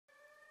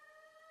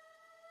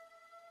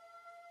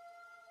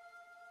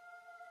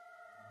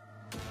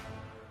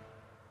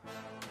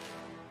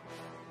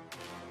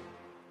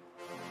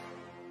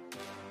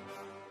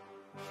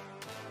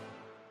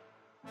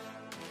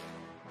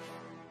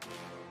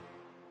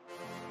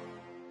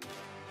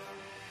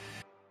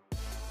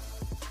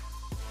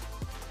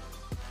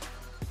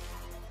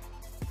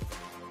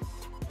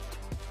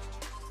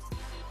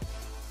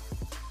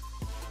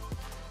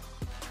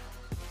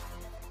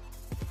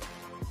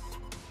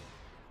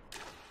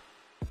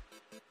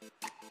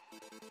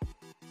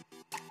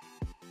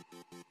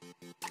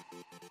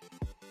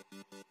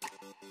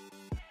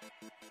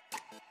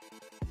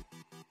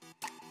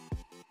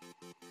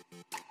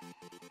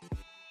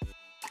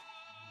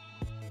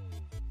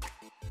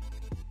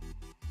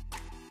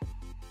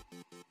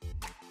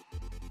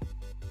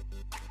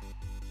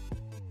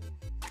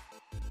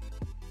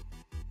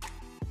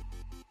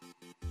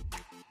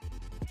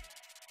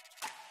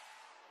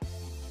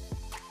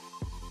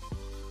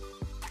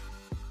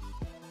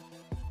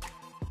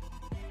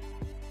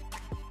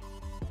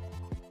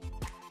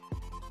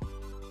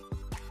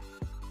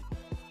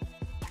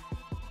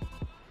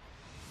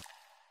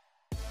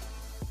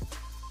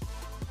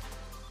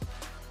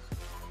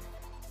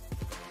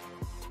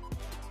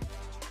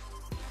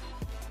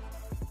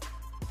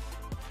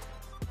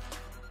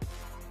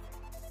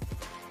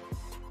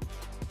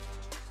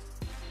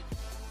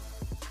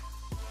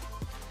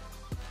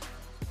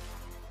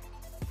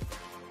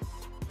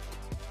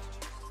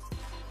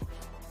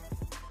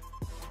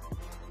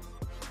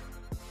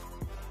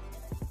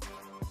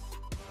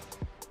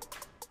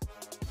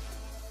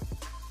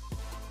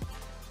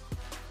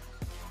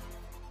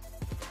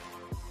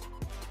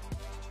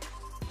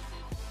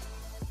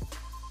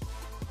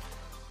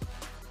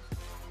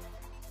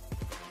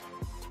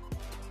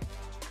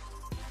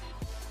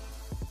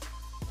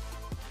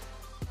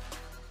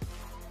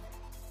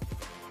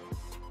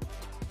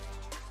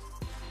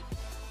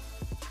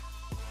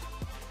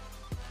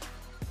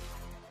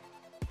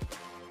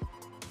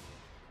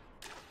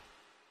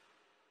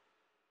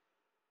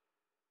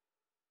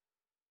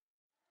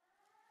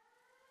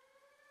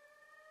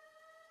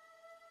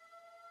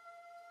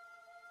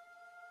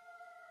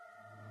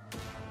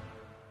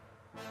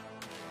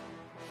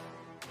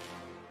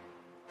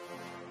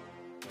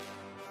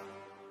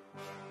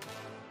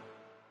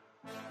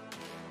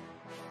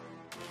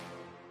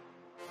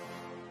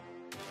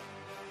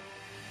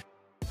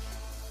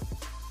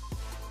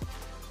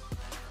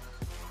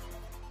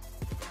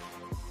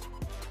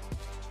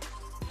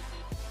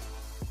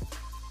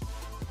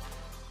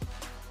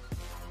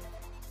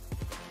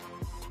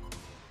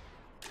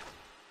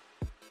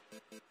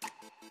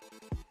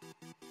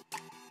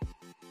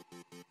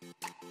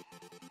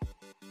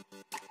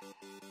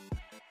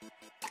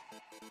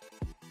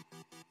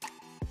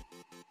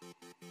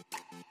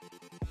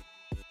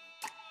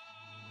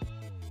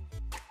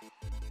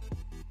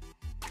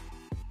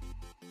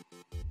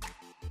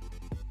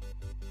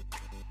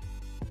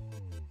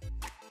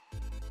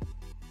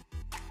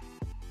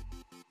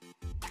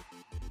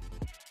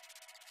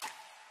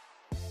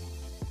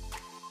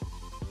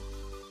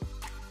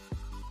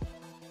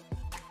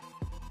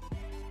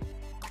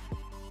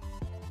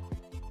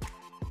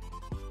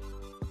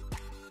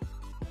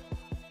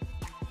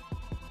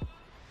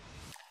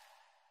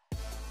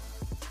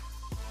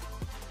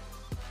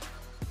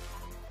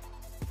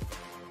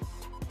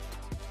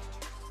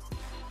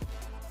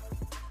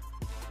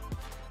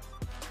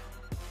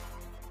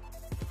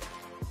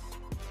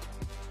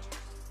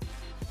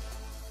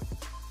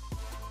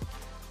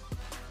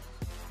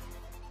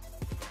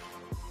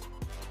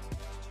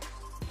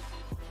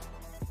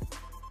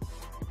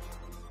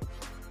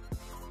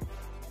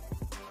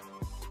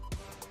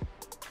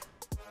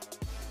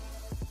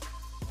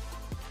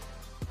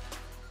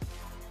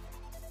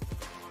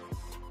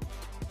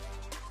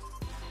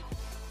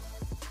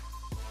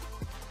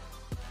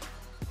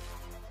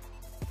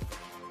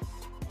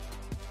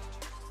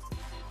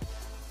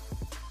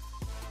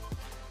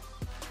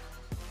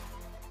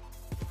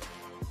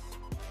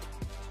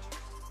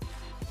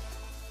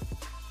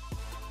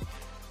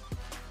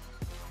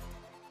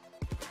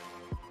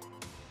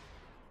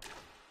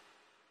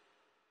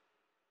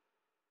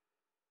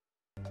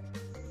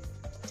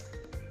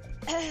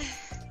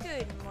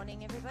Good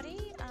morning,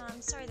 everybody.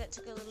 Sorry that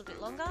took a little bit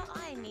longer.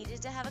 I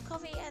needed to have a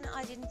coffee and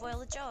I didn't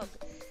boil a jog.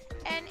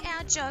 And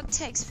our jog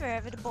takes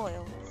forever to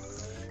boil.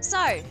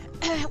 So,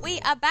 we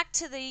are back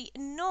to the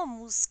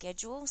normal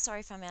schedule.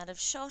 Sorry if I'm out of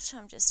shot.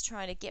 I'm just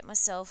trying to get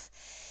myself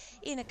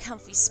in a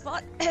comfy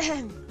spot.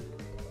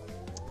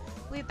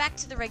 We're back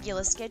to the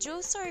regular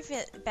schedule. Sorry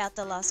about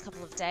the last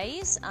couple of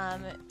days.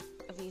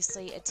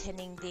 Obviously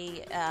attending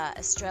the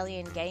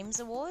Australian Games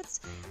Awards,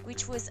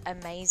 which was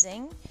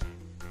amazing.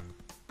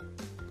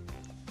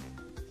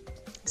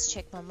 Let's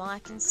check my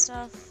mic and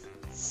stuff.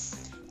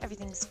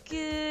 Everything's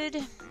good.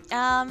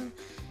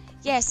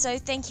 So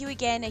thank you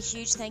again. A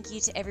huge thank you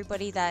to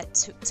everybody that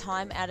took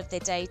time out of their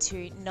day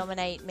to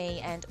nominate me,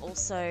 and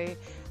also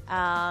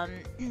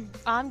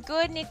I'm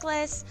good,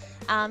 Nicholas.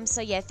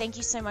 Thank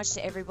you so much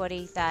to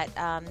everybody that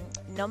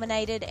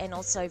nominated and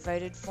also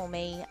voted for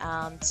me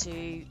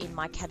in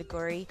my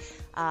category.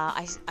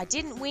 I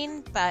didn't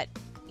win, but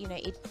you know,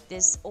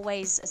 there's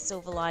always a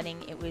silver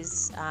lining. It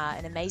was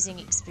an amazing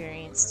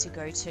experience to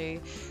go to,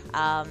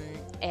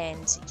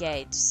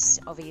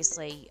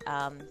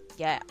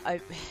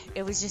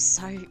 it was just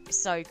so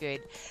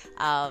good.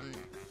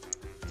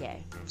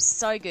 It was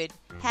so good.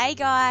 Hey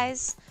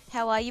guys,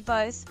 how are you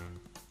both?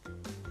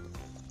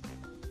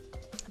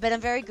 But I'm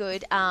very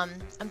good. I'm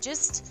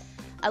just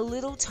a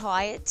little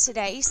tired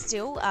today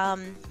still.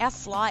 Our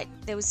flight,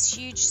 there was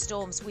huge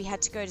storms. We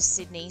had to go to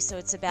Sydney, so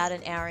it's about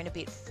an hour and a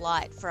bit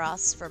flight for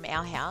us from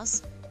our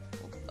house,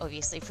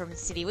 obviously from the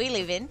city we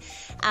live in.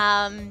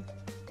 When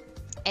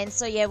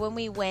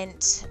we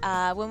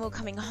were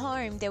coming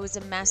home, there was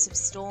a massive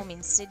storm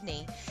in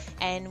Sydney,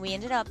 and we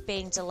ended up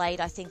being delayed,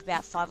 I think,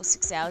 about 5 or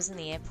 6 hours in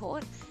the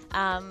airport,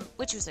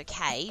 which was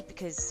okay,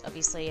 because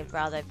obviously I'd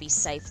rather be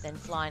safe than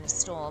fly in a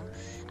storm.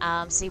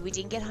 We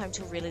didn't get home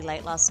till really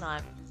late last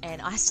night, and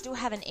I still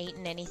haven't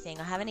eaten anything.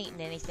 I haven't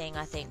eaten anything,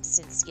 I think,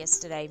 since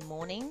yesterday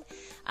morning.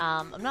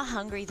 I'm not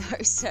hungry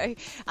though, so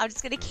I'm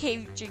just going to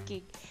keep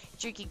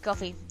drinking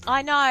coffee.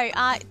 I know.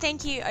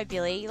 Thank you,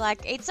 Billy.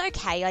 Like, it's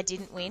okay. I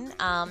didn't win.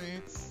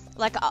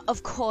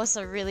 Of course,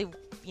 I really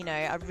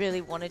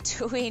wanted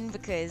to win,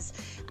 because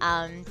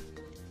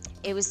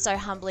it was so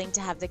humbling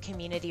to have the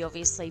community,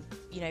 obviously,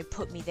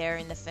 put me there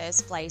in the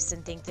first place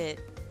and think that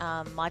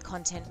my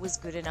content was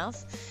good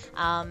enough.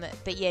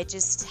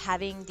 Just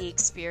having the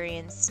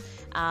experience,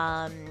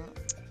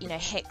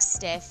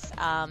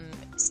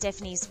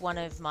 Stephanie's one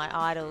of my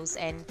idols,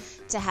 and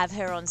to have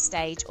her on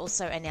stage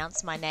also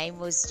announce my name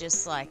was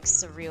just like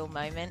surreal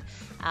moment.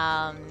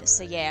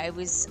 It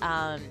was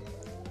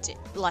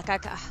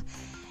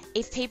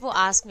if people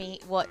ask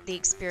me what the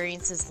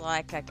experience is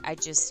like,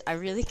 I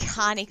really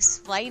can't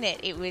explain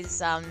it. It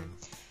was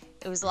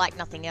like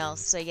nothing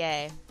else. So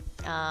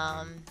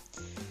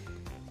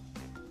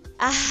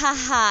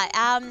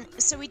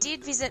we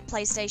did visit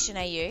PlayStation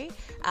AU.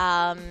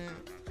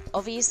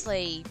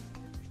 Obviously,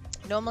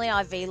 normally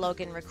I vlog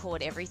and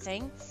record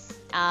everything,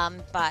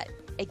 but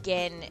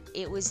again,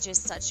 it was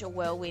just such a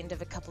whirlwind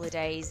of a couple of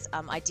days.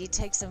 I did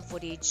take some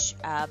footage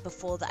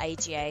before the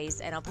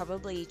AGAs, and I'll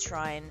probably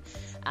try and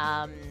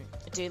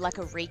do like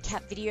a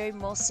recap video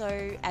more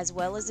so, as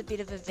well as a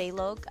bit of a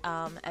vlog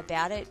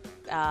about it,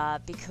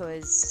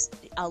 because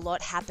a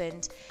lot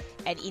happened,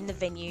 and in the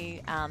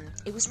venue,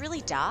 it was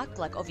really dark.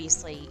 Like,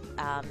 obviously,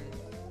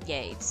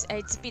 it's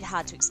a bit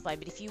hard to explain,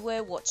 but if you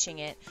were watching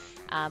it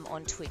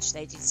on Twitch,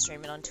 they did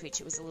stream it on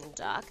Twitch, it was a little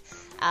dark.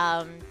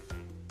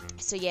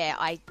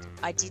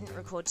 I didn't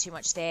record too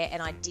much there,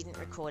 and I didn't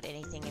record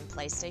anything in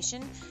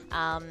PlayStation.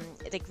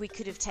 We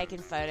could have taken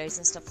photos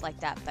and stuff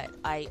like that, but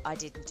I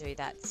didn't do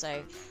that.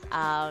 So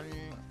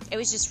it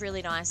was just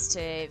really nice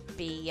to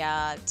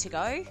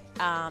go,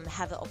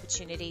 have the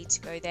opportunity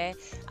to go there.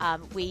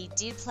 We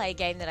did play a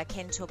game that I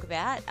can talk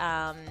about.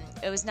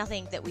 It was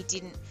nothing that we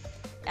didn't.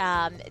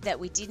 There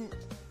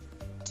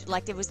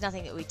was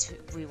nothing that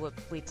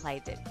we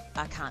played that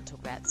I can't talk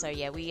about. So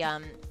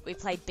we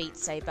played Beat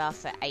Saber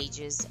for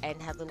ages and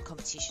had a little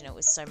competition. It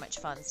was so much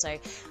fun. So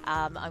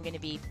I'm going to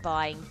be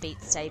buying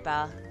Beat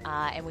Saber,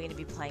 and we're going to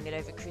be playing it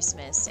over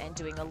Christmas and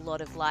doing a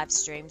lot of live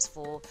streams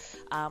for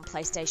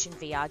PlayStation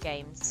VR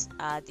games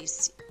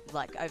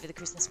over the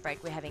Christmas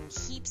break. We're having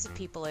heaps of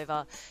people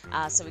over,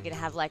 so we're going to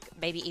have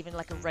maybe even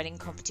a running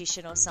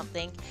competition or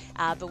something,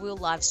 but we'll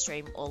live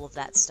stream all of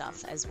that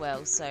stuff as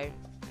well. So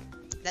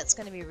that's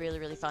going to be really,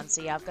 really fun.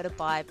 So I've got to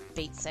buy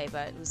Beat Saber.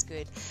 It was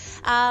good.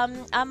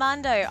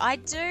 Armando, I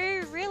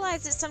do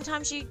realise that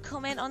sometimes you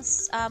comment on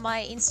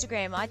my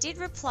Instagram. I did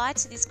reply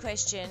to this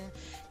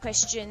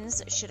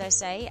questions, should I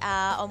say,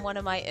 on one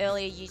of my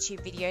earlier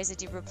YouTube videos. I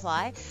did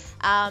reply.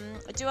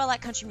 Do I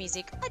like country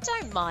music? I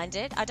don't mind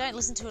it. I don't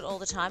listen to it all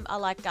the time. I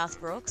like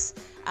Garth Brooks.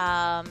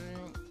 And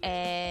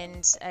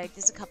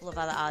there's a couple of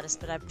other artists,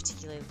 but I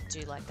particularly do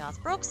like Garth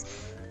Brooks.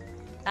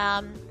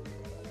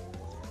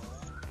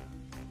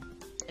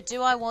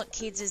 Do I want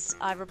kids? As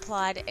I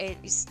replied, it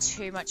is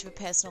too much of a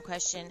personal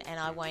question, and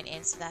I won't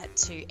answer that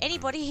to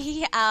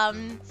anybody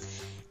on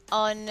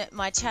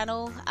my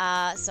channel.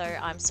 So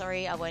I'm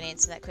sorry, I won't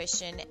answer that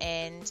question.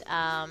 And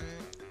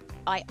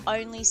I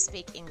only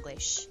speak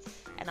English.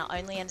 And I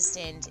only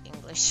understand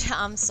English.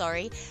 I'm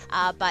sorry.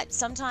 But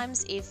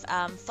sometimes if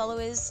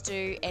followers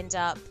do end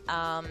up,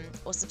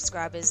 or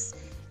subscribers,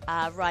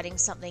 writing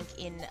something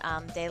in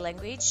their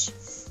language,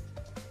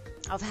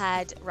 I've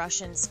had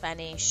Russian,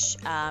 Spanish,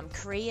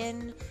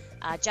 Korean,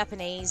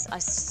 Japanese. I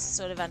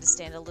sort of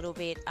understand a little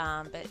bit,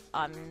 but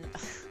I'm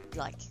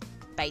like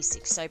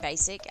basic, so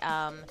basic.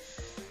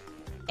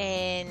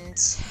 And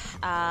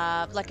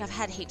like I've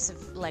had heaps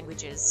of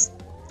languages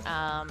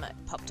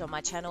popped on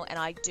my channel, and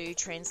I do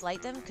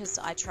translate them because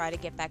I try to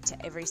get back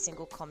to every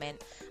single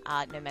comment,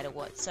 no matter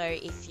what. So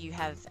if you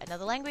have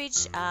another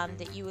language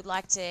that you would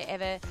like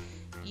to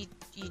you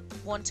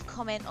want to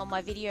comment on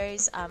my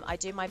videos, I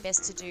do my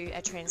best to do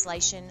a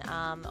translation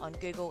on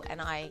Google, and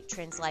I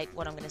translate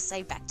what I'm going to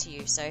say back to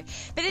you. So,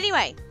 but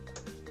anyway,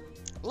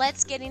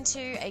 let's get into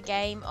a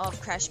game of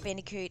Crash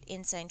Bandicoot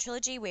Insane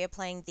Trilogy. We are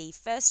playing the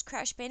first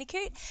Crash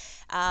Bandicoot.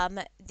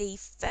 The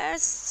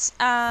first,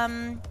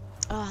 oh,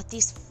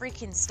 this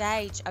freaking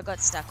stage. I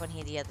got stuck on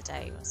here the other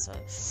day. So,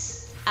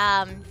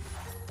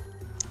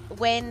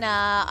 when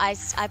I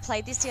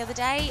played this the other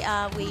day,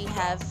 we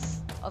have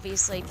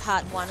obviously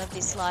part 1 of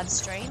this live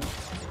stream.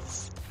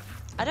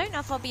 I don't know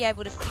if I'll be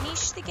able to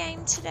finish the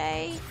game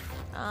today,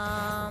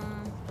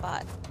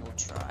 but we'll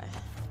try.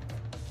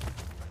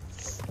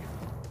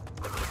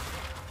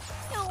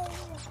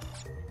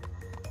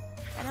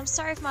 And I'm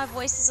sorry if my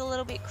voice is a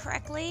little bit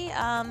crackly.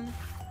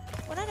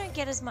 When I don't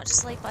get as much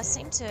sleep, I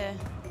seem to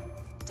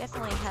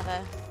definitely have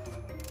a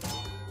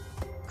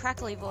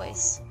crackly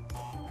voice.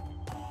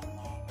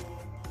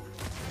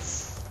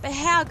 But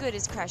how good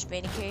is Crash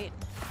Bandicoot?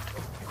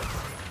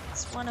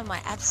 It's one of my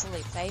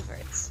absolute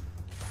favorites.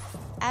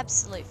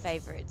 Absolute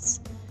favorites.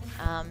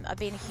 I've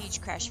been a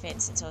huge Crash fan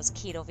since I was a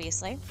kid,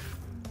 obviously.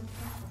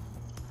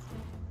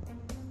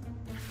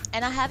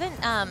 And I haven't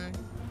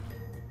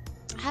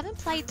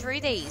played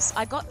through these.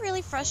 I got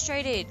really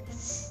frustrated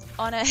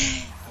on a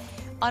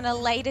on a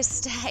later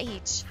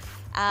stage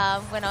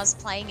when I was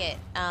playing it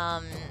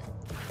on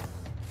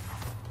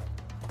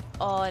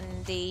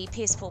the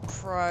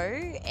PS4 Pro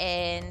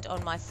and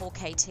on my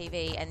 4K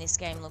TV, and this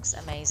game looks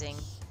amazing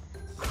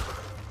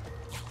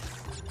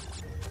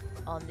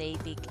on the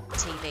big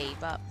TV.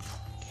 But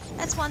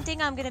that's one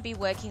thing I'm going to be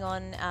working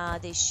on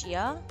this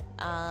year.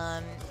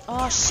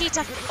 Oh shit,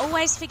 I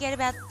always forget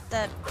about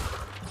the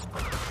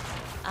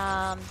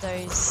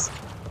those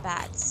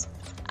bats.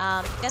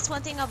 That's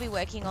one thing I'll be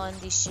working on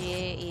this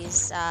year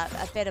is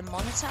a better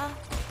monitor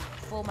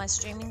for my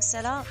streaming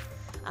setup.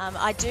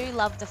 I do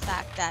love the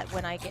fact that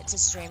when I get to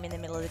stream in the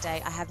middle of the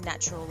day, I have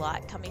natural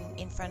light coming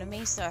in front of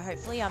me, so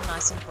hopefully I'm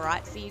nice and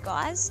bright for you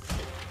guys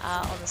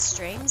on the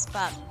streams.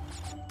 But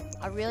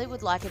I really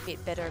would like a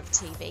bit better of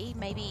TV,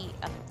 maybe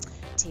a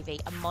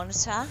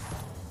monitor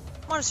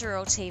or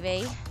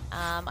TV.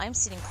 I'm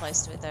sitting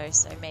close to it though,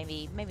 so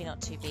maybe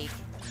not too big.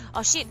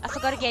 Oh shit, I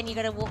forgot again, you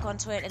gotta walk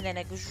onto it and then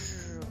it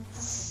goes.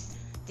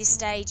 This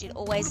stage, it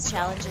always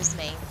challenges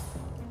me.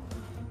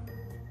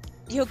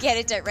 You'll get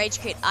it, don't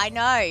rage quit. I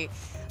know.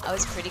 I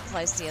was pretty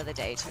close the other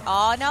day too.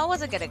 Oh no, I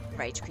wasn't gonna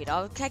rage quit.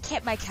 I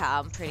kept my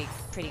calm pretty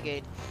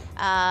good.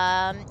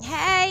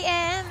 Hey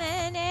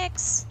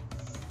MNX.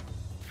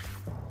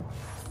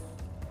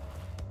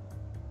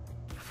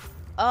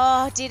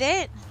 Oh, did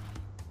it?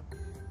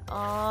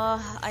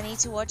 Oh, I need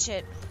to watch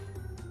it.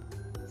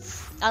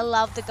 I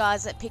love the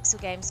guys at Pixel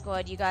Game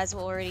Squad. You guys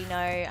will already know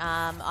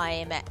I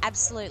am an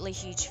absolutely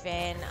huge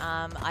fan.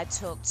 I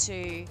talk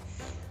to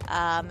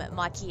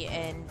Mikey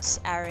and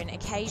Aaron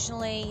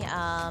occasionally.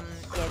 Yeah,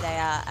 they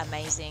are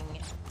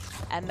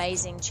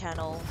amazing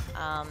channel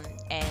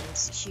and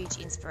huge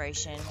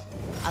inspiration.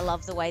 I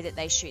love the way that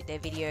they shoot their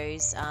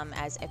videos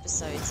as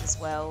episodes as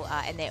well,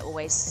 and they're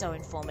always so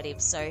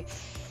informative. So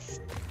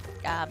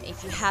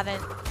if you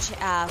haven't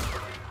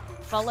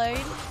followed,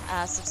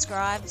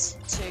 subscribed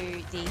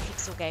to the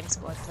Pixel Game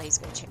Squad, please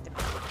go check them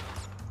out.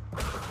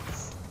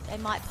 They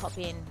might pop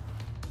in.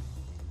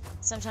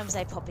 Sometimes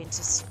they pop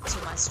into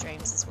my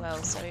streams as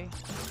well. So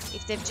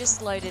if they've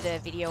just loaded a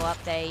video up,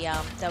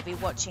 they'll be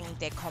watching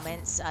their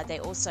comments.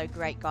 They're also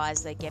great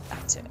guys. They get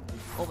back to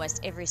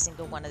almost every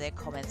single one of their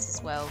comments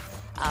as well.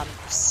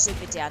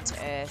 Super down to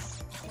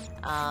earth.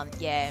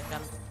 Yeah, and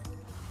I'm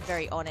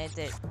very honoured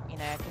that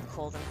I can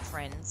call them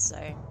friends. So.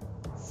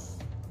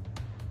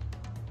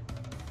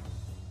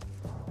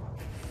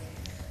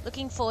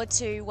 Looking forward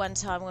to one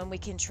time when we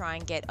can try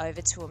and get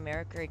over to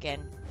America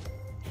again.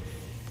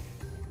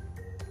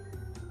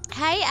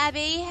 Hey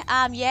Abby,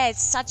 yeah,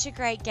 it's such a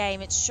great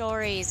game. It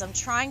sure is. I'm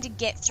trying to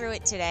get through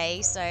it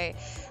today, so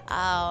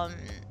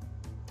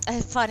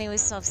funny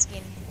with soft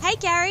skin. Hey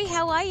Gary,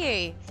 how are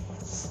you?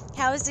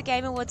 How was the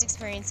Game Awards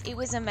experience? It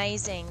was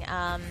amazing.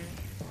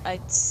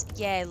 It's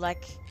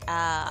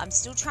I'm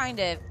still trying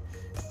to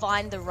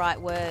find the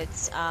right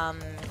words.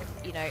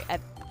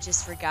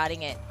 Just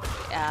regarding it.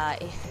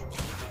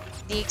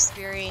 The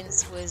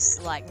experience was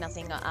like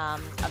nothing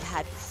I've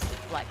had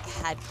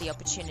the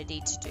opportunity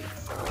to do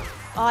before.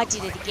 Oh, I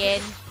did it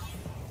again.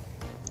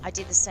 I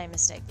did the same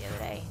mistake the other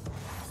day.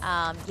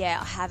 Yeah,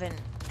 I haven't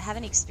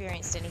haven't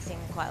experienced anything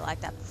quite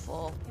like that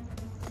before.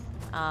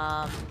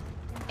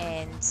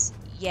 And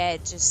yeah,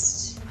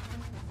 just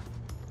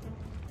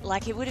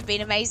like it would have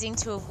been amazing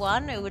to have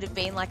won. It would have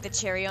been like the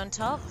cherry on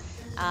top.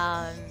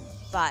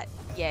 But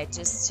yeah,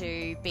 just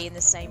to be in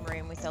the same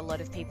room with a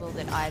lot of people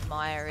that I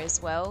admire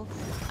as well,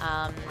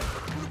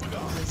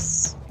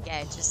 was,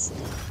 yeah, just,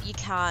 you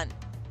can't,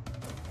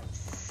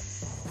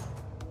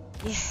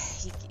 yeah,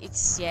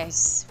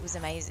 it was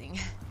amazing.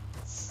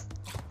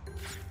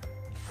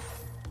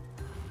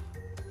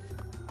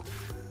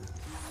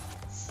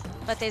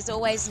 But there's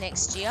always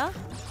next year.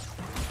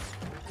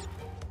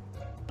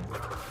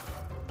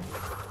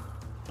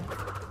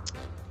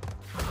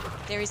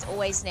 There is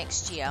always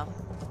next year.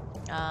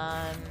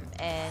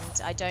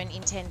 And I don't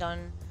intend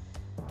on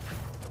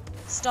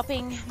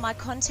stopping my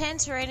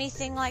content or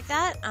anything like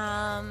that.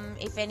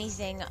 If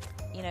anything,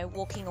 you know,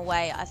 walking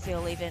away, I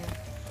feel even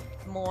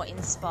more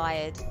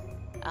inspired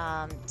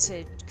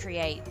to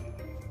create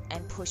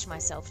and push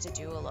myself to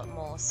do a lot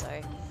more. So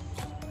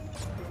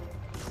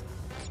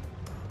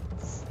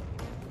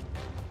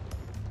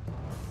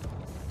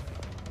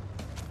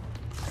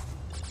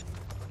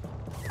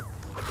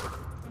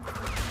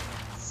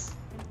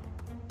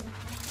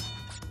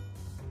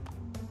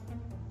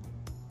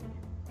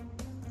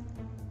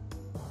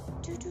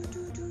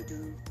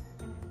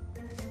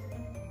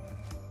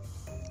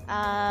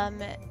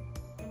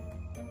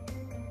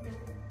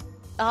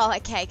oh,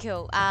 okay,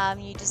 cool.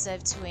 You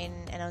deserve to win,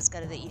 and I was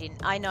gutted that you didn't.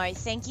 I know,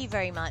 thank you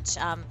very much.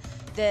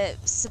 The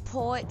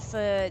support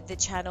for the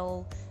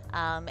channel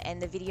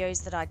and the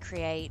videos that I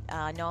create,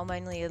 I know I'm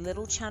only a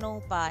little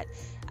channel, but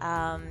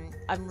I'm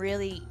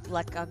really,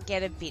 like, I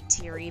get a bit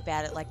teary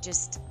about it, like,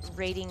 just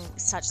reading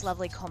such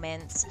lovely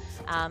comments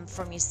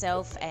from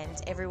yourself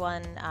and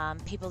everyone,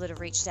 people that have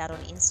reached out on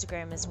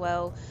Instagram as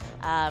well.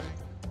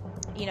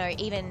 You know,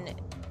 even,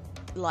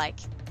 like,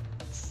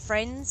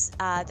 friends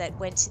that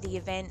went to the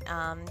event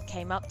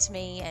came up to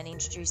me and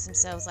introduced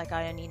themselves. Like,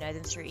 I only know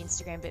them through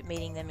Instagram, but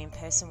meeting them in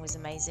person was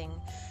amazing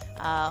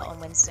on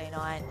Wednesday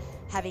night.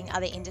 Having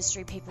other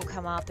industry people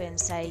come up and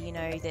say, you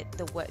know, that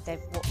the work,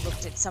 they've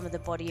looked at some of the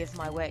body of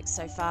my work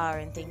so far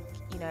and think,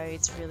 you know,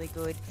 it's really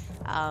good.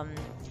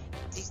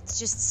 It's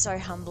just so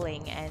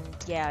humbling, and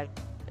yeah,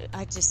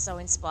 I'm just so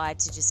inspired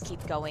to just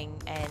keep going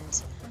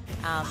and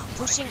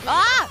pushing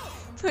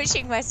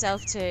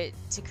myself to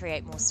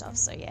create more stuff.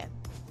 So yeah.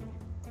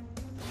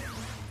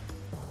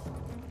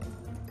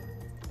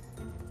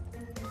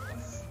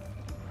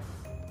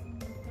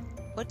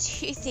 What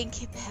do you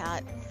think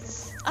about?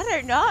 I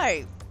don't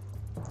know.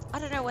 I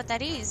don't know what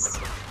that is.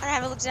 I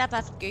haven't looked it up. I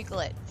have to Google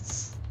it.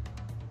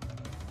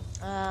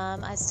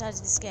 I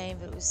started this game,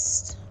 but it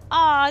was.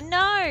 Oh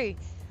no!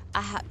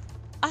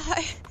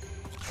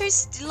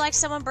 Who's, like,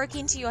 someone broke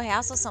into your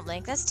house or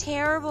something? That's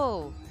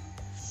terrible.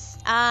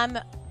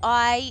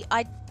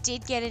 I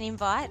did get an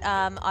invite.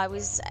 I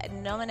was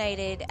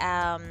nominated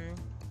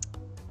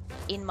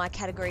in my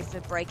category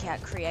for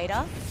Breakout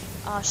Creator.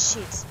 Oh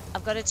shit!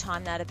 I've got to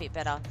time that a bit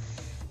better.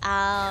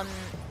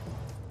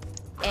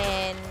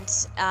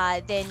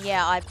 Then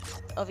yeah, I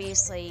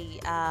obviously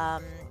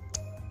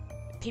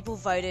people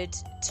voted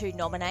to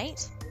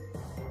nominate.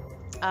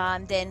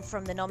 Then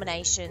from the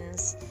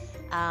nominations,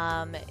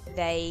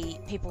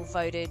 people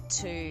voted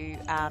to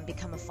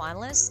become a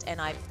finalist,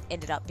 and I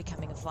ended up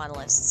becoming a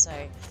finalist. So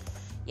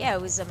yeah,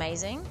 it was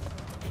amazing.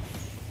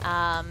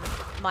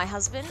 My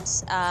husband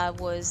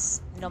was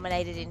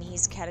nominated in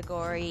his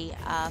category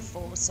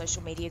for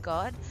Social Media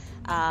God.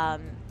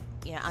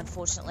 You know,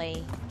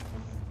 unfortunately,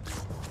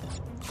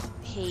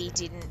 he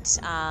didn't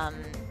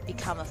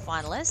become a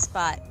finalist,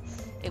 but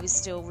it was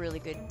still really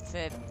good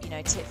for, you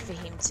know, for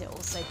him to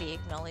also be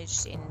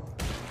acknowledged in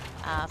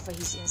for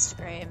his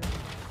Instagram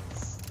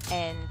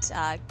and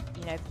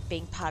you know,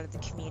 being part of the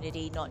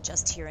community, not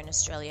just here in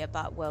Australia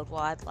but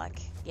worldwide. Like,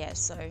 yeah,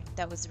 so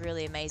that was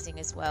really amazing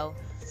as well.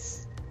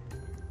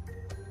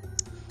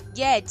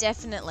 Yeah,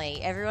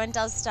 definitely. Everyone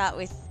does start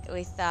with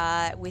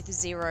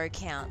 0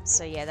 count.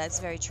 So yeah, that's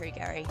very true,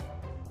 Gary.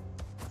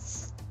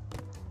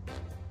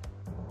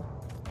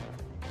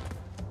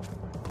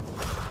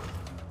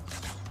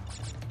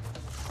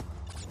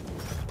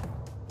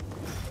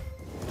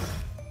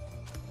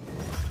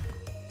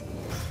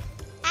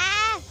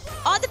 Ah!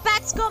 Oh, the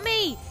bat's got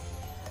me!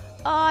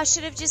 Oh, I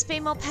should have just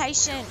been more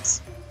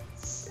patient.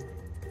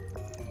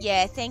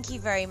 Yeah, thank you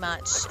very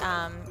much,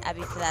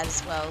 Abby, for that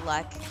as well.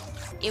 Like,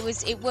 it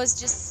was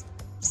just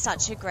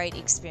such a great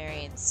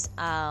experience.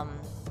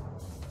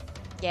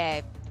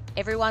 Yeah,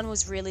 everyone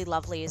was really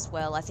lovely as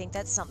well. I think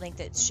that's something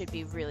that should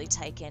be really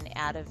taken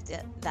out of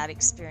that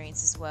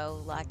experience as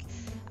well. Like,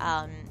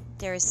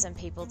 there are some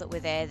people that were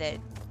there that,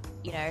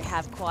 you know,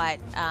 have quite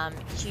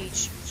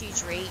huge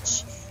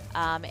reach.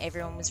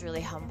 Everyone was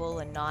really humble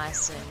and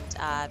nice,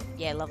 and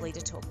yeah, lovely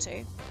to talk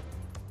to.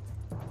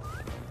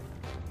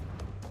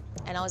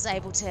 And I was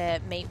able to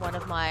meet one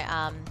of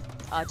my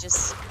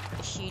just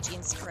a huge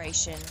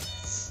inspiration,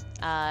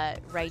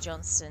 Ray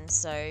Johnston.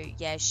 So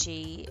yeah,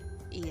 she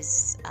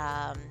is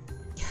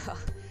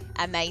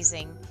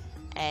amazing,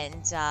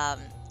 and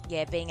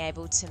yeah, being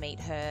able to meet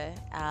her,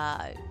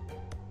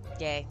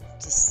 yeah,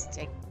 just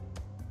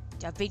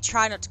I've been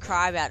trying not to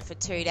cry about it for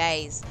 2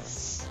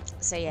 days.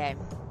 So yeah,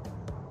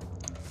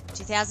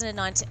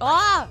 2019.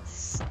 Oh,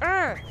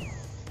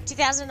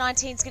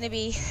 2019 is going to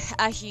be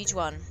a huge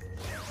one,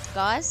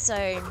 guys. So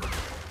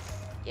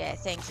yeah,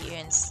 thank you,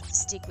 and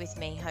stick with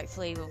me.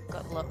 Hopefully, we've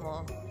got a lot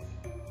more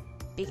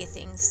bigger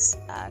things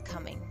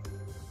coming.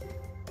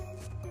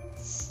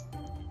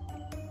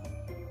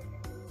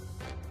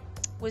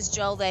 Was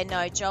Joel there?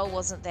 No, Joel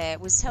wasn't there. It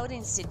was held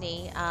in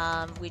Sydney,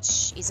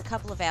 which is a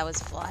couple of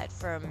hours flight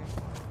from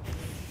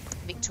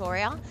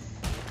Victoria.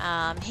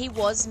 He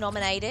was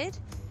nominated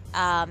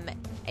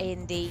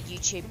in the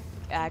YouTube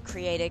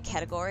creator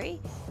category.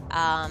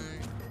 Oh,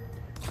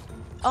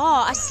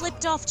 I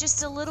slipped off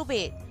just a little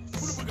bit.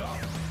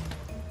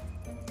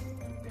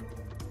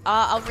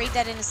 I'll read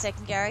that in a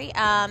second, Gary.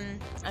 I'm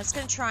just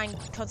going to try and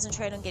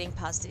concentrate on getting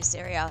past this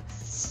area.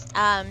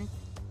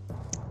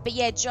 But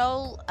yeah,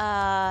 Joel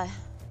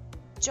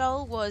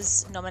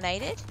was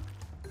nominated.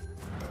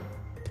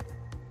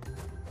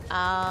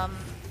 I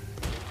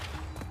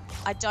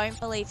don't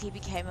believe he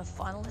became a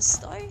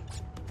finalist though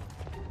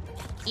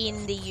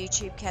in the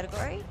YouTube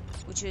category,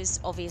 which was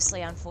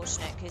obviously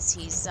unfortunate because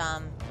his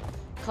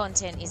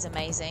content is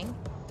amazing.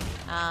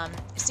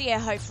 So yeah,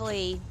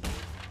 hopefully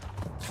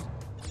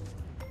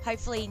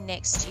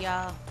next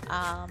year,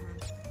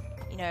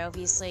 you know,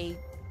 obviously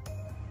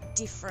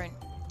different,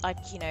 like,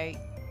 you know,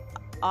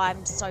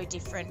 I'm so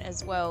different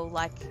as well,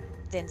 like,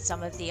 than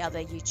some of the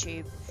other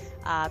YouTube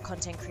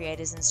content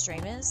creators and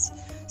streamers.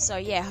 So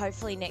yeah,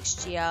 hopefully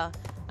next year,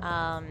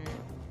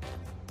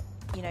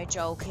 you know,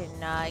 Joel can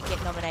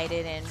get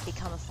nominated and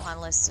become a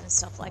finalist and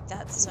stuff like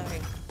that. So,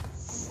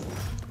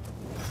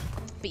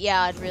 but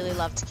yeah, I'd really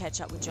love to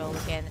catch up with Joel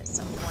again at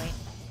some point.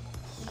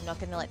 I'm not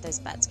going to let those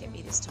bats get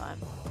me this time.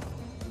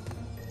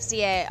 So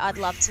yeah, I'd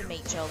love to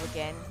meet Joel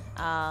again.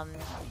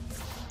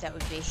 That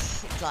would be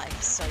like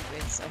so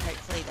good. So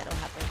hopefully that'll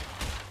happen.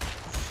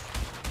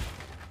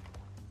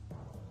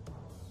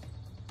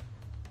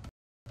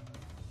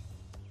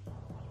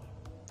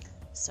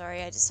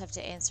 Sorry, I just have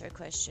to answer a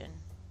question.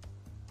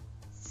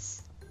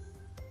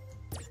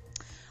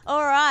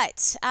 All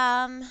right.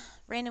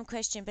 Random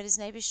question, but his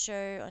neighbours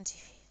show on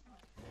TV.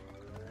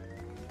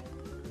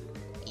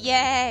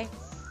 Yeah.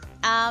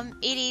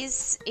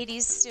 It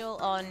is still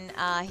on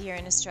here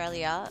in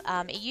Australia.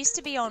 It used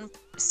to be on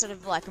sort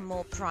of like a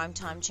more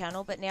primetime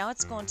channel, but now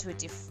it's gone to a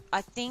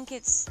I think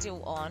it's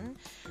still on.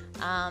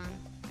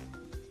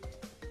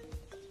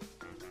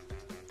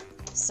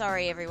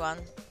 Sorry, everyone.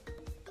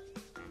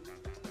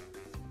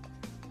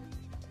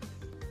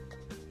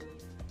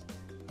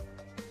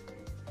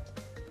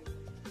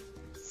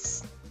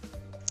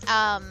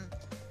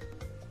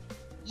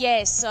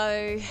 Yeah,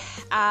 so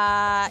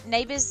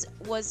Neighbours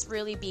was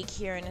really big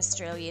here in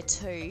Australia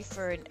too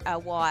for a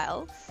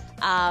while,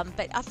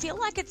 but I feel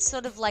like it's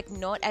sort of like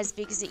not as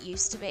big as it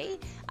used to be.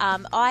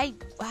 I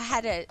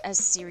had a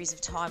series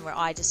of time where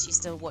I just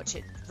used to watch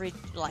it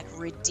like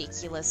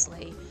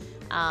ridiculously,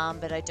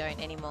 but I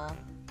don't anymore.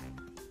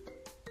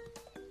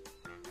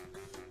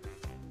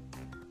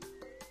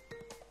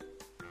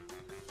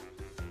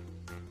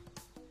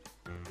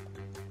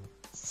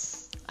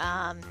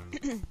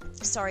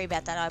 Sorry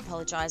about that, I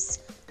apologise.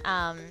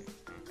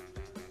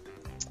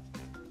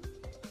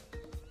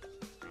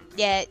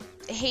 Yeah,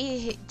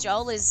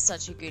 Joel is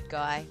such a good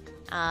guy.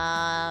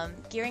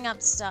 Gearing up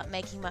to start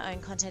making my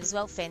own content as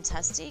well,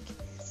 fantastic.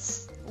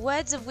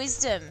 Words of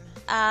wisdom.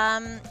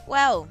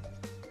 Well,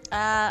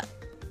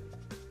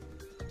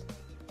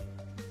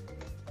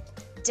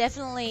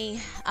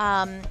 definitely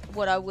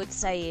what I would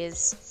say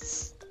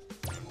is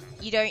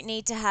you don't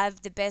need to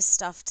have the best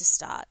stuff to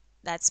start.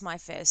 That's my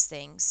first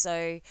thing.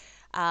 So,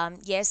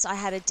 yes, I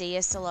had a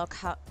DSLR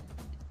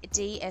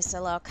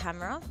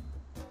camera.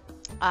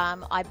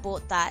 I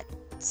bought that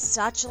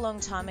such a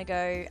long time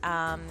ago.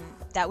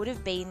 That would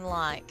have been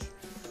like,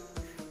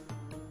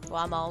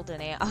 well, I'm older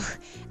now.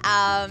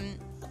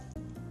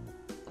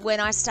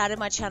 When I started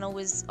my channel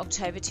was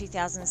October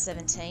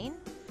 2017.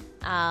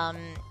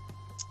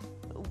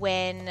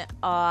 When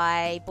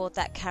I bought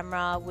that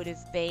camera would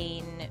have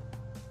been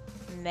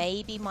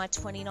maybe my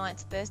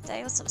 29th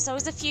birthday or something. So it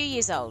was a few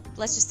years old.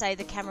 Let's just say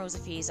the camera was a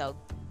few years old.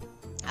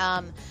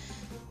 I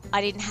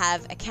didn't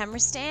have a camera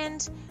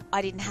stand.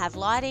 I didn't have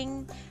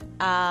lighting.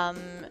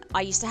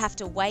 I used to have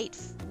to wait.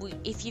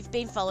 If you've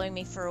been following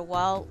me for a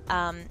while,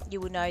 you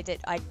will know that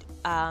I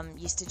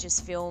used to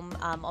just film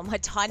on my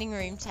dining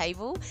room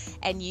table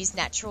and use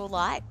natural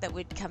light that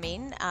would come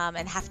in,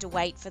 and have to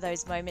wait for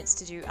those moments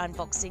to do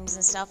unboxings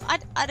and stuff.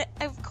 I'd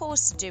of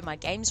course do my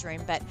games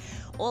room, but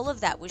all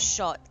of that was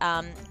shot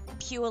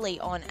purely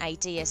on a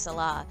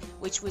DSLR,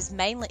 which was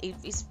mainly,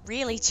 it's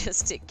really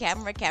just a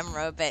camera,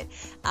 but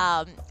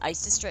I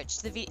used to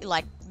stretch the video,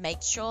 like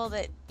make sure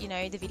that, you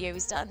know, the video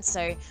was done.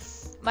 So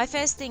my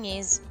first thing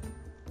is,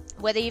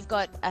 whether you've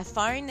got a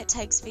phone that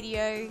takes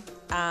video,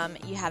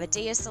 you have a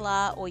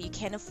DSLR, or you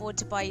can afford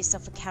to buy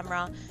yourself a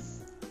camera,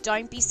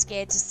 don't be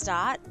scared to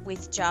start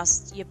with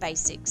just your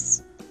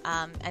basics.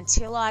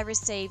 Until I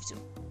received,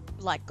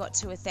 like, got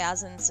to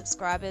 1,000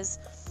 subscribers,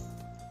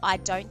 I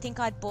don't think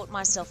I'd bought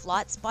myself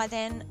lights by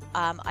then.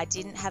 I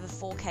didn't have a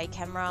 4K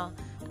camera,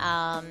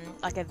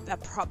 like a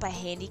proper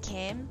handy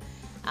cam,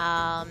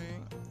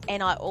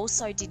 and I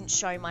also didn't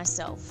show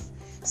myself.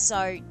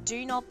 So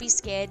do not be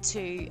scared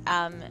to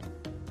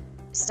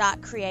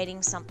start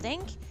creating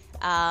something.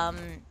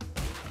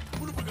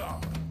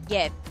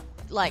 Yeah,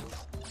 like,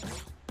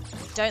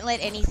 don't let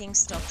anything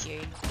stop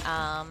you.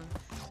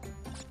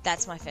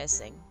 That's my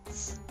first thing.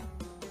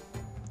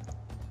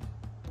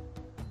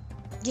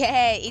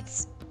 Yeah,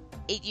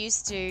 it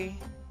used to.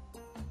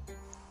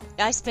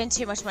 I spent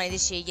too much money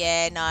this year.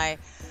 Yeah, no.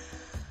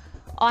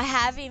 I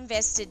have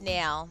invested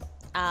now.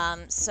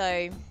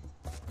 So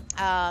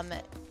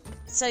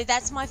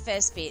that's my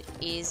first bit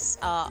is,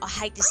 I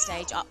hate this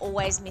stage. I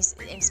always miss,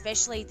 and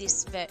especially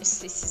this verse.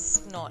 This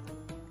is not,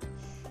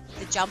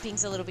 the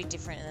jumping's a little bit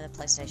different than the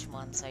PlayStation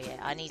 1. So yeah,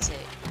 I need to,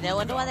 no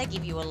wonder why they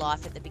give you a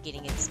life at the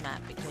beginning of this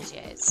map, because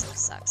yeah, it sort of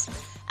sucks.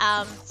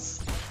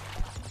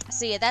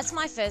 So yeah, that's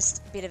my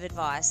first bit of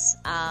advice.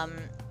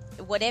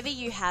 Whatever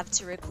you have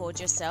to record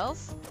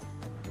yourself,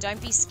 don't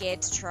be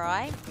scared to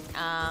try.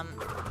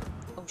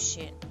 Oh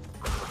shit.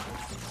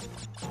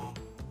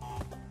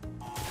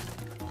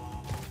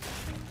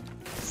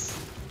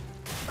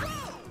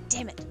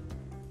 Damn it.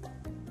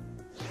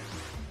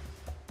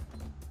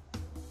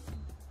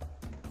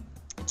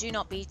 Do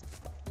not be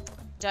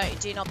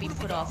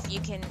put off. You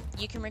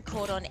can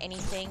record on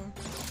anything.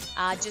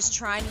 Just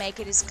try and make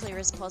it as clear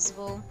as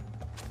possible.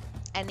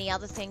 And the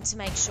other thing to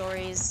make sure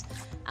is,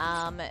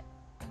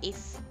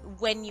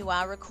 when you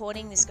are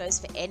recording, this goes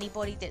for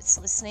anybody that's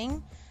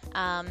listening,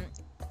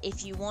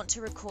 if you want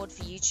to record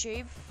for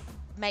YouTube,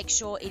 make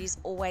sure it is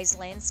always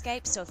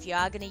landscape. So if you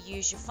are going to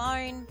use your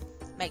phone,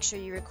 make sure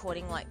you're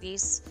recording like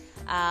this.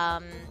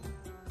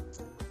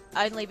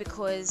 Only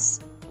because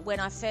when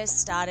I first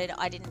started,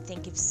 I didn't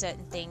think of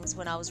certain things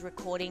when I was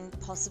recording,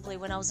 possibly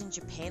when I was in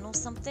Japan or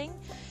something,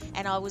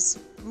 and I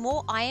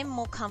am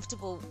more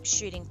comfortable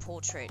shooting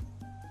portrait.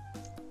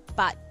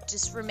 But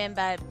just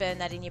remember, burn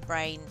that in your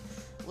brain.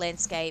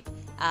 Landscape,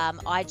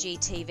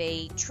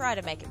 IGTV, try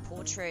to make it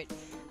portrait.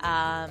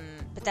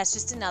 But that's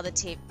just another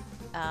tip.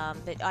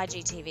 But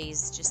IGTV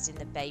is just in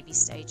the baby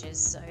stages,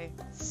 so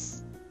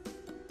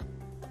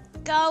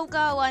go.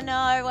 I know.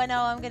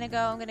 I'm gonna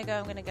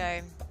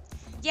go.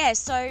 Yeah.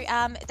 So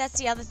that's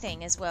the other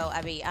thing as well,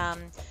 Abby.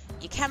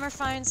 Your camera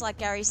phones, like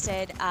Gary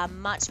said, are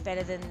much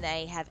better than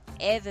they have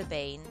ever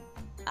been.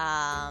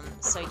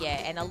 So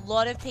yeah, and a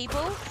lot of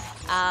people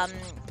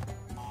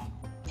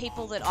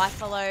that I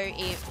follow,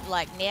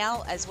 like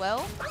now as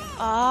well.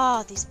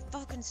 Oh, this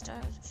fucking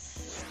stove.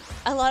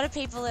 A lot of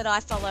people that I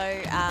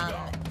follow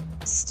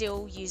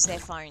still use their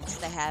phones.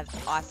 They have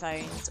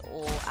iPhones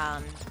or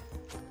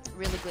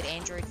really good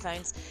Android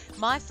phones.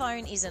 My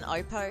phone is an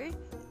Oppo,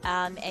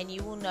 and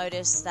you will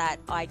notice that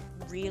I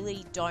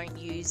really don't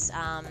use.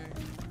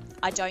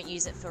 I don't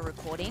use it for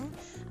recording.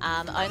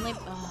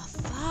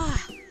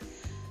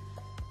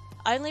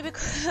 Only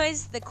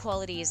because the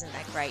quality isn't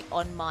that great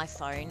on my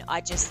phone.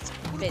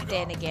 But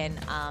then again,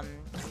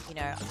 you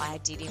know, I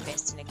did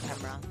invest in a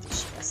camera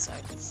this year, so.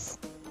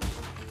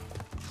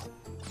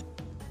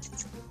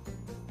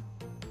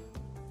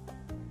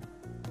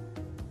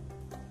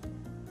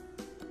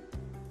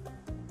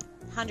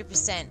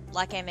 100%,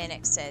 like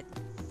MNX said,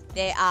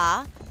 there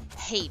are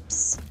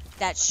heaps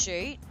that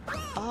shoot.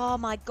 Oh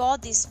my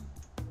god, this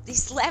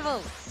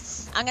level.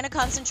 I'm gonna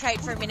concentrate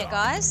for a minute,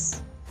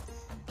 guys.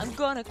 I'm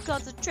gonna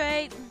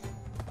concentrate.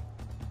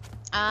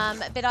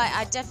 But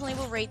I definitely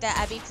will read that.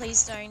 Abby,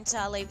 please don't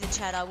leave the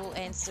chat. I will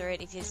answer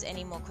it if there's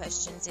any more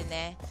questions in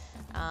there.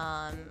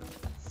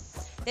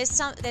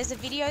 There's a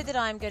video that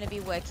I'm going to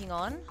be working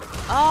on.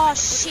 Oh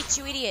shit,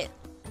 you idiot!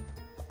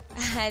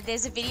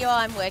 There's a video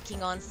I'm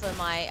working on for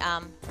my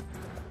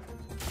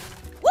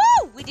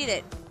woo! We did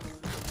it!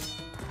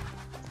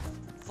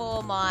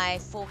 For my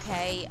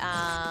 4K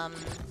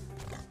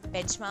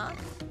benchmark.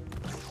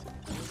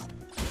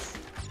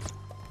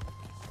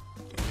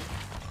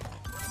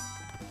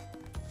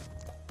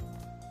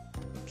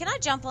 Can I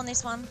jump on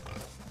this one?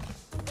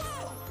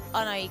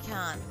 Oh no, you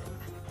can't.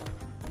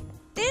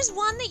 There's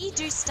one that you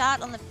do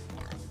start on the.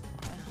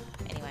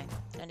 Anyway,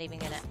 not even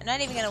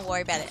gonna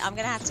worry about it. I'm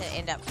gonna have to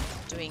end up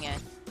doing a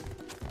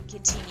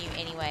continue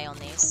anyway on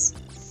this.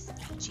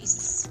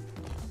 Jesus.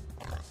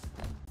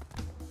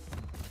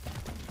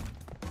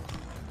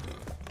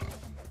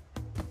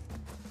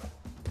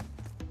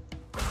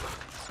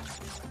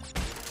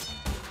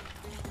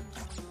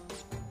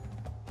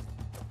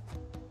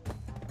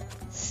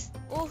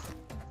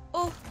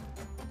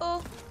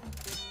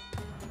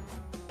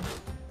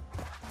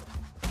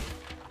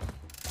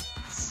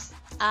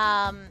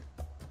 Oh,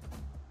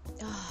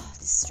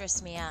 this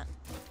stressed me out.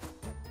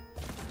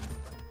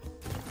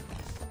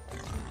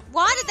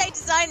 Why did they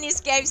design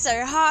this game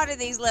so hard at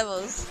these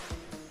levels?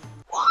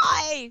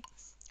 Why?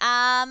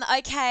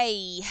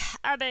 Okay.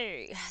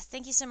 Abby,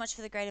 thank you so much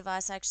for the great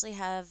advice. I actually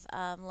have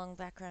long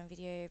background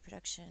video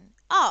production.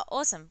 Oh,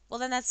 awesome. Well,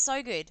 then that's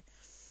so good.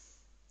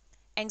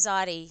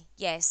 Anxiety,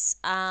 yes.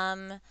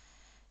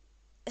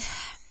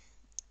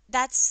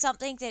 That's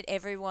something that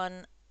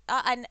everyone,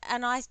 and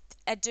I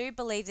do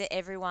believe that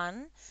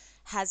everyone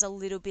has a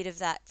little bit of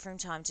that from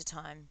time to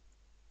time.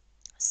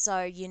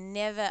 So you're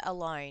never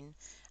alone.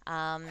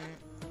 Um,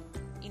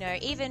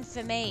 even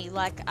for me,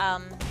 like,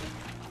 I'm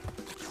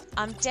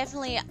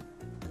definitely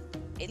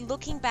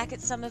looking back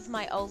at some of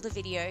my older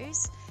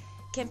videos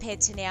compared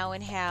to now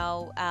and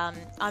how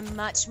I'm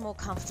much more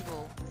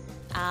comfortable.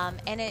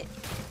 And it,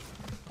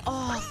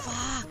 oh,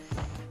 fuck.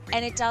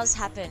 And it does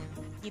happen.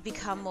 You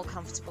become more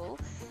comfortable.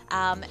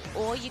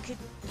 Or you could,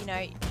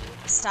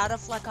 start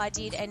off like I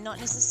did and not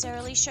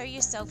necessarily show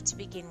yourself to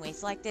begin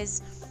with. Like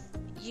there's,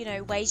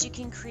 ways you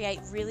can create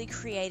really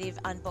creative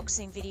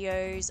unboxing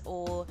videos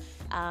or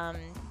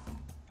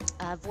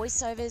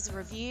voiceovers,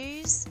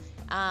 reviews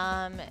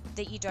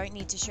that you don't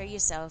need to show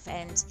yourself.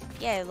 And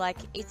yeah, like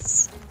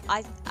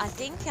I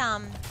think,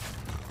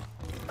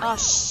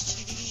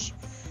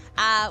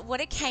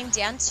 what it came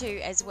down to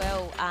as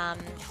well,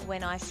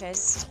 when I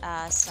first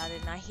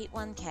started and I hit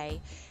 1K,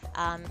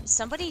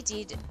 somebody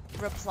did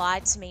reply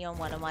to me on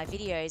one of my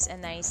videos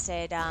and they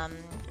said,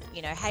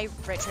 hey,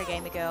 Retro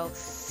Gamer Girl,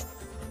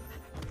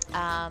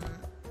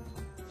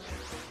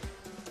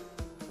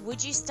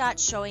 would you start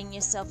showing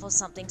yourself or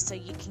something so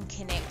you can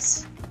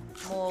connect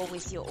more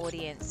with your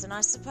audience? And I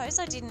suppose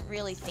I didn't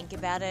really think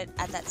about it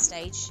at that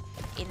stage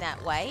in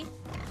that way.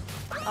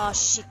 Oh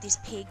shit, this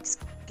pig's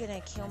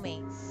gonna kill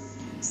me.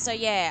 So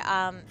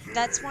yeah,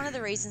 that's one of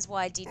the reasons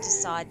why I did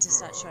decide to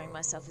start showing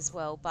myself as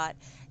well. But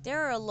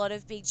there are a lot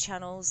of big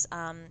channels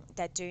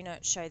that do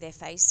not show their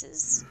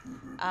faces.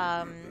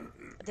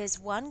 There's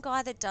one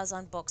guy that does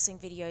unboxing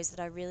videos that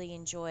I really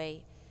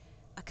enjoy.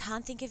 I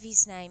can't think of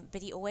his name,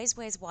 but he always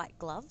wears white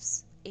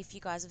gloves, if you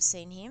guys have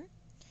seen him.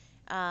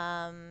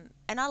 And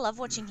I love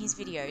watching his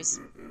videos.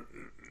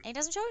 And he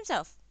doesn't show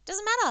himself.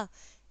 Doesn't matter.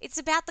 It's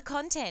about the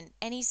content.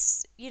 And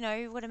he's, you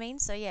know what I mean?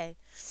 So yeah.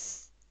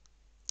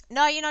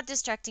 No, you're not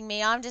distracting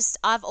me.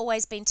 I've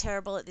always been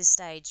terrible at this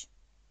stage.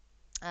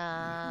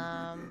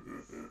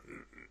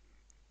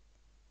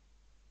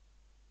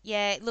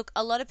 Yeah, look,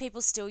 a lot of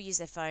people still use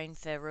their phone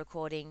for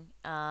recording,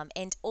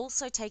 and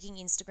also taking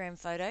Instagram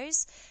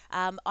photos.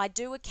 I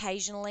do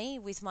occasionally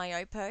with my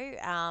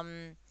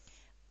Oppo,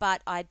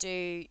 but I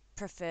do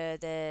prefer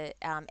the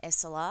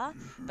SLR.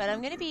 But I'm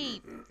going to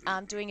be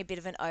doing a bit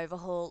of an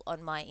overhaul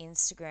on my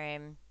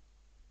Instagram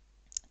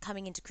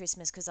coming into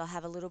Christmas because I'll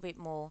have a little bit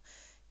more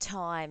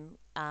time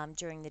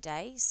during the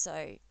day.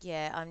 So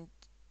yeah,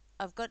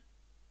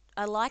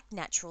 I like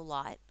natural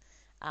light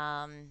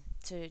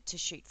to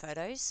shoot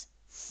photos.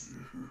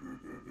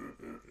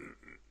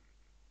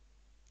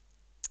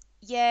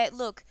 Yeah,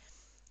 look,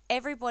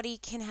 everybody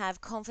can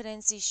have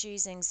confidence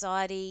issues,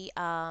 anxiety.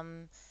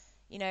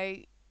 You know,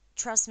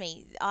 trust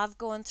me, I've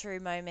gone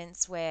through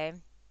moments where,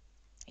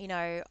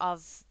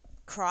 I've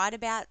cried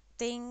about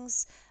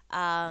things.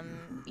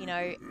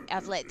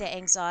 I've let the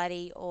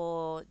anxiety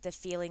or the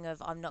feeling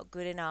of I'm not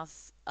good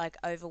enough like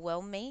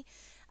overwhelm me.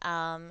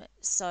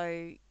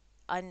 So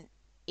I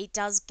it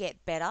does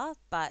get better,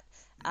 but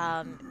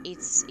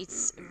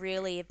it's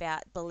really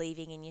about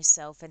believing in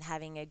yourself and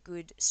having a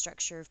good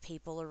structure of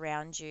people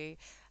around you,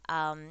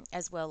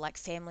 as well, like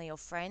family or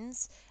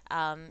friends,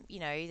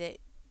 that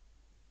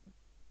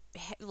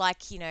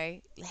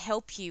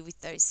help you with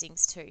those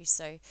things too.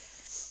 So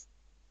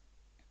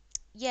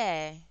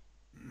yeah,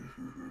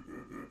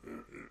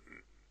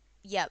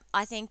 yeah,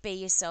 I think be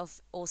yourself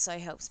also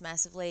helps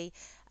massively.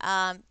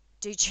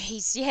 Do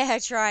cheese, yeah,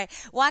 try.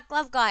 White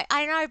Glove Guy,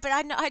 I know, but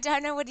I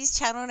don't know what his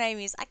channel name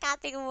is. I can't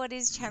think of what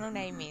his channel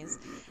name is.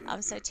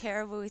 I'm so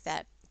terrible with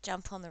that.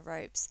 Jump on the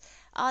ropes.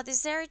 Oh,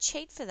 is there a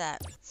cheat for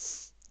that?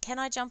 Can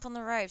I jump on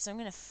the ropes? I'm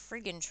gonna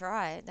friggin'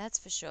 try it, that's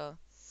for sure.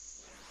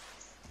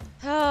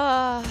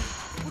 But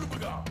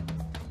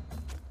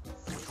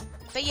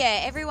yeah,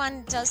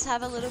 everyone does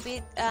have a little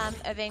bit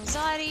of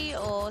anxiety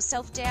or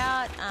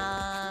self-doubt.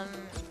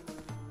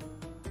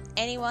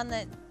 Anyone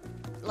that,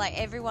 like,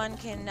 everyone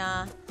can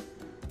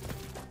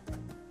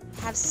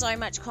have so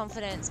much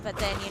confidence, but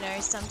then,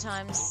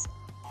 sometimes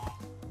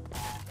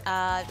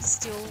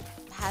still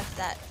have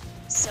that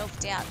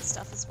self-doubt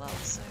stuff as well,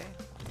 so.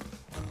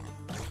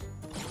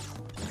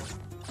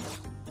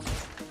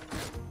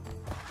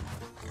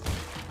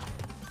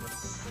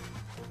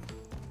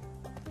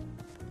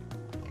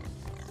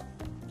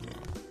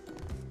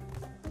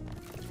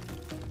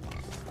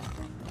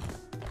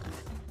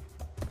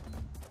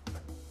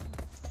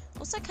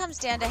 Also comes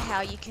down to how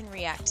you can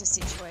react to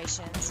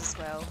situations as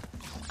well.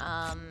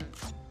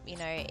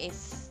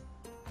 If...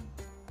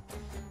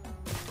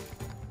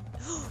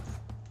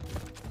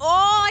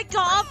 Oh, I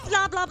can't,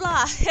 blah, blah,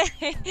 blah.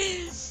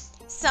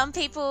 Some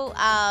people,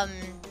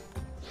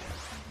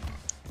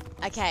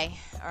 okay,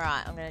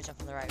 alright, I'm gonna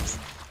jump on the ropes.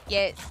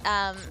 Yeah,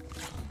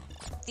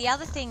 the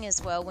other thing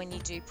as well, when you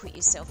do put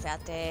yourself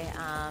out there,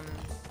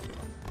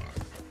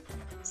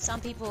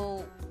 some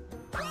people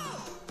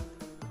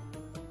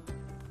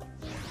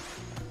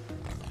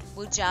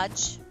will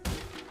judge.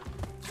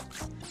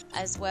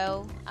 as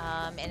well,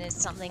 and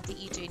it's something that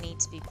you do need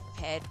to be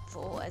prepared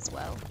for as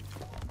well.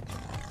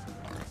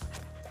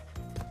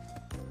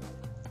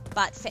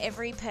 But for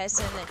every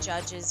person that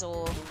judges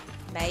or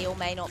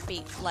may not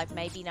be, like,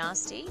 may be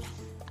nasty,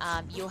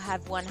 you'll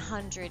have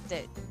 100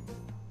 that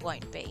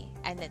won't be,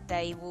 and that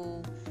they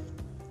will,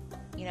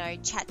 you know,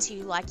 chat to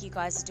you like you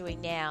guys are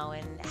doing now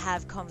and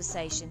have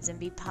conversations and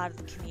be part of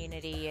the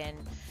community and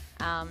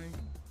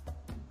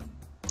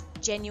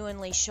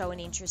genuinely show an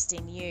interest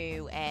in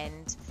you.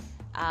 And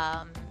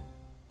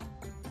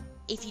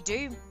if you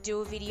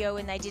do a video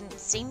and they didn't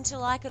seem to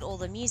like it or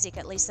the music,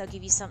 at least they'll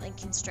give you something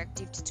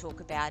constructive to talk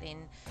about. And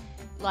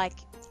like,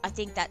 I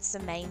think that's the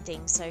main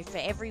thing. So for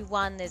every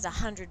one, there's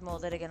 100 more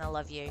that are going to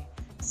love you.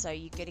 So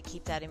you got to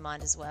keep that in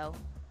mind as well.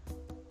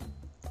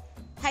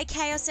 Hey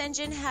Chaos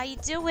Engine, how you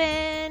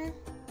doing?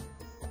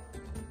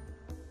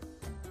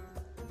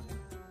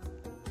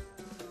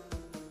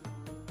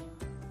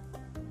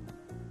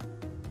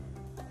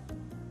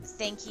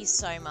 Thank you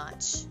so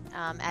much,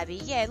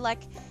 Abby. Yeah, like,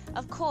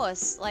 of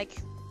course, like,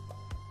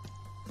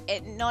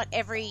 not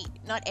every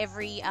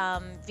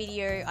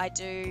video I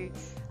do.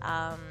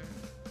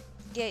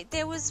 Yeah,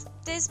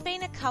 there's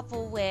been a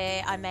couple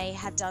where I may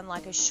have done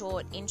like a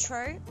short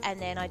intro and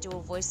then I do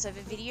a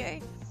voiceover video.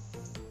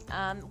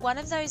 One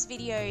of those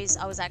videos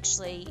I was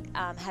actually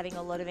having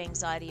a lot of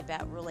anxiety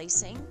about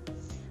releasing.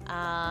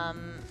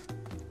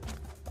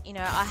 You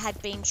know, I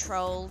had been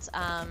trolled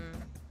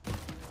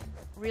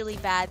really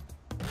bad,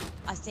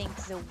 I think,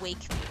 the week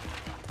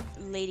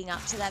leading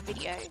up to that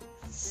video.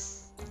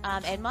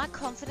 And my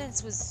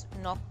confidence was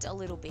knocked a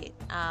little bit.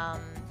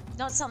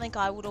 Not something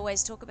I would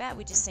always talk about.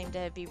 We just seem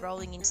to be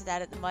rolling into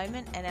that at the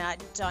moment, and I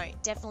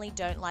definitely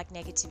don't like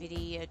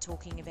negativity or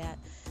talking about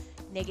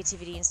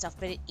negativity and stuff,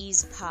 but it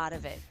is part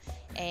of it.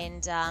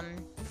 And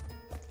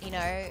you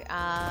know,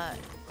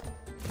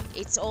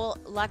 it's all,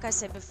 like I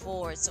said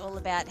before, it's all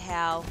about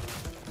how,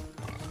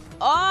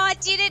 oh, I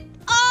did it,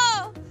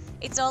 oh,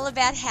 it's all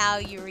about how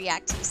you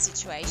react to the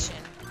situation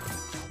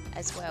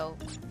as well.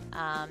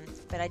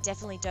 But I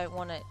definitely don't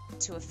want it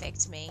to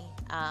affect me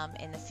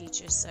in the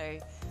future. So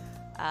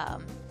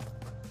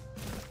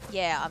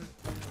yeah,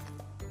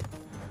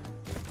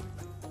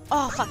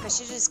 oh fuck, I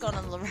should have just gone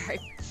on the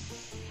rope.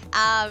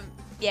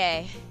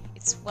 Yeah,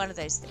 it's one of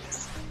those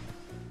things.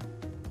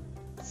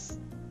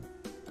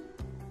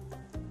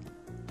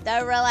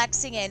 They're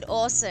relaxing and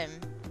awesome.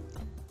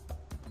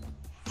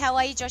 How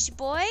are you, Joshy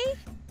boy?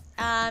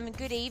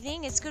 Good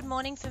evening. It's good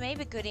morning for me,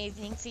 but good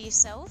evening for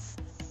yourself.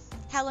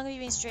 How long have you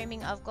been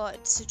streaming? I've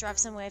got to drive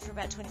somewhere for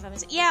about 25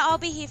 minutes. Yeah, I'll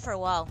be here for a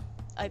while.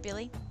 Oh,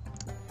 Billy.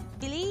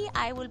 Billy,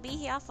 I will be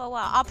here for a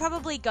while. I'll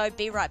probably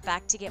be right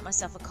back to get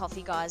myself a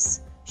coffee, guys,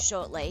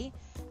 shortly.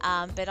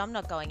 But I'm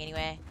not going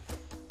anywhere.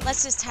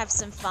 Let's just have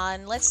some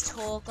fun. Let's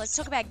talk. Let's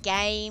talk about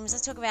games.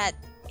 Let's talk about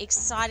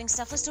exciting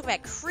stuff. Let's talk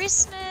about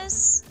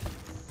Christmas.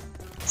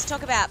 Let's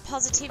talk about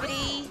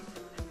positivity.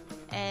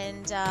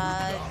 And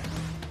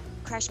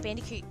Crash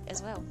Bandicoot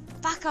as well.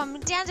 Fuck, I'm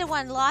down to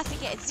 1 life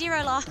again.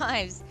 0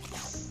 lives.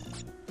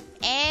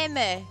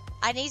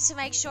 I need to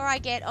make sure I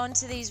get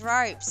onto these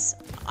ropes.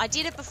 I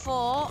did it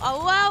before.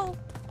 Oh, whoa.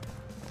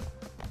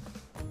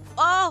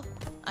 Oh.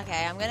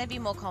 Okay, I'm going to be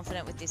more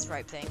confident with this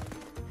rope thing.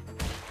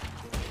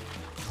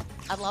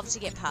 I'd love to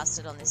get past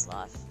it on this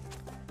life.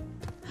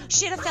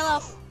 Shit, I fell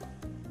off.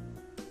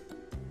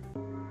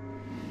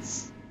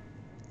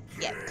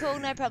 Yeah, cool,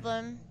 no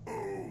problem.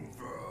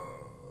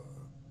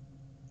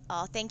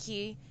 Oh, thank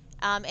you.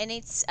 And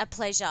it's a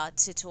pleasure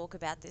to talk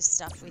about this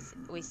stuff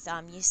with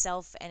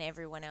yourself and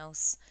everyone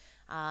else.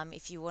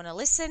 If you want to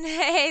listen,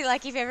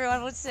 like if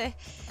everyone wants to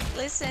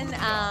listen,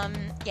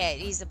 yeah,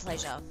 it is a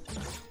pleasure.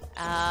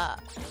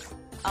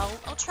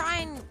 I'll try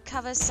and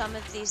cover some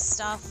of this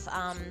stuff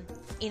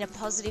in a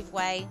positive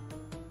way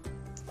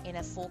in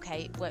a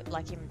 4K,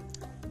 like in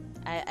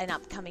an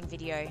upcoming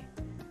video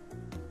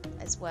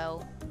as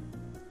well.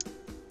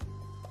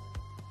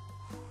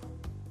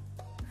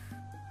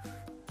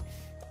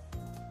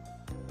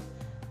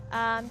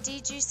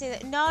 Did you see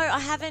that? No, I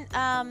haven't.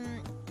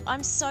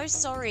 I'm so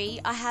sorry.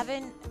 I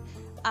haven't.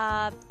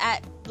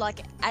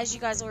 As you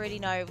guys already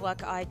know,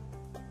 like, I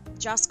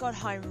just got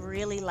home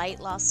really late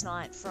last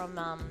night from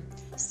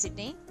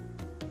Sydney,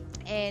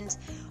 and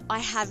I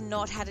have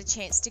not had a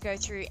chance to go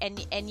through.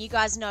 And you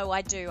guys know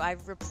I do. I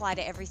reply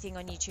to everything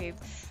on YouTube.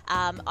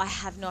 I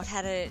have not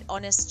had an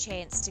honest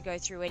chance to go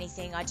through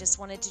anything. I just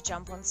wanted to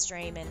jump on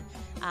stream and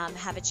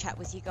have a chat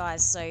with you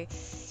guys. So.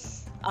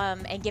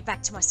 And get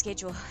back to my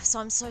schedule. So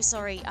I'm so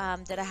sorry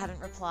that I haven't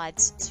replied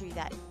to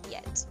that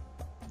yet.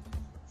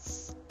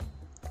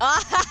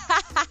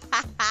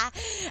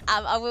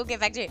 I will get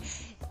back to it.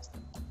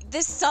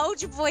 The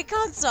Soldier Boy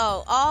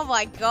console. Oh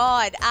my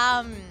god.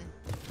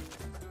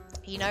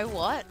 You know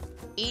what?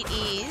 It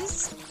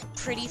is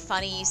pretty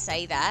funny you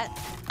say that.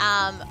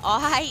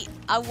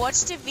 I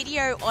watched a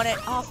video on it.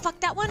 Oh fuck,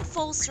 that one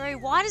falls through.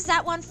 Why does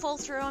that one fall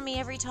through on me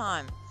every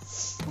time?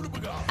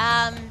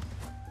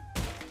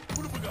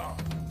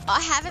 I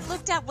haven't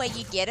looked up where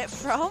you get it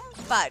from,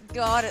 but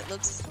God, it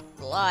looks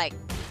like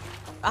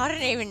I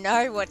don't even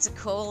know what to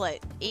call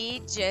it.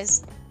 It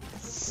just...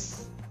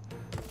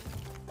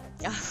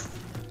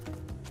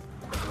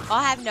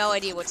 I have no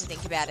idea what to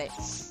think about it.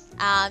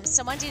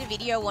 Someone did a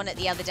video on it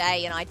the other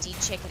day, and I did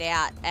check it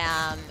out.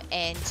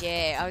 And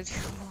yeah, I was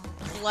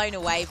blown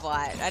away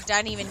by it. I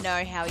don't even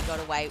know how he got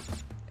away.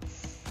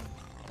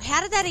 How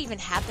did that even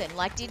happen?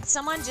 Like, did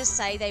someone just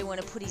say they want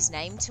to put his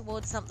name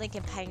towards something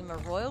and pay him a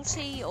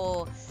royalty,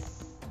 or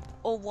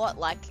what?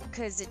 Like,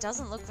 because it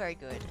doesn't look very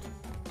good.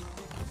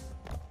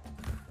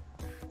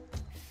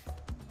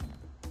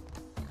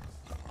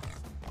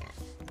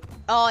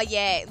 Oh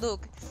yeah,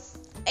 look,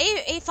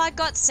 if I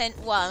got sent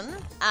one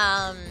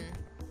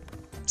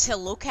to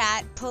look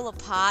at, pull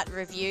apart,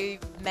 review,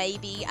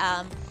 maybe.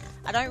 I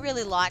don't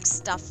really like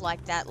stuff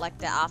like that, like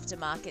the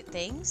aftermarket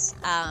things.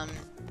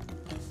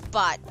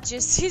 But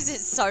just because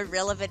it's so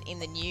relevant in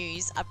the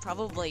news, I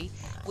probably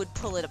would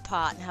pull it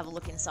apart and have a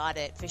look inside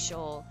it for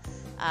sure,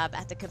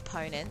 at the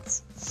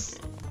components.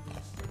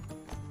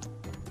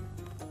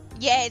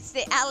 Yeah, it's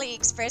the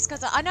AliExpress,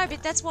 because I know,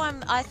 but that's why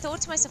I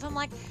thought to myself, I'm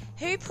like,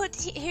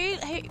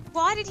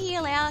 why did he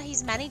allow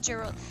his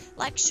manager,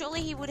 like,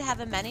 surely he would have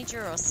a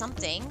manager or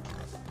something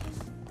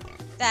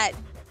that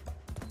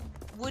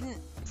wouldn't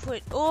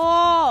put,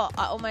 I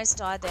almost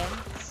died then,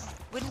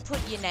 wouldn't put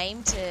your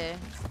name to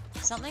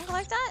something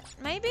like that,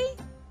 maybe?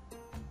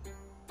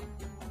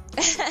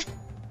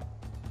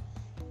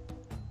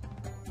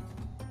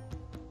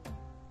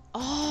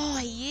 Oh,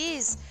 he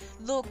is.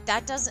 Look,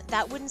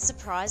 that wouldn't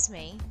surprise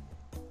me.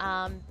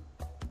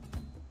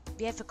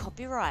 Yeah, for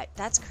copyright.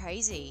 That's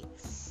crazy.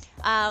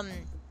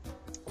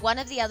 One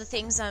of the other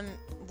things I'm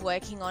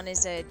working on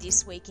is a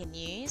This Week in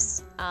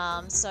News.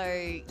 So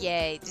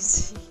yeah,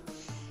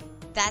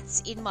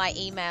 that's in my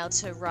email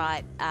to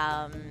write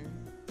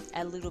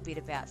a little bit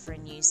about for a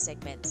news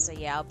segment. So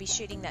yeah, I'll be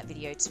shooting that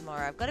video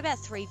tomorrow. I've got about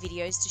 3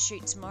 videos to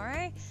shoot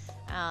tomorrow.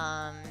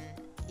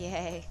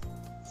 Yeah.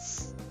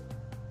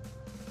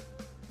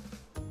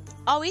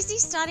 Oh, is he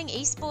starting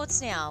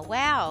esports now?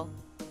 Wow.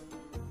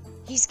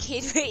 He's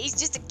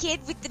just a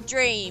kid with the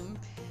dream.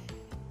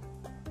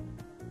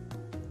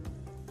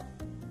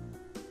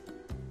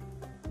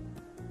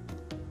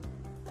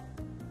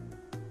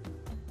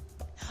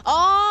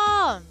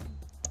 Oh,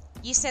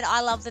 you said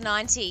I love the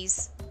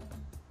 90s.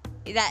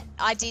 That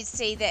I did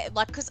see that,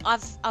 like, because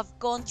I've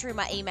gone through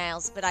my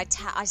emails, but I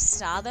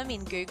star them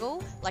in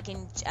Google, like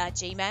in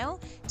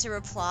Gmail, to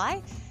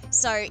reply.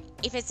 So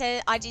if it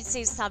says, I did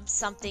see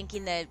something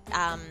in the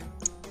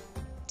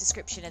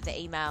description of the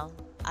email.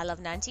 I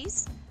love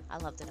 90s. I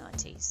love the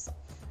 90s.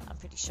 I'm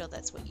pretty sure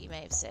that's what you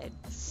may have said.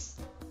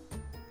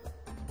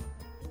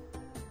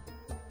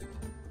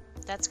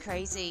 That's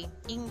crazy.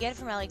 You can get it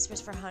from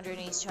AliExpress for $100 and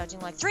he's charging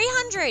like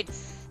 $300!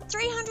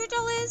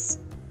 $300?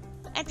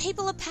 And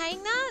people are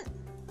paying that?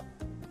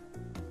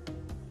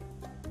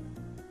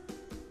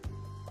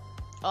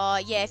 Oh,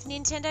 yeah, if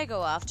Nintendo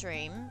go after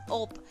him,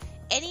 or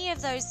any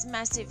of those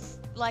massive,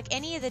 like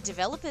any of the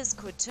developers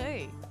could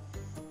too.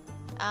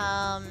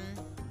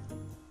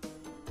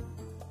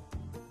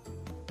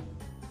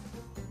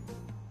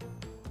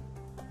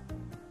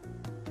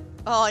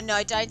 Oh,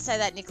 no, don't say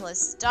that,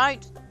 Nicholas.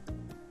 Don't.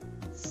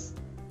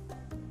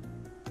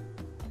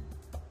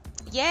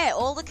 Yeah,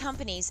 all the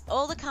companies,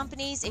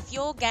 if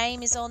your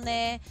game is on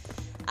there,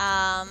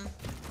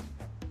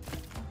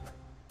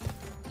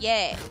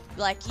 yeah,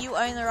 like you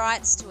own the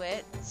rights to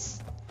it.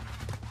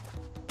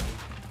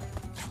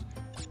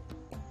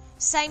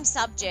 Same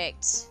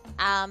subject,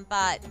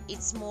 but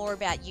it's more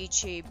about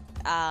YouTube,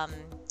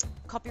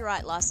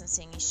 copyright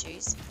licensing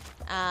issues.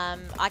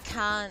 I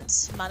can't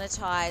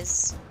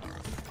monetize,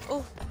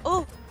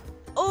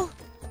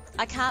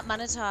 I can't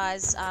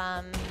monetize,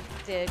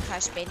 the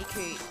Crash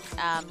Bandicoot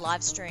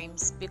live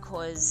streams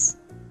because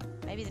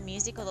maybe the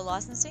music or the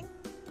licensing,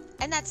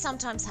 and that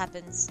sometimes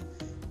happens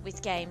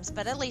with games,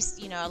 but at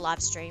least, you know, a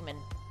live stream, and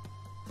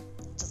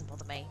it doesn't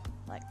bother me.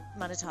 Like,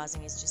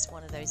 monetizing is just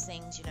one of those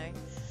things, you know.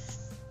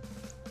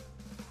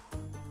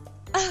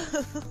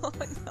 Oh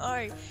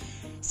no.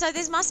 So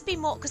there must be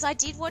more, because I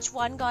did watch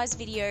one guy's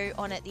video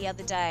on it the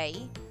other day,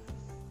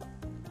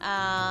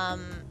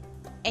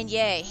 and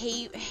yeah,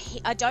 he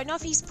I don't know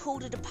if he's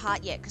pulled it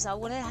apart yet, because I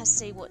want to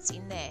see what's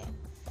in there.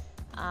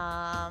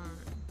 9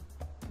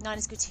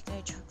 is good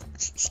techno.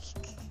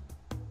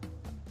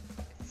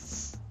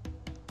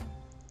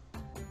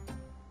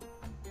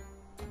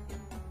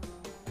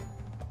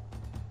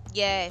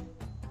 Yeah,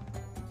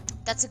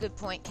 that's a good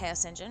point,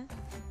 Chaos Engine.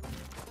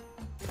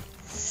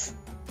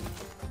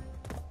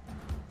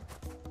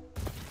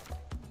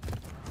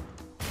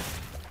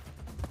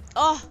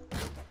 Oh,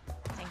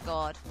 thank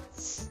God.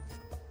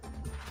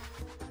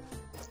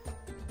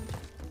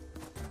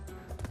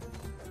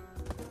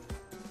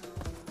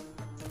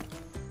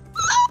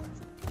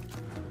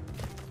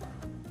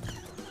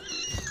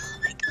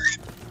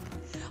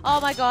 Oh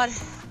my God.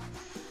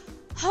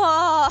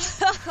 Oh,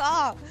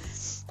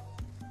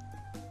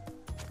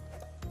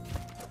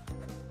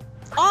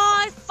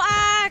 oh,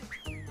 fuck.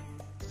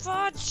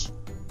 Fudge.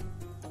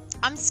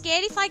 I'm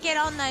scared if I get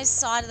on those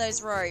side of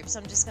those ropes,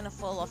 I'm just gonna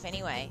fall off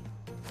anyway.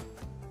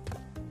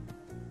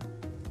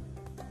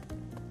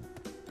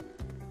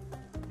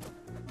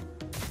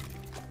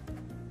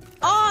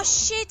 Oh,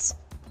 shit!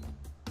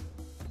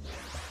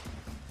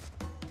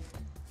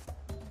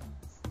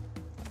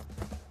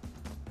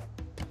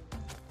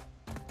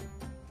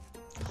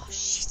 Oh,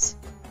 shit.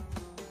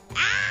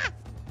 Ah!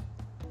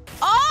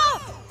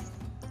 Oh!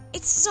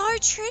 It's so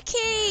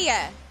tricky!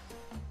 I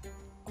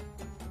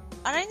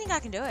don't think I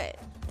can do it.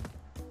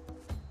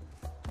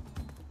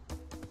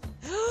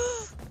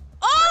 Oh!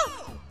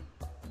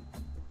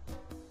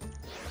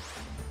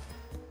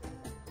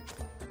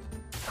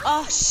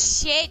 Oh,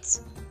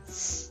 shit!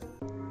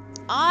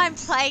 I'm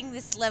playing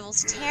this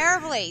levels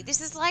terribly.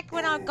 This is like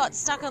when I got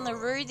stuck on the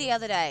Roo the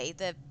other day.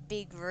 The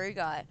big Roo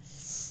guy.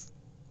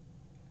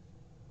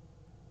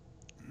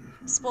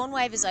 Spawn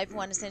wave is open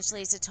one.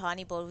 Essentially, it's a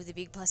tiny board with a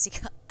big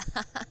plastic...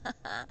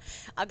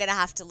 I'm going to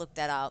have to look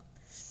that up.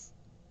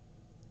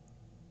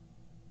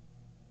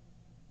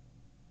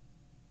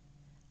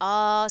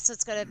 Oh, so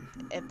it's got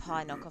a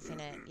pie knockoff in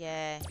it.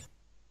 Yeah.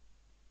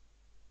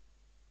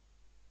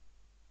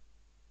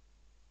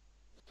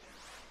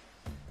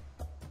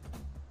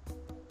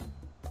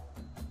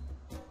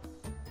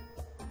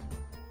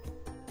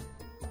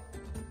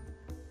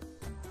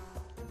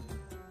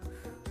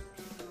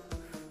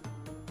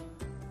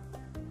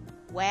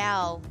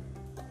 Wow.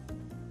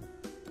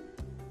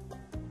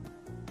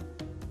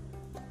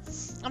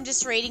 I'm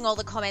just reading all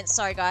the comments.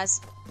 Sorry, guys.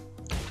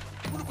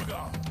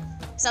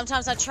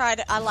 Sometimes I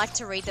like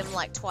to read them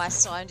like twice,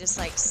 so I'm just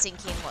like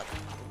sinking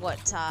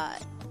what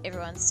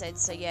everyone said.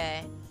 So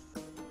yeah.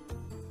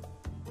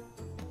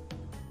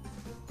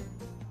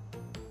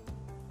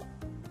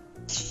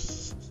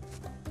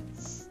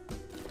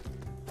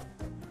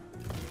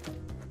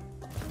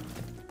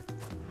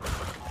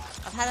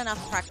 I've had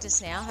enough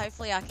practice now.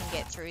 Hopefully I can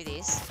get through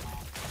this.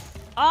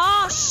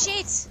 Oh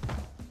shit!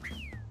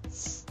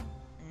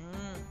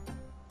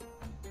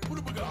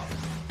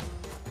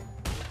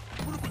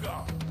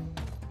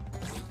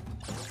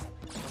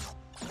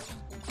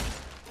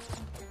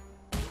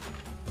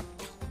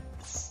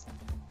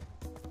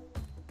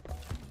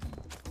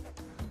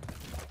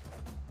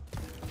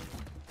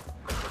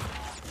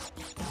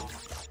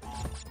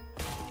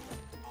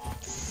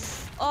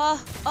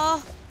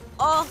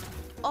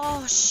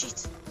 Oh,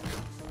 shit.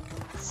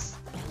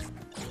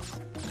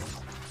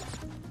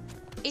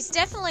 It's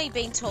definitely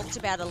been talked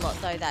about a lot,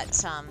 though, that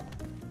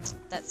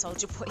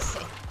Soldier Boy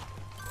thing.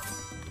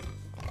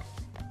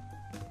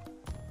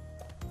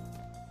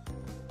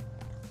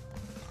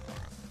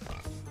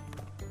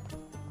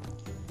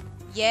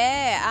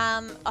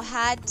 Yeah, I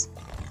had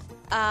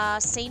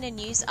seen a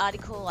news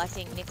article, I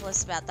think,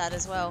 Nicholas, about that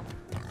as well.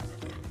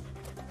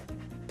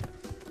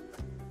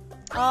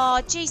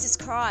 Oh, Jesus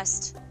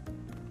Christ.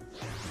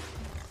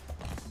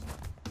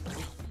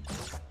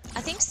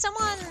 I think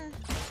someone...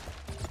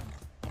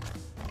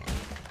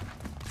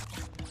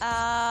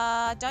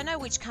 don't know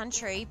which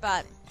country,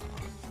 but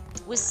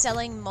was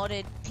selling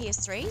modded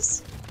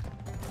PS3s.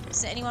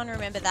 Does anyone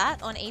remember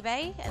that on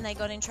eBay? And they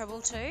got in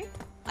trouble too?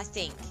 I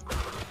think.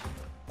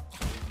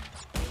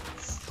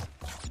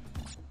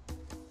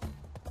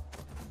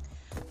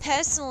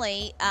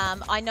 Personally,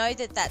 I know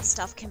that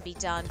stuff can be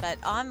done, but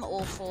I'm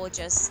all for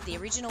just the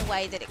original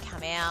way that it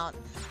came out.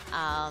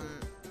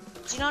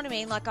 Do you know what I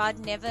mean? Like, I'd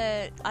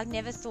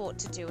never thought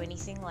to do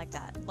anything like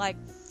that. Like,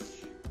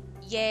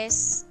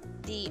 yes,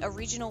 the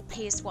original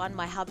PS1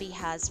 my hubby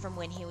has from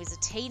when he was a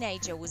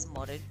teenager was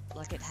modded,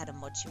 like it had a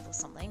mod chip or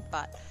something,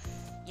 but,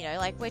 you know,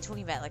 like, we're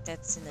talking about, like,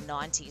 that's in the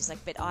 90s, like,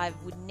 but I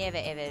would never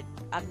ever,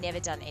 I've never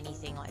done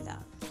anything like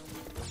that.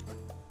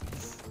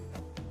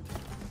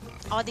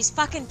 Oh, this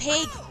fucking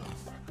pig!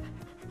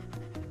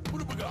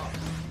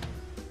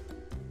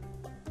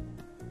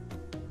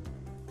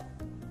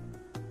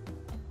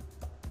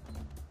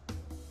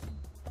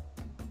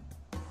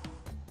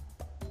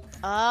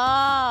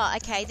 Oh,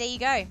 okay, there you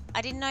go.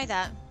 I didn't know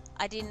that.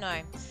 I didn't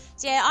know.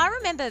 So yeah, I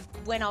remember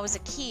when I was a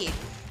kid,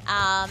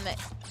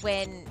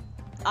 when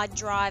I'd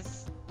drive,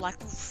 like,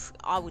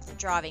 I wasn't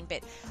driving,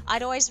 but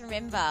I'd always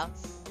remember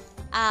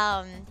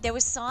there were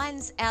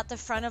signs out the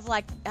front of,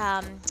 like,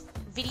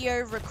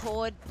 video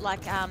repair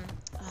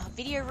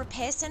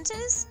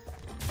centers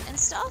and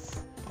stuff.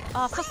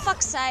 Oh, for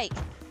fuck's sake.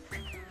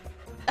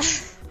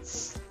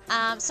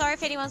 Sorry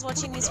if anyone's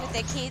watching this with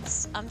their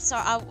kids. I'm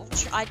sorry.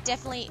 I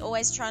definitely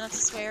always try not to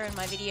swear in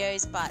my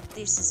videos, but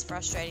this is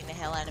frustrating the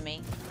hell out of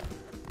me.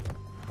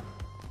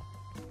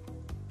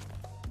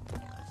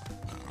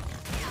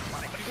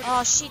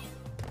 Oh, shit.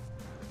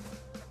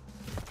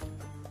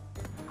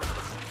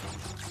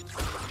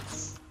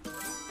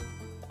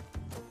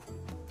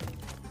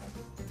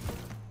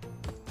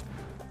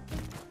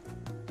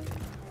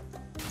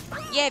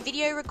 Yeah,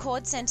 video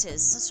record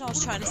centers. That's what I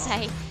was trying to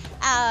say.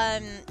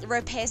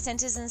 Repair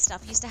centers and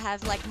stuff used to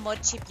have, like,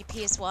 mod chip your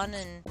PS1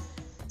 and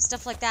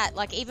stuff like that.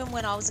 Like, even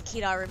when I was a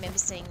kid, I remember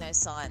seeing those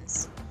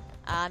signs.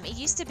 It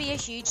used to be a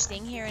huge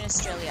thing here in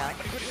Australia.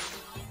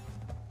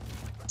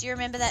 Do you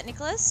remember that,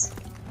 Nicholas?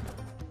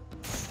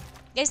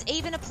 There's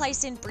even a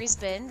place in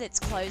Brisbane that's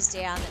closed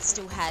down that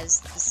still has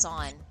the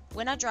sign.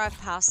 When I drive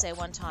past there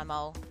one time,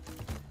 I'll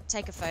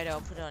take a photo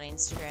and put it on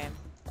Instagram.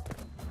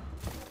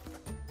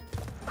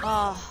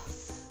 Oh,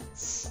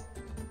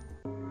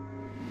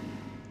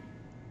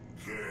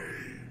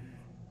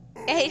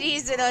 it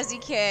is an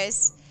Aussie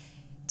curse.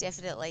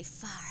 Definitely.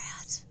 Far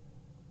out.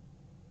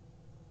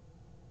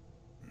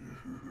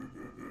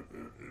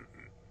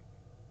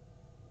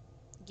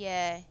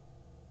 Yeah.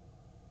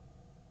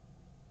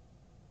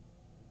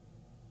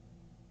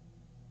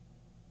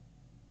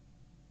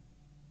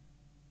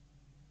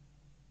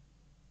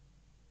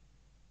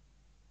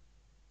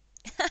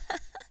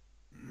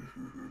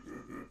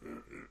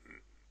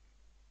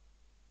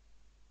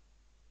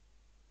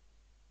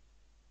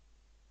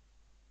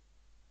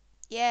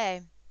 Yeah.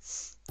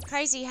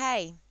 Crazy,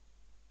 hey.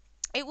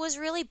 It was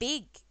really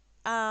big.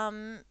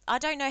 I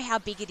don't know how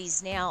big it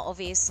is now,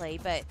 obviously,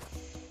 but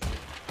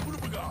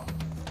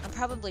I'm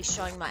probably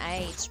showing my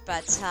age.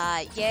 But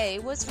yeah,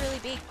 it was really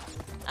big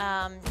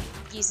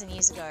years and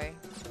years ago.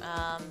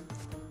 Um,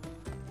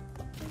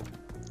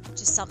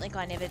 just something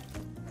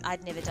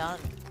I'd never done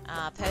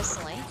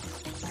personally.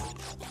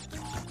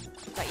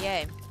 But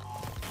yeah,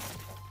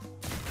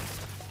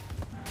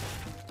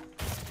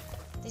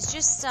 there's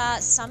just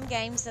some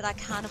games that I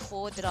can't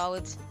afford that I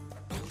would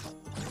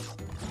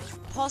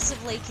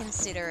possibly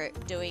consider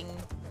doing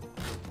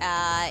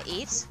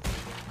it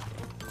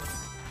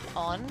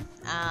on.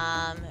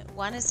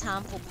 One is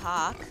Harmful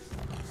Park.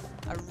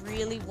 I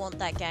really want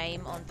that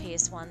game on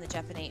PS1, the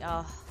Japanese.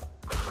 Oh,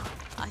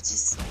 I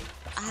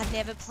have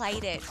never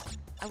played it.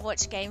 I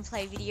watch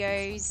gameplay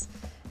videos.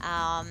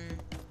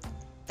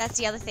 That's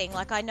the other thing.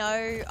 Like, I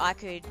know I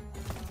could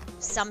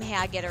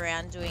somehow get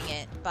around doing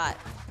it, but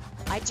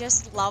I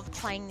just love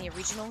playing the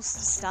original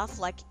stuff.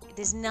 Like,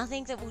 there's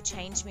nothing that will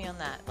change me on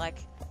that. Like,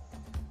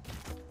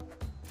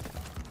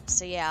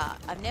 so yeah,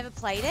 I've never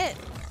played it.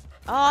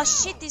 Oh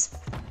shit,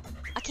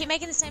 I keep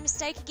making the same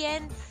mistake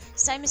again.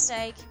 Same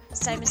mistake,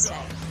 same mistake.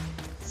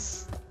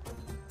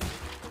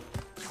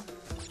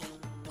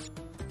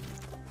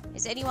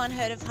 Has anyone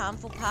heard of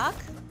Harmful Park?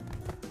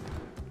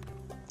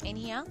 In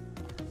here?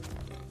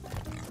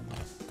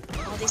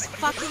 Oh, this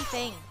fucking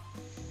thing.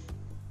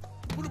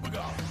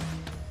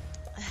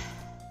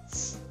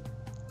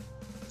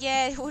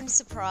 Yeah, it wouldn't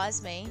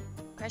surprise me.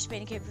 Crash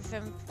Bandicoot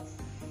from...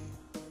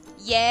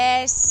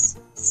 Yes,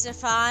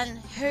 Stefan.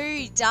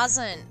 Who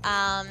doesn't?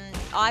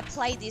 I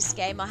played this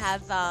game. I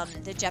have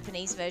the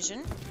Japanese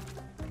version.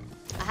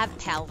 I have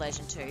PAL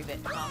version too, but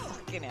oh,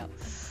 fucking hell.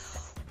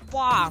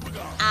 Wow.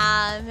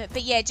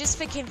 But yeah, just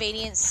for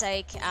convenience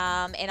sake,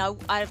 and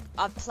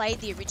I've played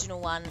the original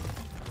one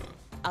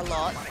a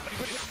lot.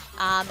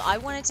 I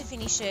wanted to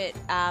finish it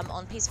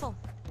on PS4,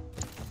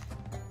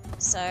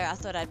 so I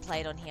thought I'd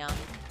play it on here.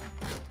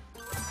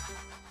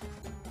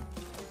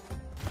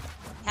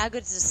 How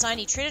good is the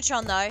Sony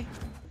Trinitron though?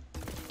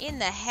 In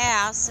the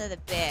house are the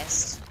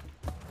best.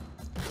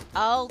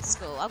 Old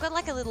school. I've got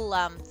like a little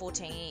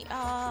 14.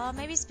 Oh,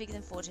 maybe it's bigger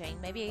than 14.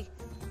 Maybe.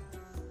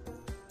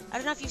 I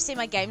don't know if you've seen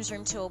my games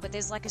room tour, but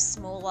there's like a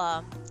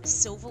smaller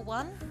silver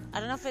one. I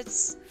don't know if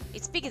it's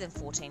bigger than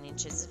 14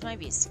 inches.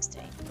 Maybe it's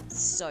 16.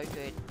 It's so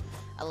good.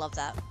 I love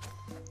that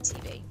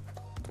TV.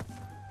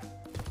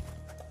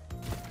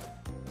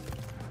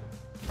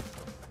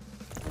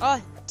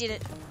 Oh, did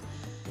it.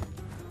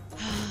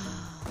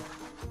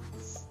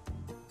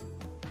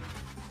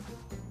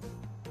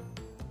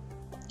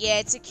 Yeah,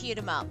 it's a cute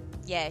 'em up.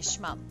 Yeah,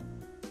 shmup.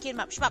 Cute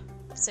 'em up, shmup.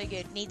 So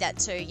good. Need that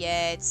too.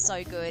 Yeah, it's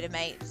so good. And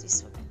mate,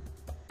 this one.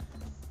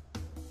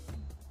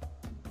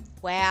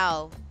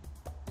 Wow.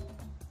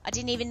 I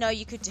didn't even know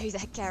you could do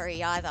that,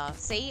 Gary, either.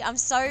 See, I'm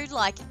so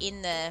like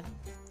in the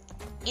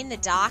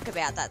dark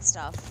about that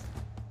stuff.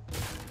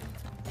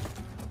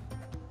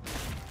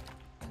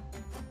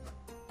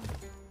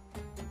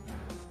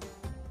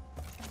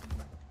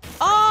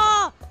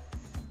 Oh!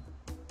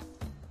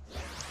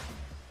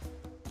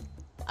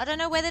 I don't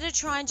know whether to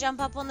try and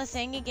jump up on the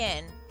thing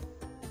again.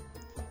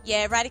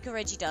 Yeah, Radical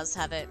Reggie does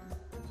have it.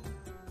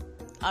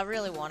 I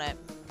really want it.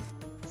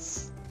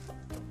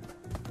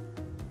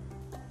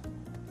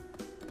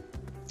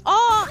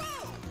 Oh!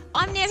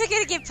 I'm never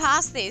going to get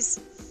past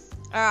this.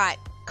 Alright.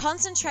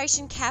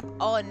 Concentration cap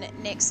on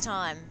next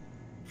time.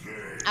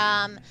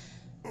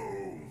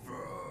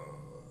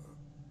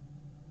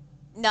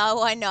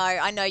 No, I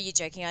know you're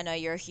joking. I know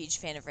you're a huge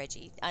fan of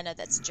Reggie. I know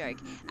that's a joke.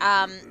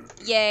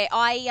 Yeah,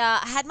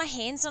 I had my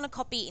hands on a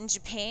copy in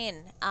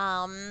Japan.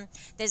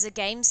 There's a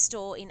game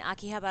store in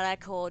Akihabara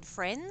called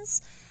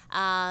Friends,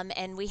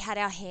 and we had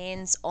our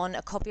hands on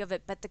a copy of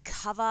it. But the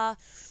cover,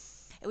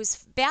 it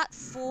was about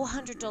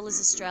 $400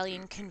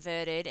 Australian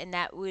converted, and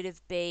that would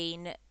have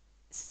been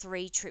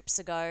 3 trips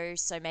ago,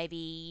 so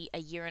maybe a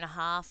year and a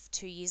half,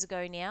 2 years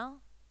ago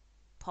now,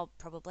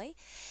 probably.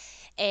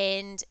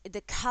 And the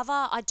cover,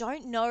 I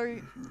don't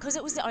know, because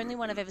it was the only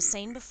one I've ever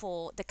seen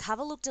before, the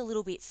cover looked a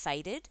little bit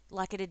faded,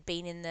 like it had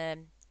been in the,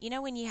 you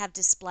know, when you have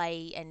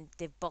display and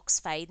the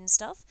box fade and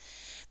stuff,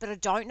 but I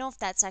don't know if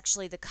that's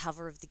actually the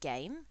cover of the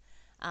game.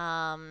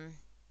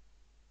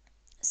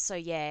 So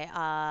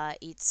yeah,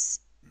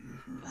 it's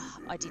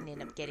I didn't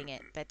end up getting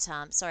it. But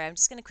sorry, I'm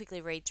just going to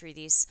quickly read through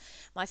this.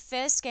 My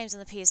first games on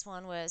the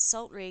PS1 were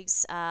Salt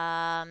Rigs,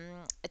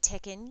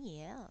 Tekken,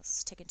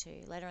 yes, Tekken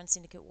 2. Later on,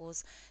 Syndicate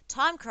Wars,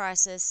 Time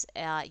Crisis.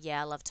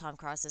 Yeah, I love Time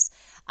Crisis.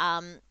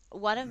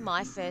 One of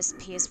my first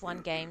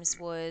PS1 games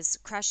was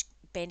Crash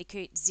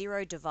Bandicoot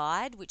Zero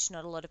Divide, which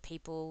not a lot of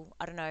people,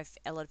 I don't know if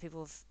a lot of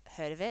people have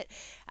heard of it.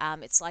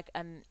 It's like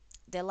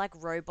they're like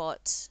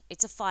robot.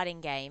 It's a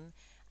fighting game,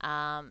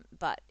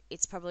 but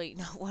it's probably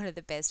not one of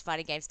the best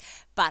fighting games.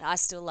 But I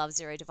still love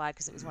Zero Divide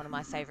because it was one of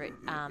my favorite,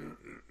 one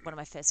of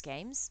my first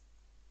games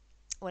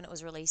when it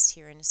was released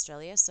here in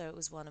Australia. So it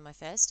was one of my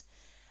first.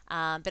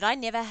 But I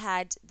never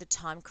had the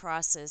Time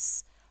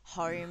Crisis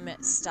home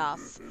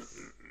stuff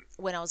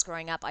when I was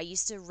growing up. I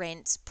used to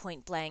rent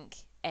Point Blank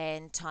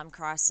and Time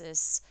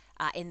Crisis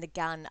in the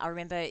gun. I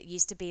remember it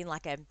used to be in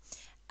like a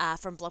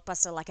from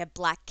Blockbuster, like a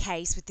black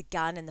case with the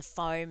gun and the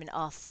foam, and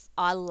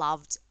I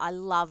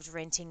loved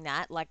renting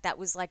that. Like that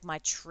was like my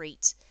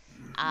treat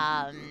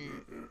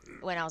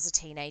when I was a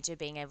teenager,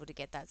 being able to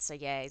get that. So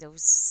yeah, that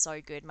was so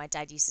good. My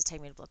dad used to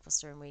take me to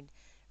Blockbuster and we'd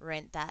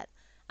rent that.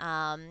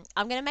 I'm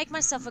gonna make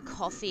myself a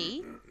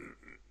coffee,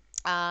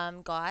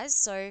 guys.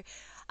 So,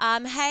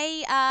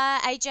 hey,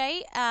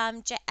 AJ,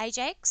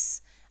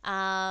 Ajax.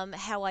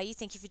 How are you?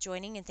 Thank you for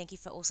joining and thank you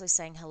for also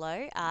saying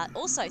hello.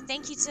 Also,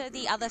 thank you to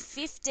the other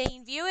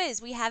 15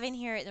 viewers we have in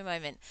here at the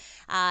moment.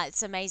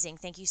 It's amazing.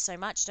 Thank you so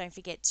much. Don't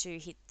forget to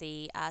hit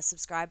the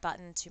subscribe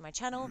button to my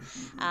channel.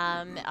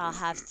 I'll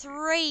have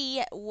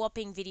 3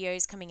 whopping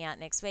videos coming out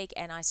next week,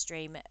 and I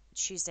stream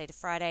Tuesday to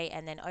Friday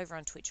and then over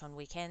on Twitch on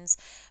weekends.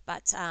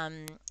 But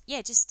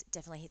yeah, just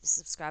definitely hit the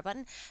subscribe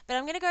button. But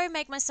I'm going to go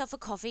make myself a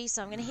coffee,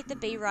 so I'm going to hit the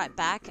be right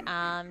back.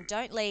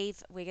 Don't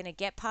leave. We're going to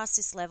get past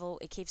this level.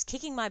 It keeps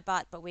kicking my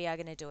butt, but we are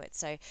going to do it.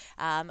 So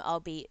I'll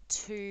be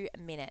 2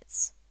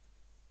 minutes.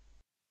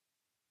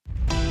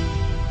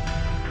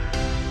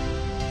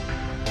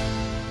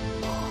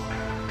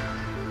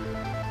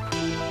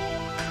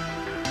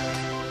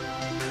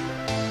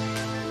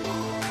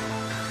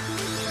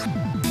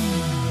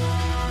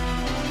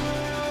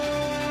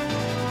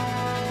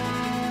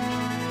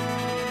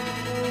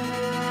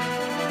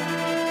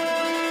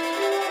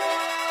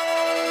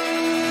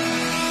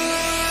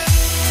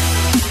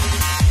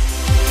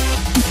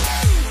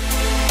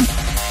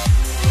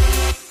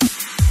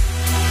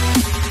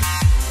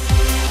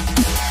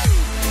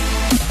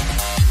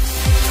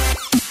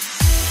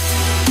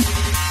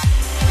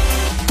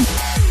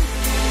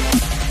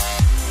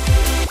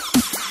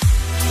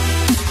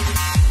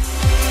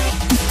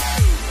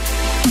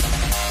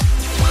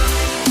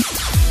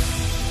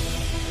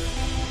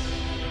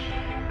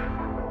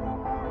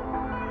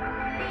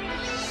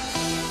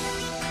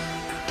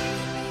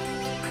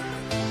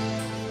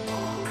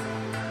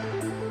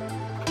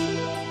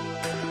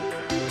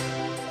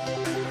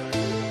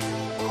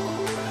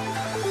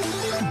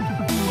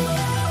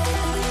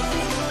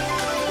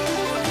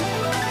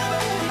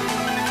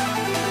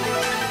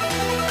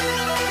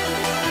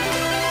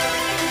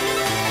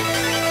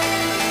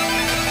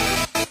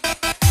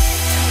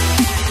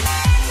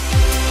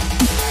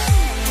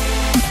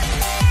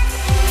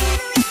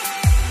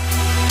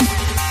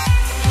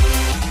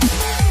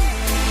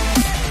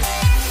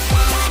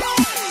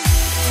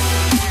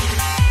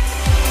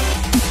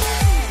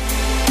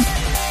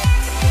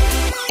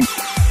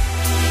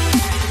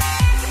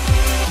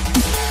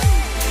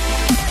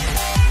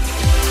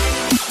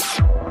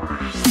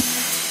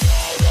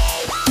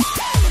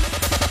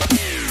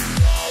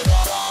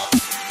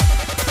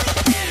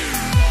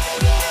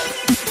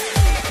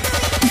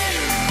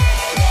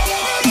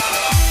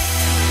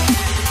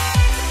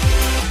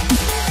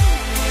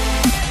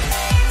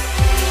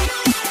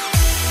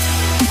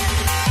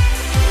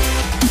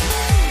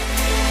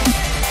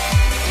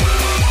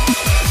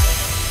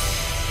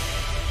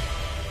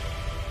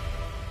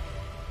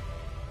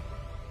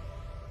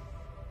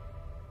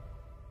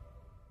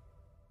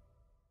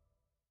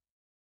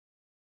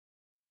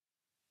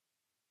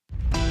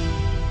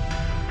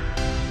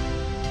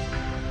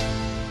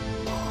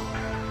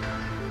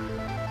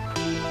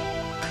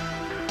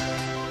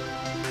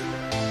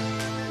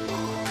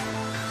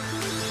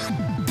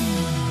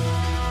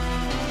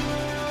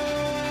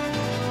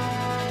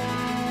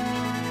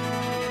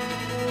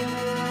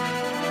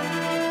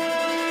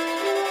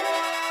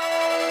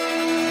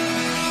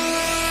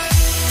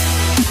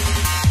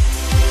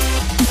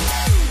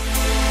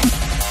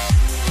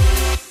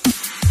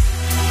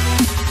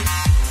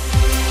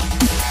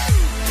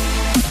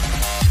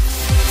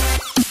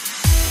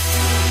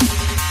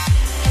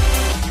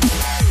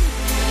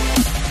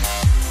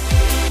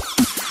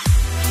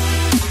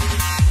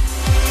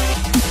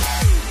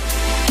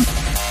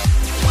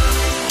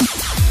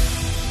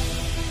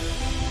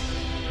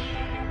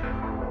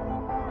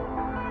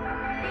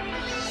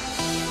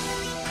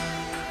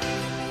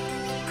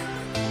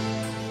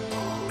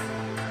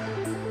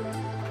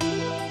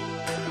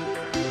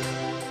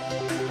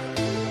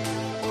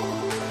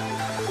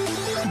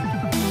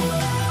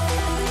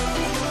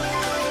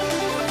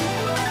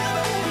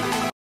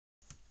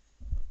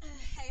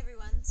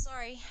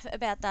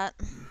 About that.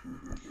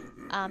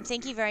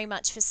 Thank you very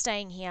much for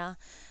staying here.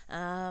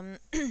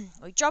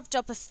 We dropped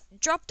off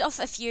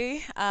a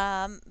few,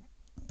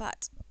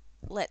 but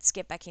let's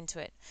get back into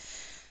it.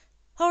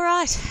 All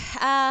right.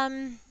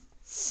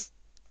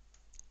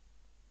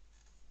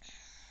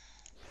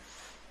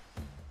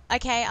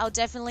 Okay, I'll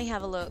definitely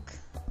have a look.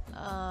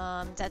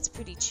 That's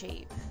pretty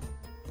cheap.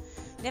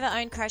 Never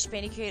owned Crash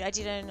Bandicoot. I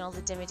did own all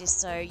the demo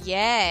discs, so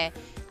yeah.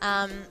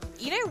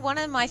 You know, one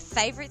of my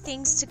favorite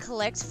things to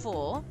collect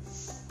for,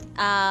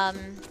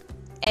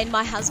 and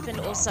my husband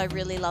also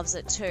really loves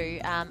it too,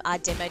 are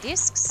demo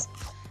discs.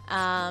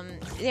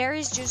 There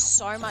is just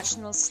so much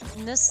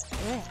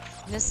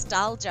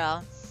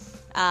nostalgia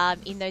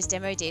in those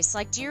demo discs.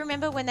 Like, do you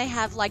remember when they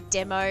have like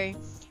demo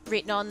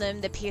written on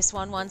them, the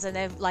PS1 ones, and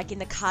they're like in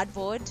the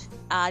cardboard?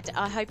 I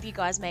hope you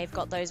guys may have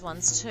got those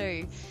ones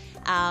too.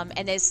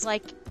 And there's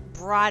like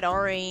bright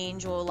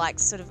orange, or like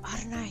sort of, I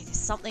don't know, there's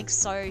something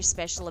so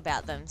special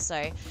about them.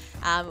 So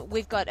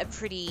we've got a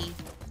pretty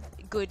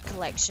good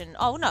collection.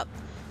 Oh, not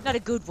a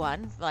good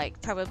one,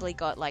 like probably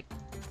got like,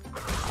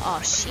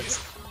 oh shit.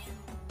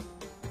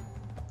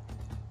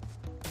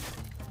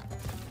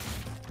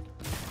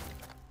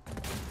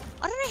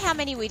 I don't know how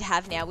many we'd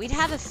have now. We'd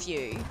have a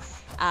few.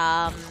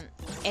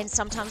 And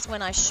sometimes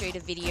when I shoot a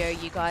video,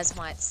 you guys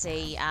might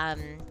see,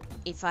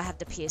 if I have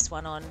the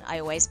PS1 on, I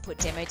always put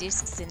demo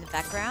discs in the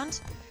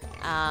background.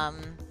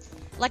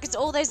 Like, it's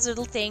all those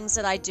little things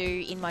that I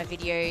do in my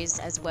videos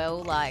as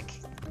well, like,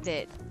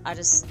 that I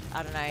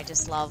don't know,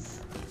 just love.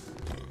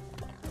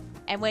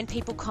 And when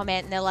people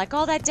comment and they're like,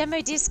 oh, that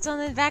demo disc's on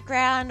the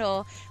background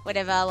or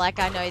whatever, like,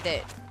 I know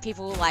that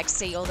people like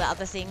see all the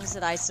other things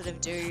that I sort of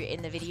do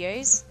in the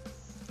videos.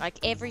 Like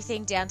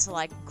everything down to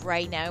like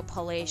grey nail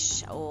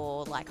polish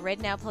or like red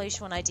nail polish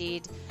when I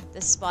did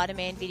the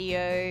Spider-Man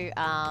video.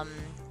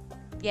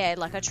 Yeah,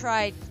 like I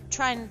try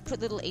and put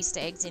little Easter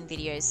eggs in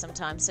videos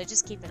sometimes, so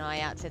just keep an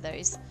eye out for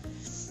those.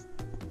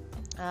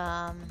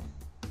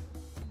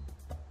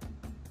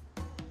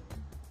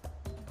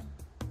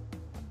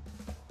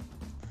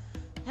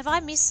 Have I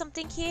missed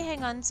something here?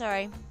 Hang on,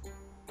 sorry.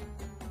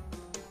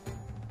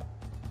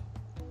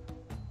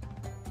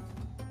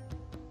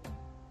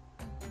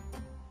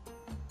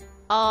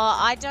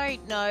 I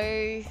don't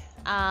know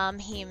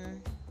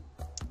him,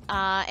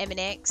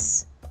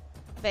 MNX,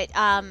 but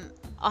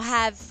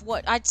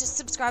I just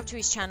subscribe to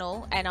his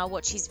channel and I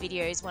watch his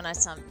videos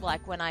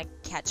when I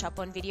catch up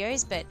on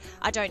videos, but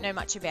I don't know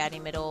much about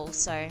him at all,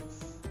 so.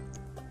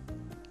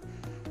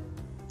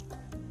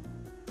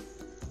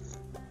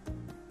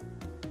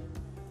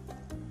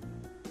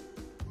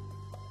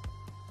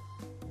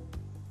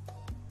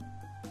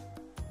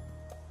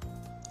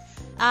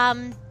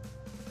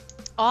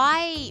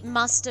 I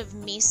must have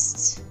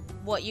missed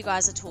what you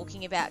guys are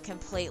talking about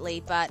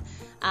completely, but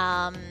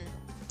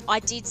I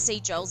did see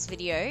Joel's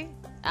video.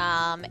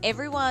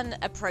 Everyone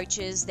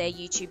approaches their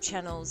YouTube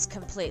channels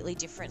completely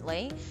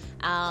differently,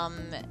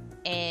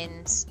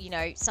 and you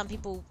know, some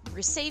people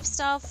receive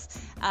stuff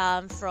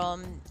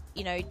from,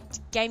 you know,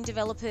 game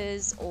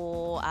developers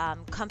or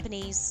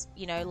companies,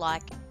 you know,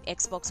 like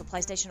Xbox or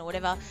PlayStation or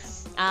whatever,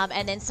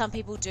 and then some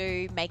people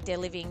do make their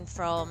living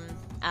from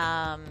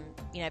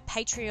you know,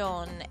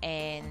 Patreon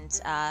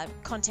and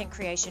content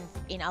creation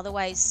in other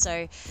ways.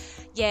 So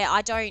yeah,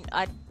 I don't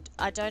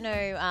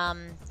know.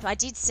 I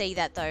did see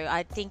that though.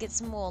 I think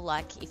it's more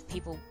like if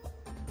people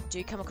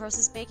do come across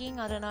as begging,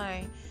 I don't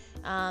know.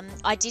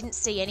 I didn't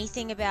see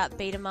anything about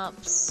beat 'em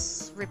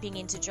ups ripping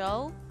into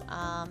Joel.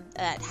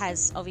 That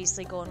has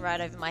obviously gone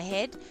right over my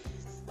head.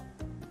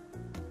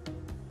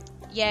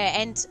 Yeah,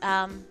 and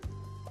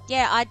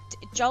yeah,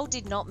 Joel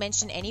did not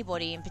mention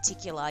anybody in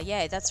particular.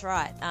 Yeah, that's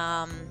right.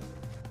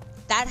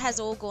 That has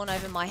all gone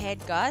over my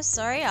head, guys.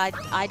 Sorry,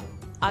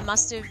 I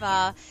must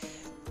have.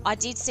 I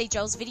did see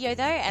Joel's video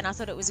though, and I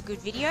thought it was a good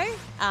video.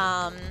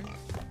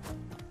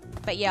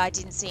 But yeah, I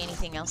didn't see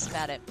anything else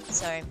about it.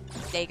 So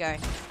there you go.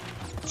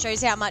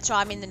 Shows how much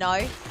I'm in the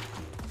know.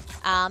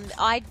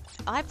 I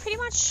pretty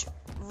much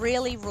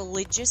really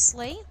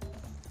religiously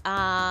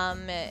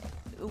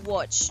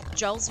watch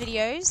Joel's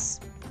videos.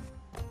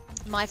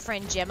 My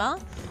friend Gemma,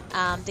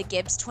 the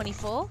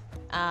Gebs24.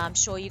 I'm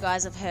sure you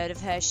guys have heard of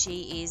her.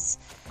 She is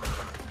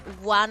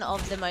one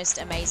of the most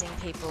amazing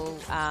people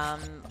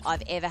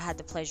I've ever had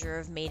the pleasure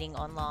of meeting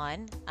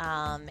online,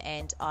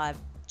 and I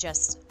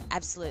just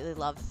absolutely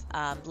love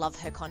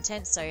her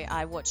content. So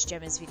I watch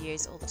Gemma's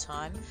videos all the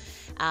time.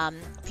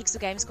 Pixel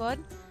Game Squad,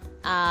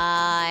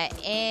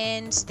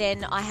 and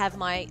then I have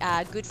my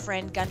good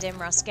friend Gundam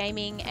Russ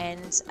Gaming,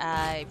 and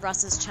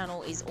Russ's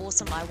channel is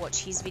awesome. I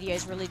watch his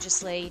videos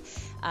religiously.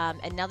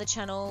 Another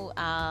channel,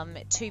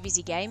 Too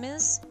Busy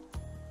Gamers.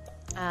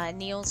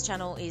 Neil's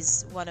channel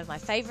is one of my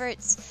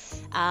favorites,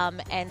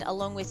 and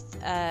along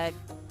with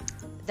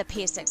the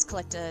PSX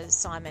collector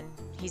Simon,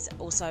 he's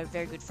also a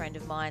very good friend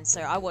of mine.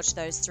 So I watch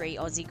those three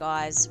Aussie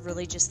guys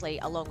religiously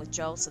along with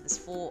Joel. So there's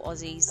 4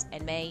 Aussies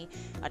and me.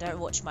 I don't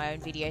watch my own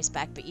videos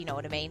back, but you know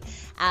what I mean.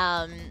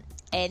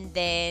 And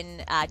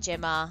then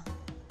Gemma,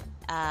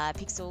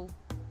 Pixel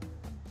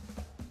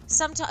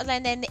sometimes,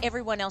 and then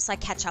everyone else I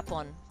catch up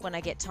on when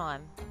I get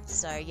time.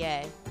 So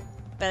yeah,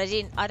 but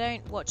I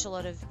don't watch a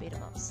lot of beat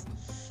 'em ups.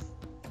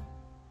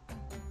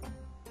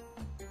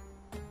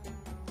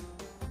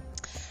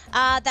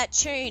 That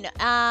tune,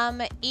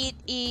 it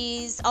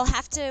is, I'll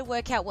have to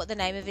work out what the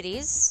name of it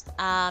is,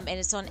 and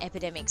it's on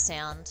Epidemic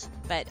Sound,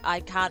 but I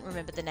can't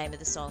remember the name of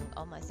the song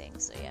on my thing,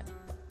 so yeah.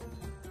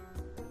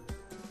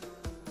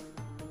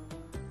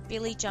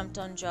 Billy jumped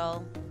on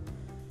Joel.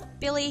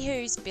 Billy,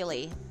 who's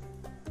Billy?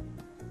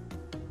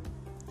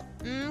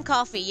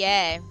 Coffee,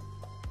 yeah.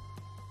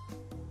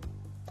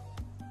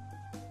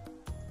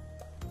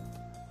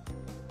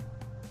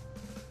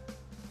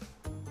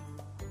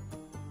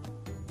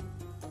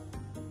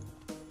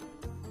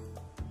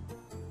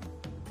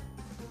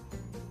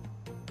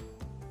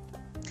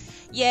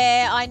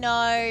 Yeah, I know.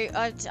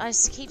 I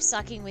just keep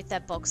sucking with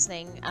that box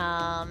thing.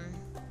 I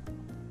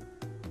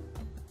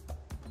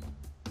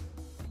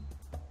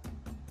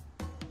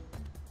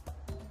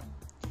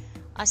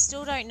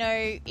still don't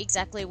know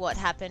exactly what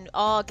happened.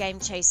 Oh, Game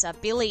Chaser.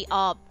 Billy.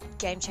 Oh,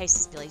 Game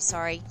Chaser's Billy.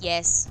 Sorry.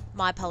 Yes.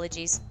 My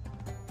apologies.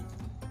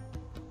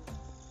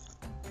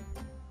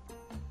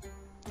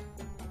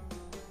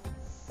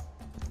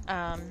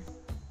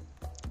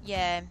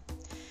 Yeah.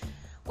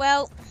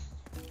 Well,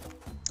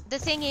 the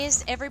thing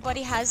is,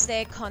 everybody has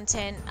their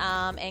content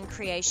and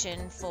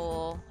creation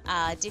for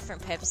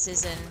different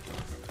purposes, and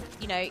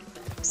you know,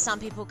 some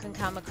people can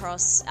come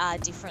across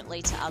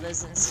differently to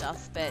others and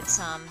stuff. But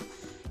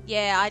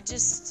yeah, I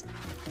just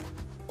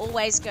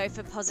always go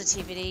for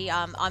positivity.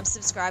 I'm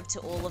subscribed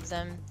to all of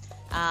them.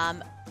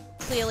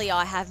 Clearly,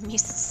 I have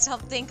missed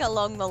something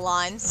along the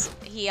lines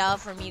here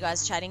from you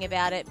guys chatting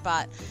about it,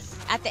 but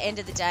at the end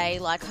of the day,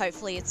 like,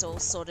 hopefully it's all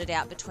sorted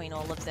out between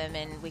all of them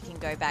and we can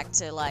go back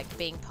to like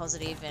being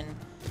positive and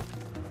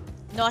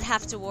not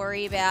have to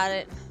worry about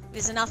it.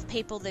 There's enough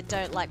people that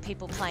don't like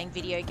people playing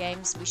video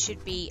games. We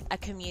should be a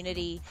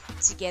community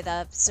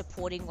together,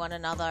 supporting one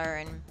another,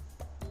 and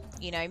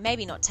you know,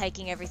 maybe not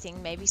taking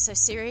everything maybe so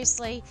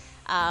seriously,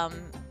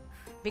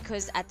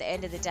 because at the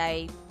end of the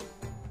day,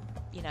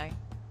 you know,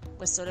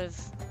 we're sort of,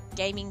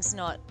 gaming's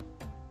not,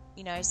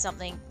 you know,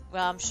 something,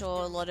 well, I'm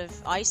sure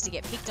I used to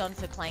get picked on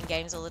for playing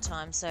games all the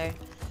time, so,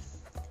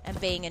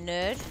 and being a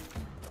nerd.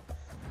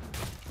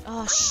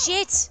 Oh,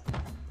 shit!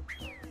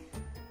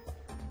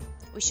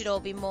 We should all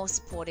be more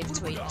supportive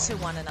to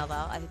one another,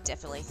 I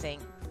definitely think.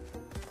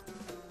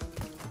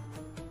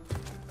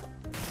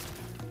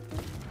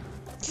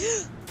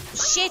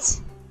 Shit!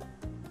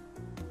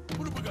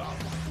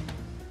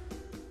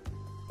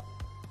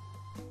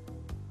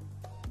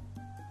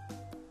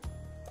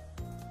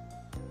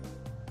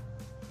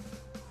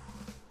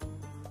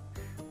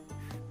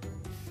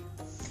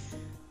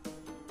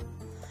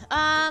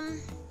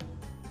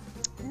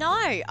 No,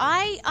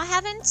 I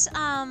haven't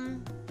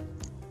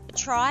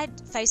tried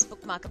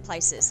Facebook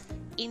Marketplaces.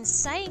 In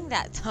saying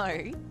that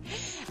though,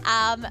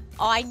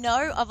 I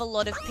know of a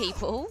lot of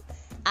people,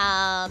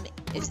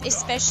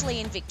 especially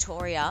in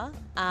Victoria,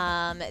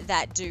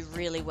 that do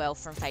really well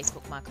from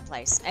Facebook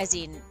Marketplace, as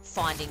in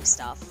finding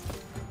stuff.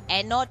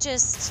 And not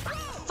just...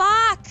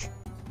 Fuck!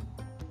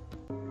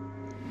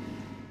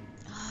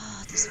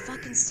 Oh, this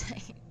fucking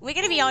stage. We're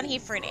going to be on here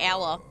for an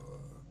hour.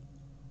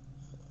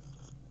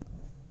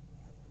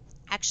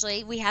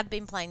 Actually, we have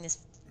been playing this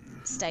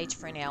stage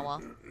for an hour,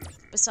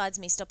 besides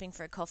me stopping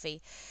for a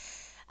coffee.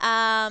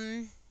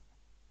 And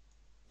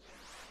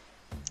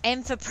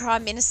for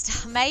Prime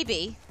Minister,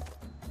 maybe.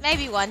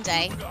 Maybe one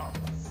day.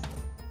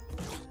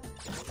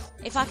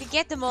 If I could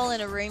get them all in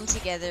a room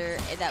together,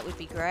 that would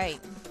be great.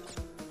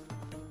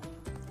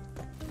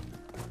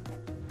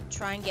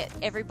 Try and get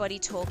everybody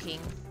talking.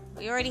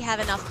 We already have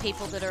enough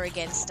people that are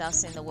against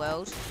us in the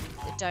world,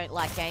 that don't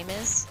like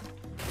gamers.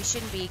 We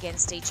shouldn't be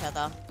against each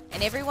other.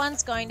 And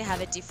everyone's going to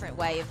have a different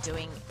way of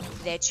doing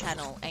their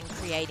channel and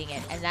creating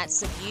it. And that's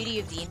the beauty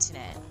of the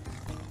internet.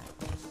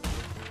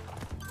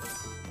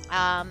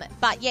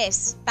 But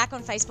yes, back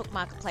on Facebook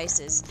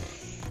Marketplaces.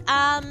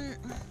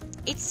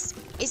 It's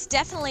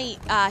definitely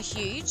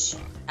huge.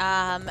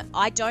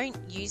 I don't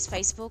use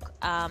Facebook.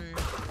 I've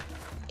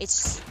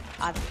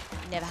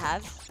never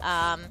have.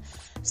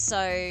 So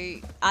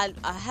I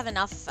have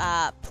enough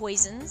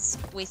poisons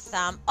with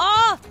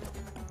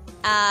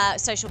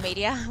social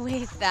media,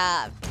 with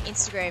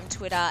Instagram,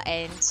 Twitter,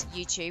 and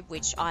YouTube,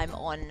 which I'm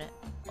on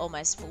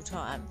almost full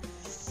time.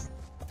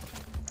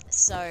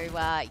 So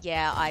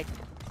yeah,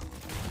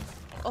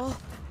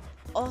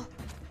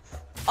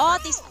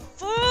 this.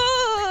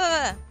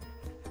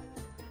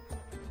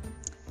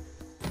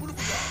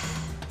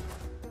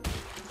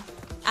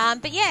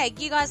 But yeah,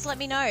 you guys let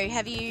me know.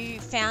 Have you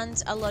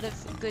found a lot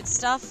of good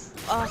stuff?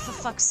 Oh, for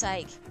fuck's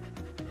sake.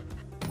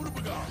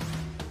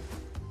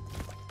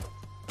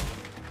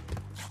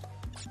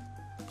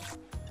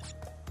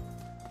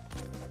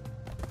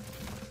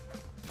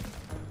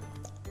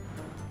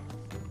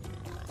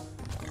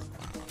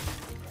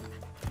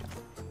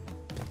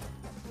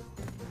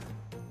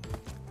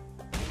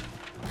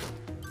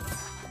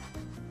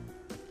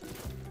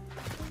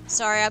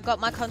 Sorry, I've got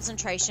my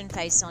concentration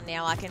face on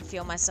now. I can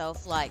feel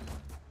myself, like,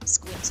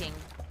 squinting.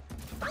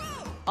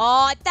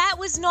 Oh, that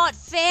was not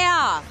fair!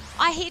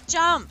 I hit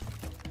jump!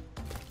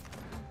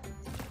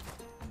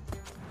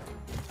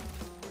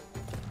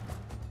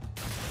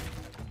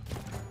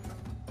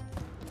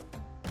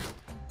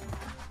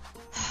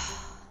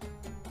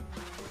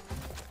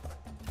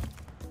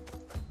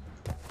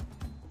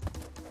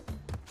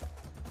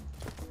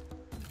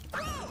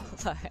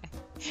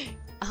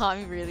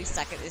 I'm really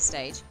stuck at this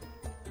stage.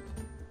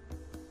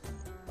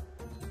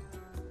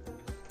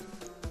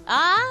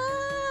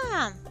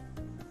 Ah!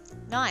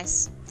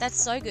 Nice. That's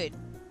so good.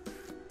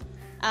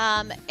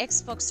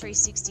 Xbox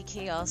 360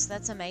 kiosk.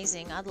 That's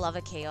amazing. I'd love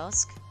a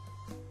kiosk.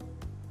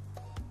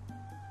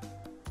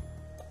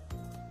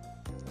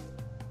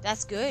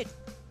 That's good.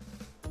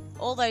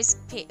 All those,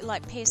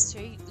 like,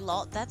 PS2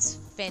 lot, that's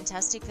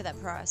fantastic for that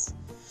price.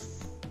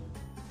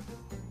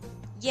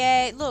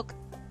 Yeah, look,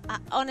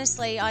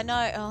 honestly, I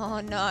know... Oh,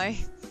 no.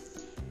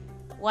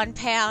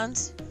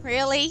 £1.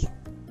 Really?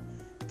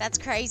 That's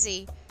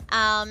crazy.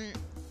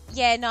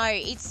 Yeah, no,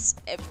 it's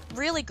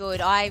really good.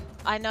 I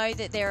know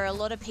that there are a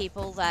lot of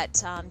people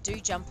that do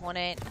jump on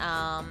it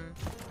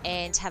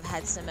and have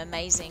had some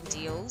amazing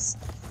deals.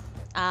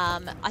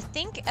 I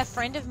think a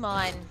friend of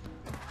mine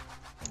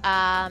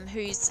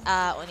who's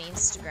on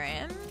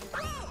Instagram,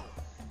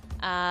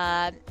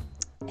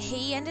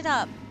 he ended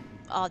up...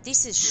 Oh,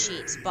 this is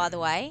shit, by the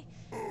way.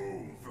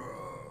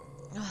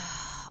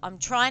 I'm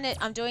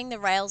doing the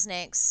rails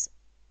next.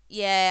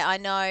 Yeah, I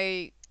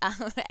know.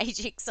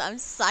 Ajax, I'm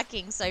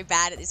sucking so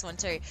bad at this one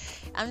too.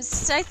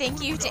 So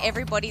thank you to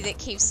everybody that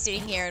keeps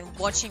sitting here and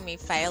watching me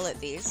fail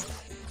at this.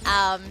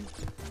 I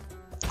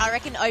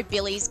reckon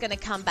Billy's gonna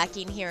come back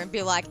in here and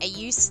be like, are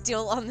you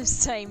still on the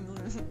same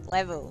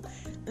level?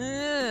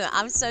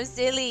 I'm so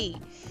silly.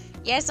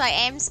 Yes, I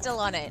am still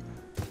on it.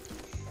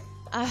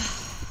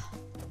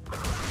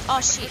 Oh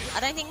shit,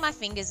 I don't think my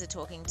fingers are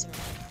talking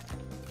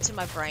to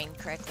my brain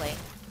correctly.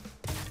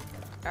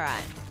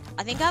 Alright.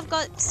 I think I've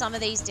got some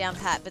of these down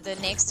pat, but the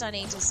next I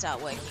need to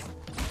start working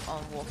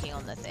on walking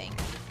on the thing.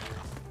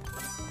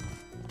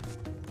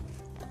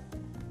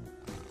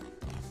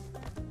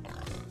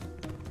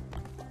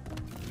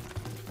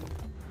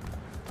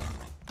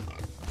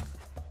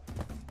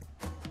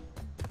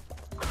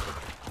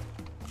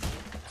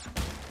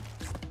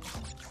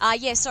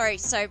 Yeah, sorry.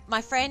 So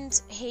my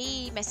friend,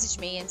 he messaged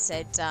me and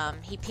said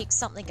he picked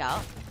something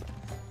up.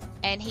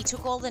 And he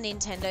took all the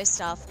Nintendo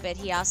stuff, but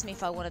he asked me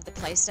if I wanted the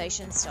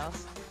PlayStation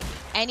stuff.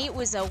 And it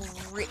was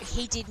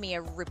he did me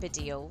a ripper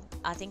deal.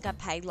 I think I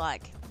paid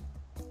like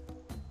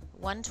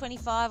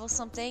 $125 or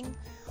something.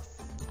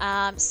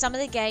 Some of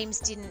the games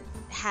didn't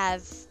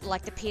have,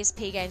 like the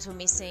PSP games were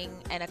missing,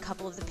 and a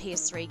couple of the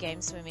PS3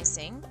 games were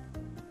missing.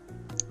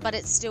 But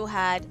it still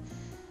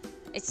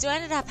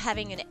ended up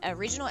having an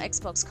original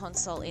Xbox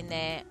console in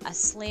there, a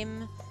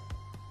slim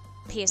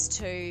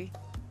PS2,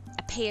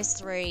 a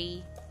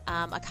PS3.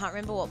 I can't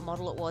remember what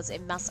model it was.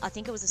 I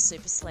think it was a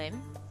super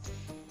slim.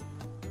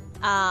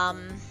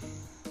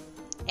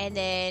 And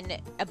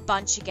then a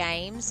bunch of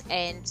games,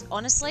 and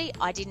honestly,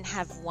 I didn't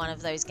have one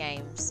of those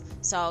games,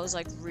 so I was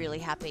like really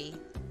happy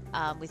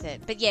with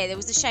it. But yeah, there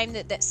was a shame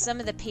that some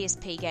of the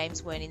PSP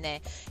games weren't in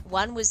there.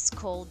 One was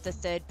called The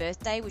Third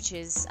Birthday, which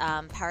is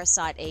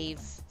Parasite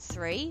Eve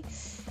 3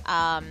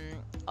 on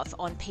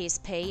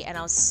PSP, and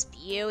I was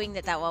spewing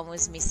that one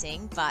was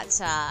missing,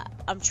 but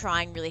I'm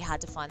trying really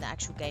hard to find the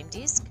actual game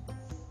disc.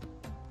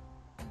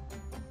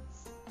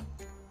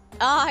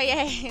 Oh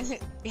yeah,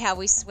 how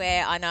we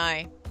swear, I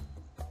know.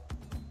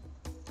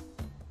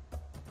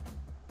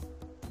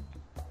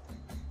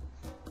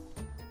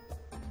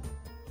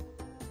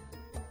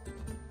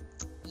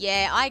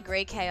 Yeah, I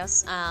agree,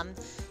 Chaos.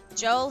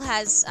 Joel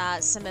has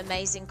some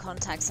amazing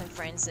contacts and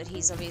friends that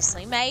he's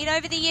obviously made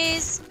over the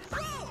years.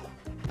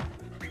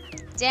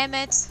 Damn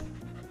it.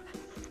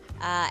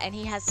 And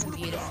he has some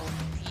beautiful,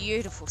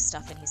 beautiful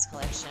stuff in his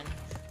collection.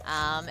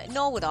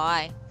 Nor would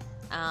I.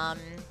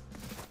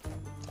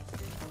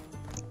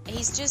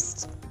 He's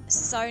just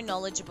so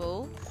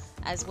knowledgeable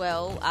as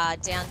well,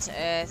 down to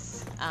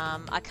earth.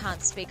 I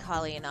can't speak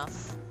highly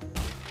enough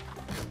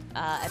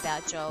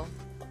about Joel.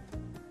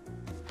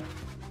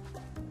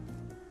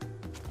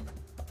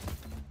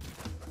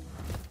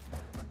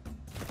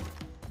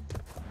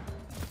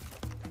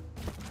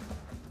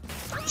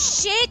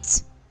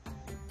 Shit!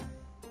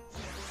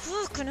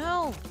 Fucking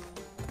hell.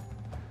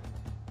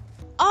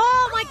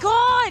 Oh my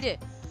god!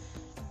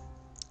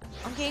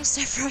 I'm getting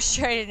so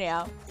frustrated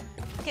now.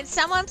 Can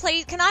someone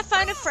please... Can I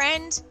phone a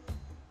friend?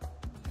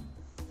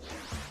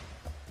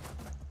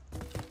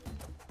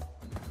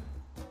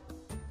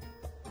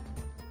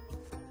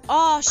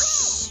 Oh,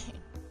 shit.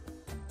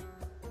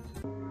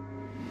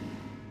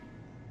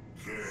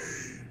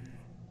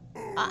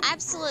 I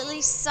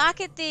absolutely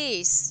suck at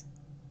this.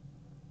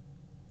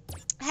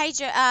 Hey,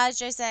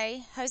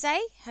 Jose.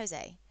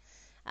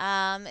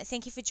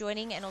 Thank you for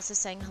joining and also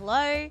saying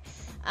hello.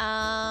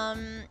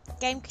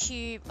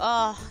 GameCube.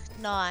 Oh,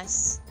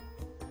 nice.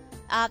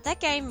 That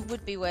game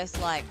would be worth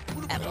like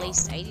at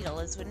least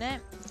 $80, wouldn't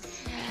it?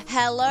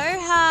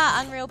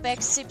 Aloha, Unreal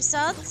Beck Super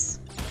Subs.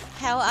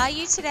 How are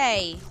you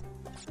today?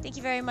 Thank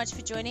you very much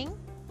for joining.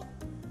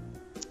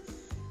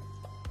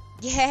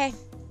 Yeah.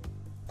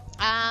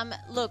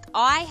 Look,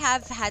 I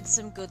have had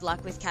some good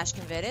luck with cash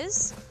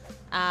converters.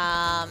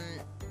 Not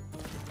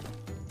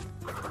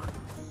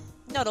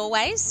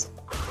always,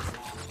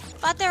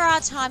 but there are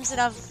times that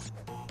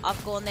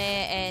I've gone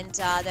there and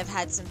they've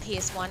had some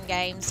PS1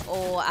 games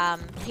or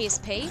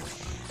PSP.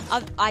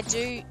 I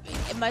do.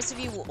 Most of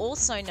you will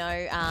also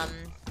know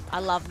I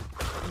love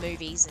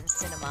movies and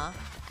cinema,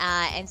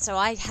 and so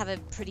I have a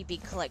pretty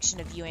big collection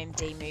of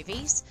UMD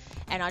movies,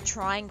 and I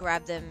try and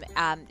grab them.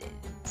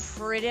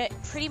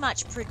 Pretty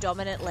much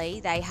predominantly,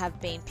 they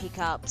have been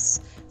pickups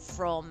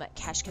from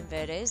cash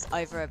converters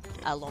over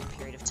a long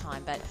period of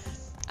time, but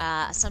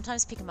I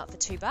sometimes pick them up for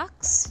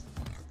 $2.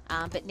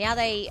 But now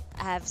they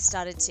have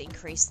started to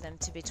increase them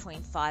to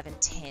between 5 and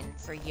 10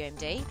 for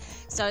UMD.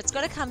 So it's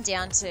got to come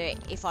down to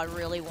if I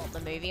really want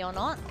the movie or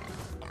not.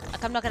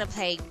 Like, I'm not going to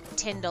pay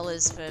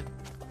 $10 for,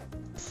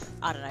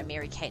 I don't know,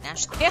 Mary-Kate and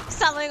Ashley or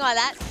something like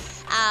that.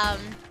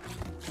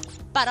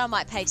 But I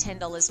might pay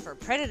 $10 for a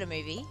Predator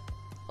movie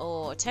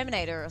or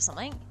Terminator or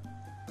something.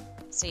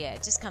 So yeah,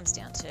 it just comes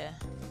down to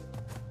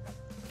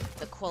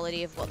the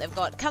quality of what they've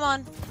got. Come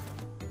on.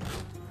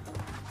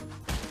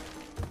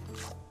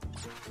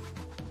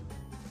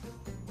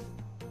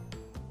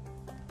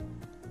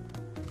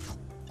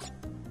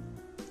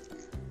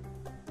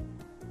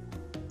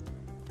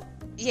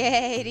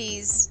 Yeah, it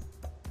is.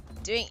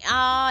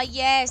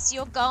 Yes,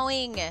 you're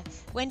going.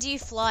 When do you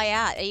fly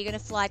out? Are you going to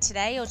fly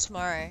today or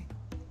tomorrow?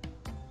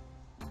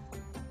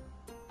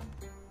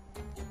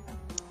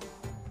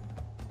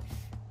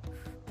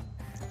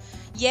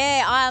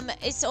 Yeah,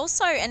 it's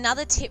also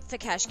another tip for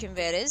cash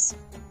converters.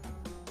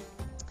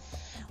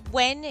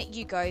 When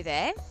you go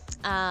there,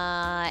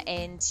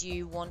 and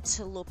you want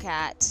to look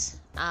at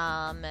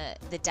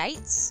the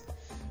dates,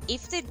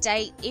 if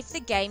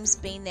the game's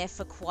been there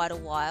for quite a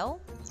while,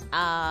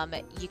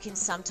 you can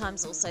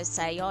sometimes also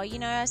say, oh, you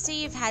know, I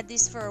see you've had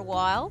this for a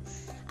while,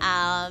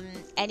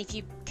 and if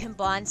you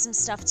combine some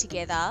stuff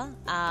together,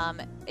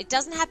 it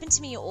doesn't happen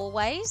to me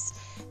always,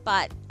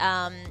 but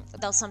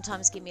they'll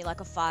sometimes give me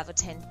like a 5 or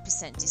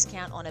 10%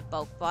 discount on a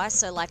bulk buy.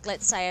 So like,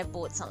 let's say I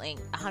bought something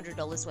 $100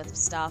 worth of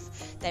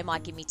stuff, they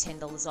might give me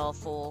 $10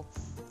 off, or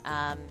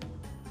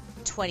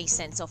 20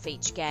 cents off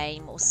each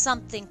game or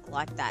something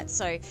like that.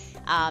 So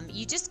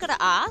you just got to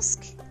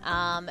ask,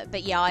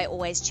 but yeah, I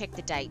always check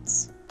the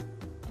dates.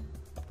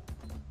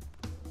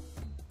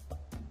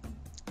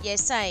 Yeah,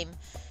 same.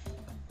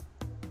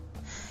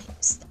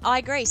 I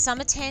agree. Some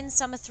are 10,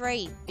 some are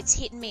 3. It's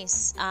hit and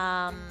miss.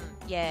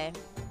 Yeah.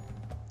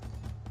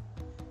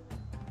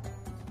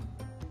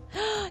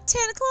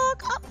 10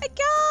 o'clock. Oh my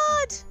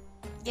god.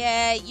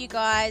 Yeah, you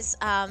guys,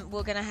 are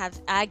going to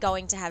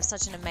have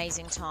such an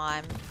amazing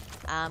time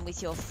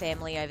with your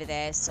family over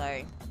there.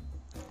 So,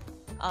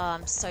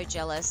 I'm so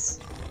jealous.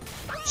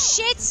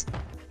 Shit.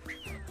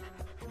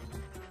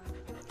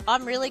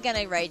 I'm really going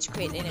to rage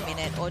quit in a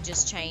minute, or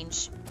just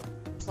change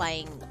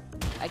playing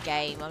a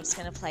game. I'm just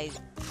going to play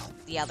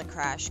the other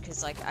Crash,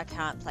 because like I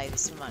can't play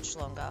this for much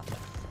longer.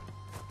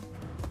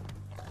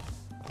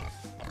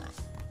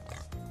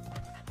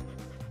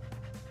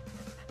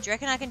 Do you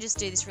reckon I can just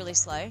do this really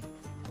slow?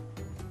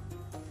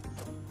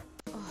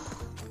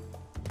 Oh.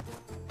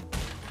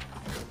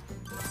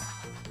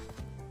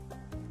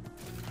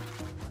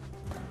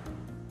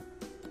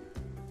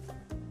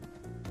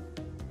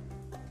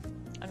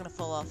 I'm gonna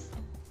fall off.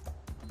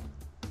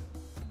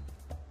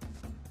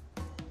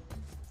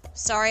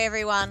 Sorry,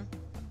 everyone.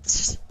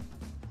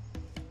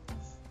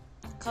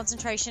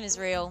 Concentration is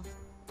real.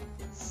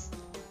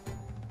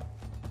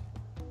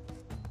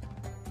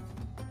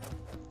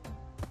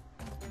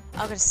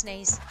 I've got to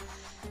sneeze.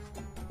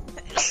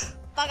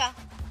 Bugger.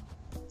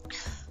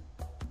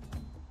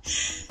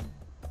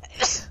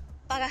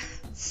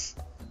 Bugger.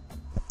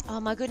 Oh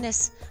my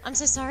goodness. I'm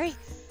so sorry.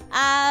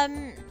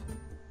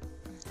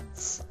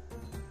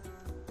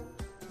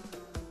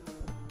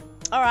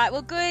 Alright,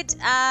 well, good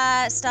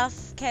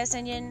stuff, Chaos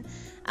Engine.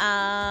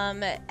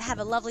 Have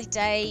a lovely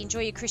day.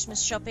 Enjoy your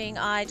Christmas shopping.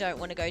 I don't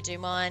want to go do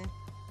mine.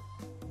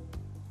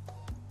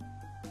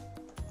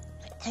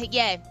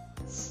 Yeah.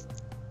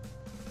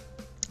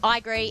 I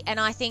agree, and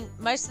I think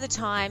most of the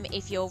time,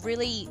 if you're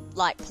really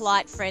like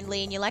polite,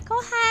 friendly, and you're like,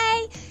 oh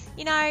hey,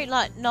 you know,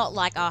 like not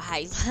like, oh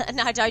hey,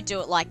 no, don't do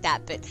it like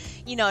that, but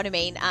you know what I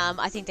mean.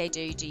 I think they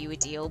do you a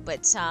deal.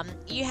 But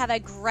you have a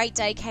great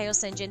day,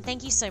 Chaos Engine.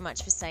 Thank you so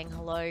much for saying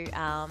hello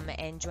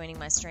and joining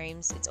my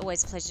streams. It's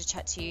always a pleasure to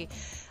chat to you.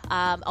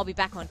 I'll be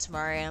back on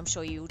tomorrow, and I'm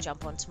sure you'll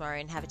jump on tomorrow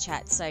and have a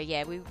chat. So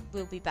yeah,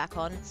 we'll be back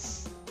on.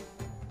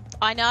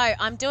 I know,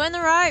 I'm doing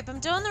the rope.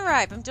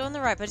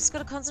 I just got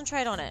to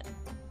concentrate on it.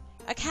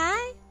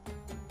 Okay?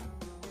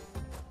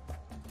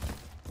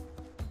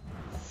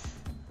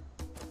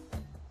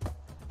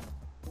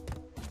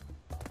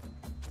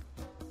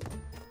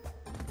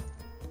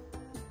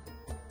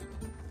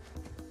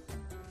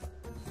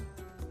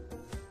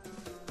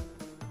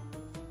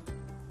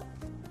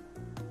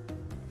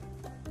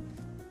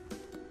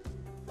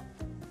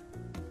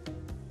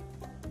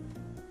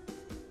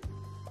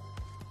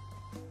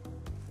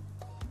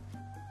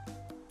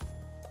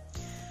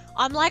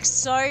 I'm like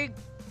so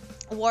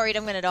worried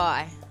I'm gonna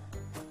die.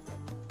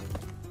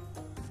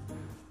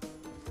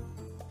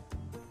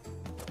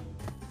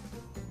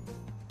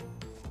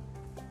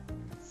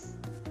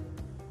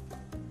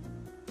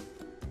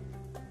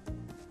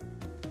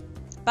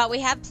 But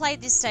we have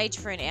played this stage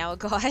for an hour,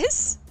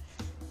 guys.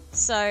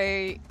 So,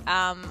 and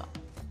I'm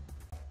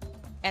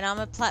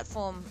a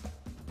platformer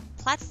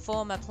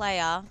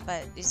player,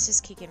 but it's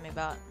just kicking me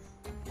butt.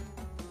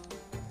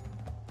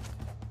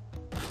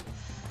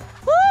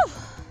 Woo!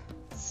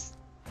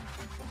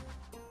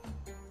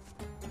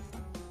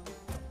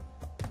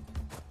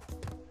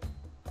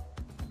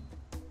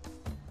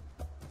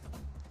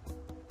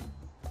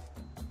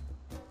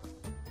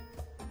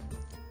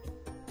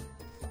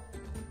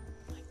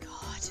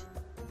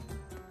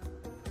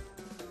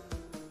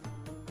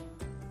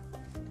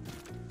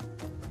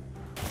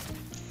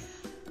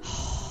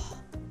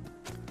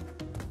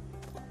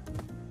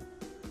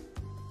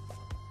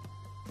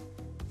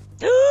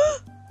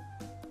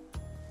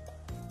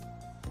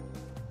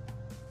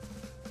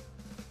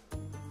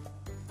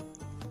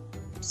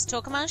 Just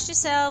talk amongst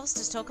yourselves.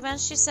 Just talk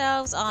amongst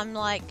yourselves. I'm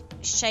like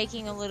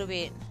shaking a little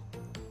bit.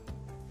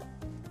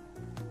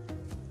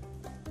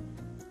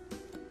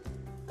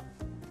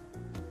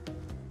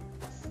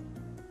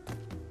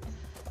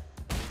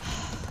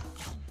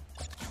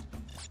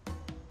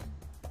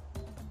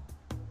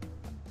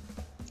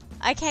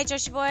 Okay,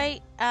 Joshua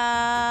boy.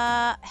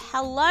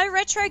 Hello,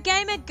 Retro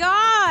Gamer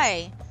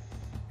Guy.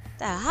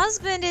 The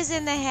husband is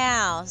in the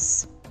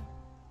house.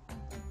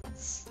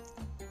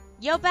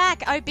 You're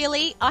back. Oh,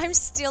 Billy, I'm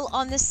still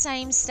on the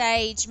same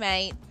stage,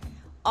 mate.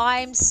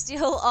 I'm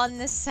still on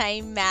the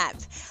same map.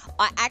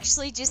 I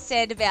actually just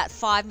said about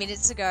 5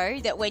 minutes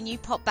ago that when you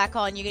pop back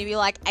on, you're going to be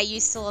like, are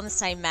you still on the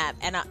same map?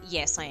 And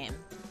yes, I am.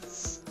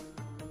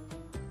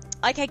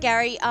 Okay,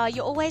 Gary,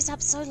 you're always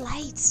up so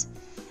late.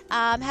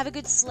 Have a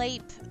good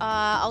sleep.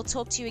 I'll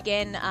talk to you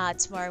again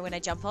tomorrow when I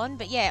jump on.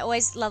 But yeah,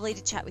 always lovely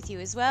to chat with you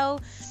as well.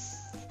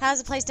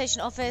 How's the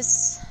PlayStation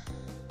office?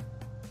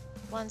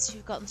 Once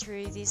you've gotten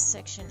through this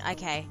section.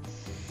 Okay.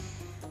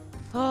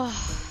 Oh.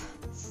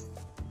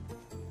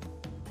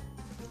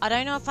 I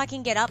don't know if I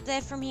can get up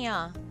there from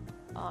here.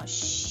 Oh,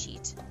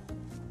 shit.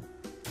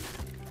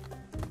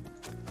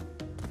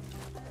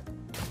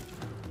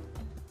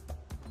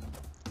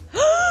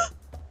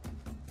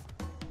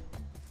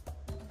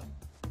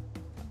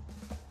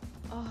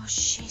 Oh,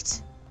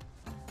 shit.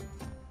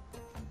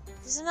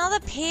 There's another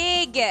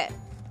pig.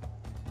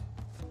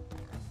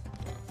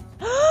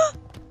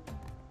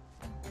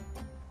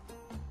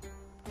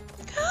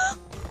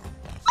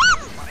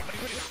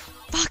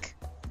 Fuck.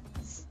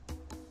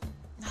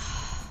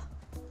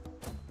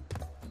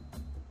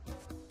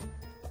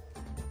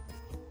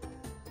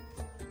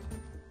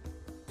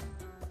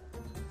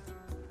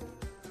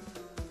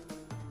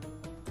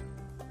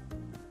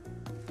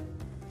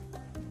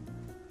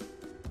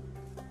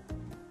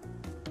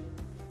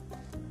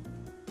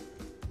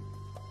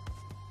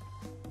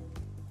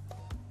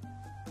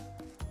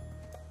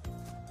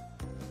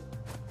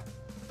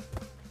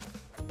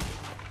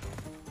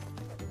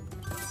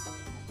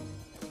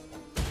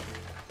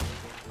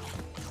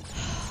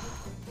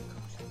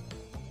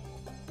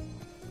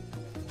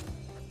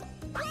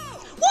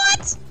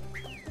 What?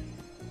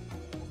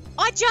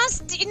 I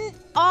just didn't.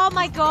 Oh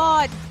my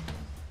god.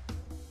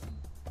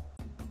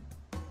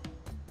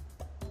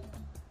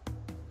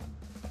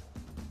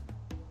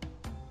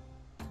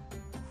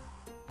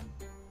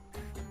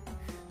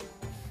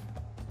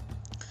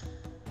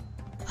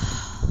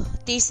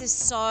 This is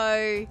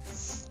so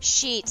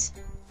shit.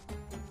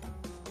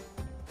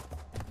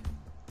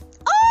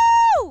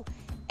 Oh!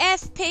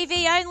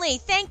 FPV only.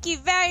 Thank you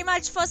very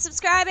much for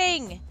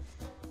subscribing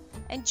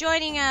and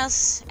joining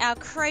us, our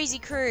crazy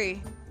crew.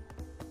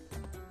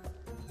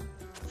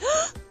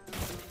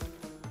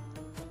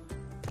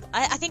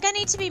 I think I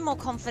need to be more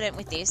confident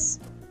with this.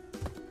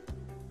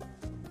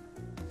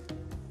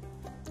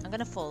 I'm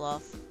gonna fall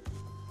off.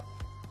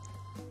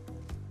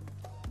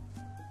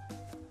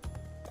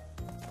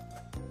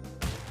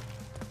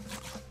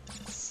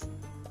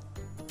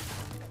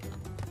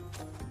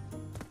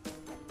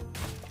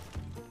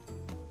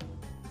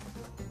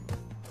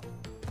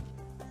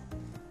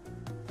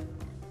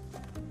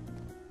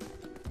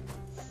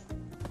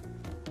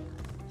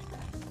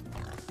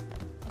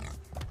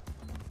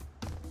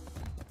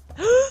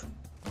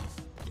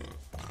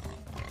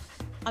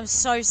 I'm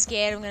so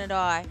scared I'm gonna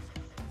die.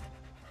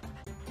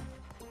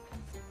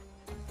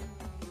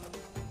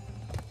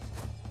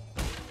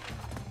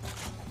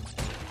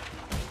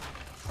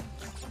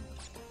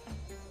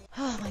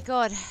 Oh my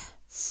god.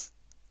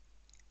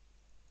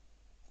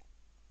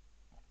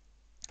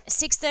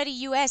 6:30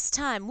 US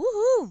time.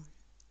 Woohoo!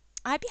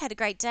 I hope you had a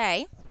great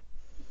day.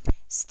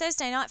 It's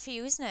Thursday night for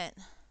you, isn't it?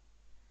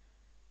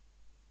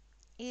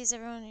 Is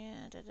everyone...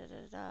 Yeah, da, da,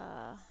 da,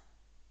 da.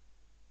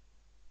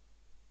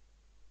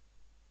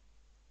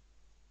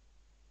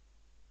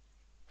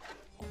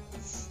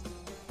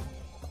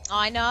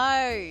 I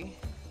know.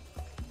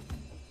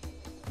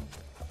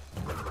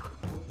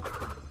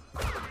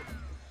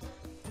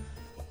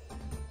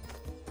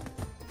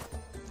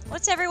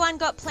 What's everyone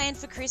got planned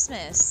for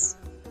Christmas?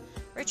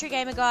 Retro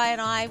Gamer Guy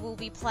and I will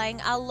be playing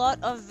a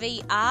lot of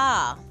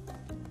VR.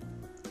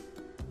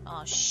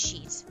 Oh,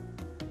 shit.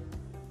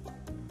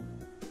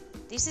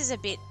 This is a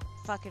bit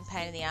fucking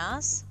pain in the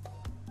ass.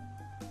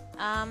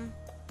 Ah!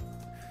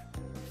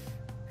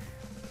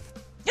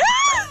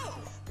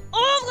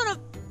 Oh, I'm gonna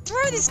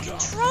throw this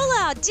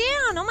controller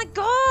down! Oh my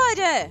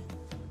god!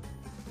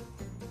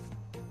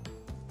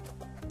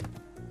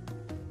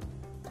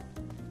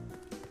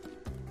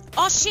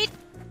 Oh shit!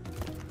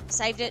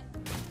 Saved it.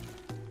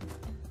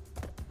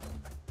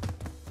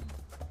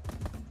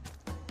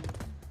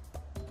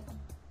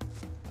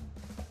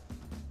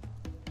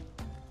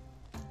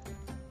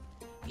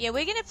 Yeah,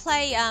 we're going to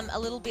play a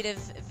little bit of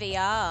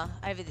VR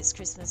over this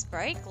Christmas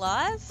break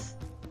live.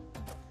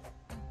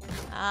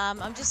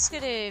 I'm just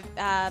going to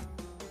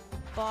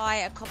buy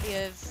a copy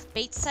of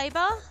Beat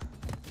Saber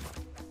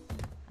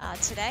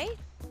today.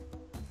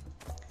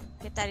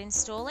 Get that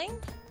installing.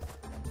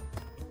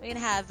 We're going to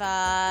have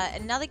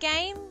another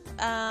game,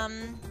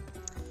 an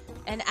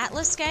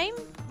Atlas game.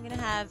 We're going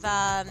to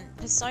have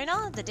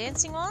Persona, the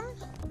dancing one.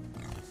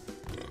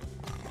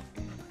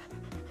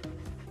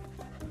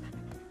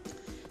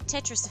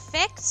 Tetris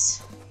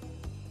Effect.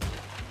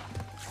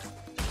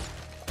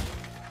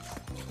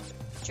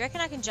 Do you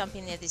reckon I can jump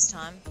in there this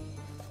time?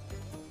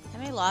 How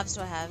many lives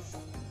do I have?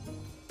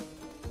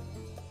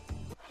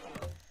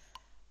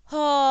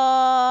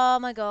 Oh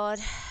my god.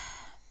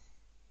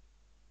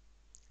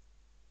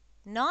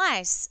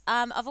 Nice.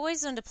 I've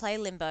always wanted to play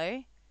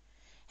Limbo.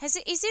 Is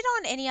it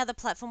on any other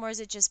platform or is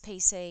it just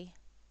PC?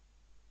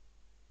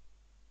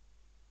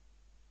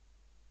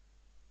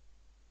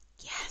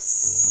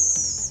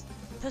 Yes.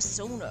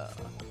 Persona.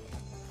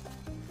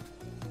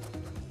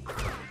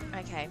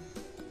 Okay.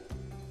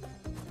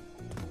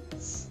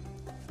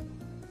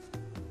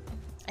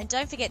 And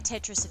don't forget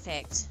Tetris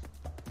Effect.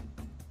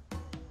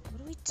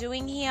 What are we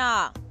doing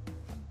here?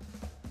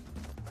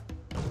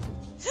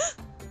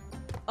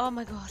 Oh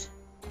my god.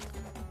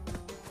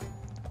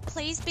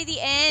 Please be the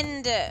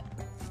end.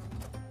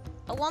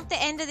 I want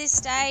the end of this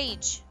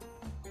stage.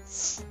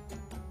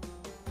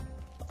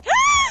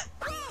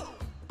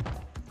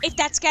 If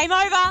that's game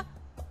over.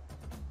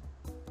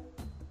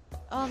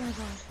 Oh my god.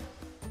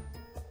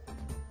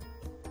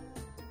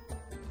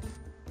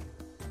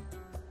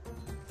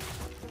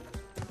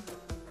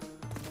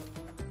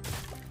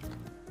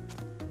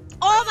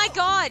 Oh my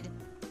god.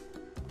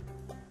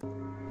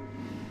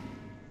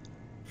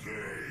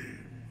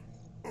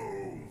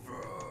 Game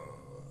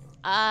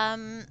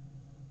over.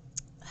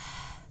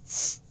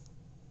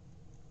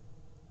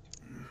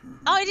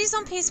 Oh, it is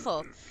on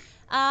PS4.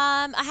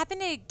 I happened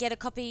to get a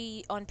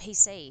copy on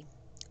PC.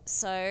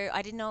 So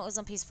I didn't know it was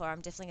on PS4.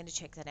 I'm definitely going to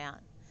check that out.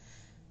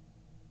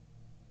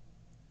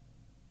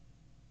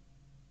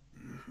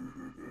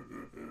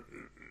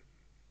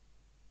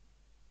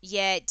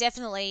 Yeah,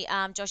 definitely,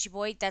 Joshy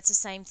boy. That's the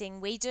same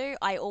thing we do.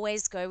 I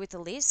always go with a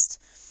list.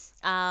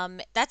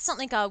 That's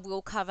something I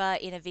will cover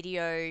in a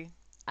video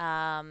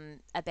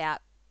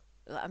about.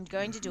 I'm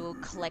going to do a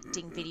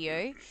collecting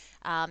video.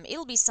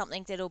 It'll be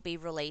something that'll be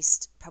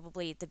released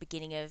probably at the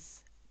beginning of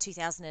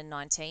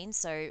 2019,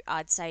 so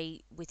I'd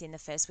say within the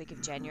first week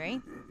of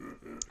January.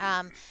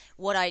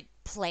 What I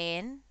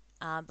plan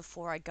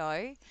before I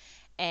go,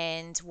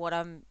 and what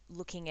I'm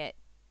looking at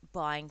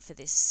buying for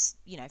this,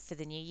 for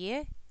the new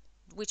year,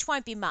 which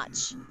won't be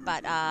much,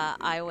 but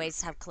I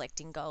always have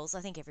collecting goals.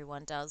 I think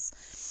everyone does.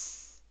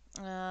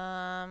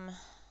 Yeah,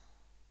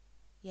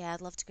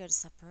 I'd love to go to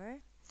Sapporo.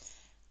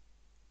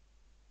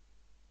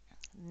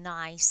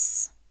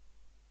 Nice.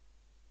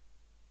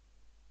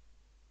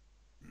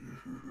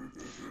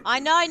 I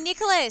know,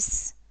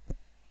 Nicholas.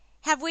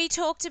 Have we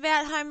talked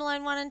about Home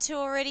Alone 1 and 2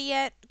 already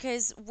yet?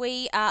 Because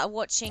we are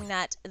watching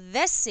that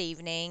this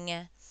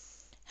evening.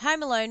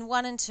 Home Alone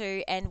 1 and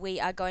 2, and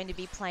we are going to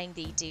be playing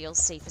the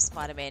DLC for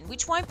Spider-Man,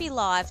 which won't be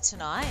live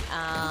tonight.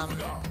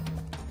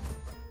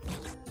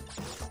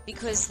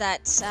 Because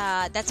that's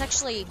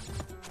actually...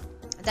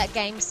 That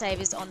game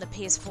save is on the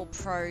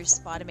PS4 Pro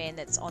Spider-Man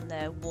that's on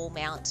the wall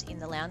mount in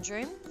the lounge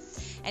room.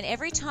 And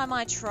every time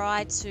I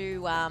try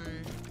to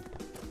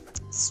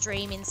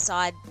stream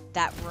inside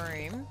that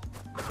room,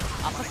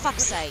 oh, for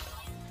fuck's sake,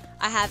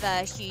 I have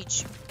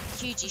huge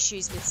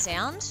issues with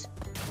sound.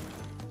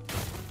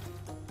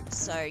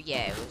 So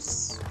yeah, it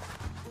was...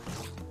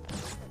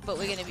 But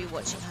we're going to be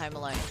watching Home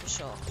Alone for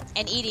sure.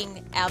 And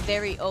eating our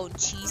very own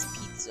cheese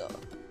pizza.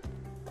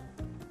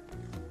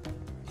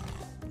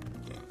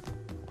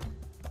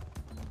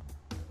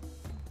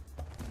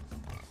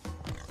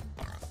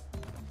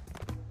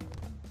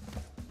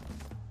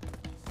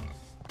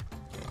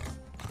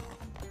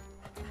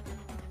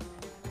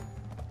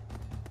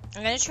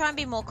 I'm going to try and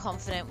be more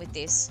confident with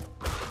this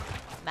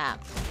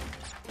map.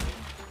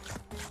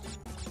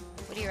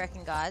 What do you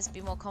reckon, guys? Be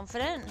more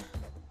confident?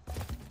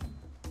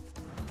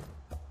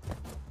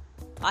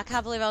 I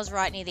can't believe I was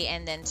right near the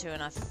end then too,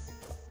 and I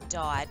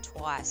died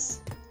twice.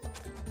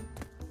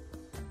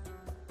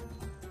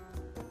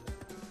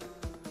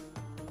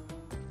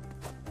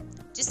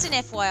 Just an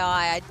FYI,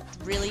 I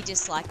really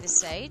dislike this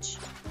stage.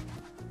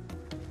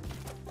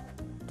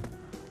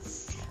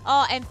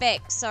 Oh, and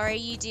Beck, sorry,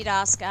 you did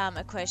ask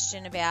a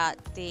question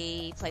about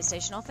the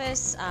PlayStation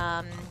office.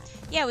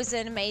 Yeah, it was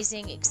an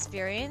amazing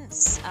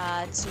experience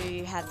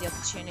to have the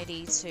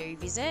opportunity to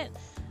visit.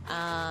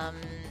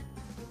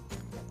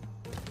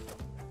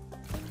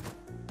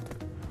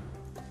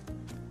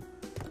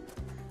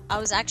 I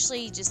was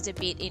actually just a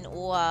bit in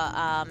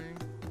awe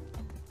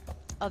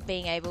of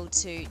being able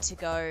to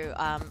go.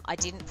 I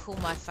didn't pull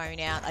my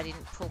phone out. I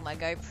didn't pull my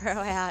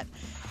GoPro out.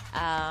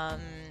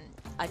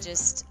 I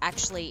just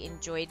actually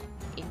enjoyed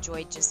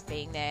just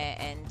being there,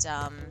 and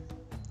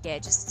yeah,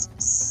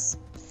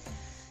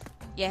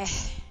 yeah.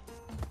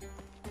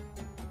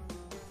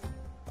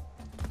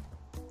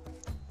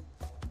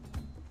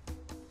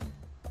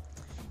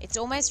 It's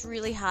almost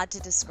really hard to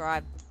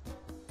describe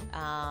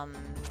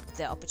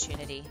the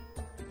opportunity.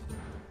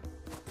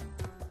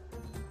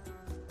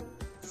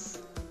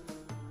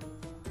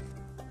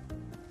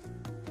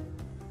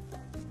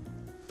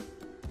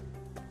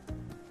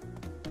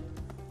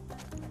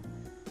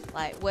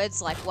 Like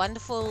words like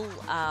wonderful,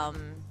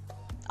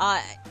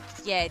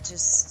 yeah,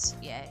 just,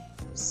 yeah, it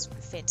was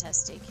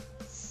fantastic.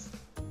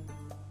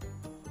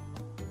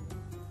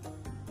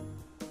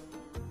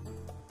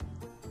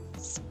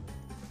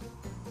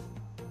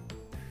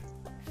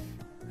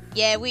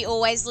 Yeah, we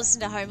always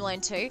listen to Home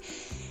Alone 2.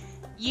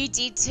 You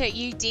did too.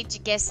 You did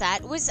guess that.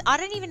 I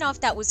don't even know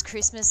if that was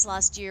Christmas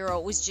last year or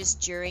it was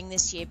just during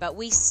this year, but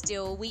we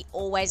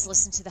always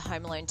listen to the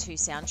Home Alone 2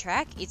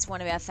 soundtrack. It's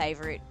one of our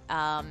favorite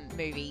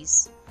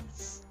movies.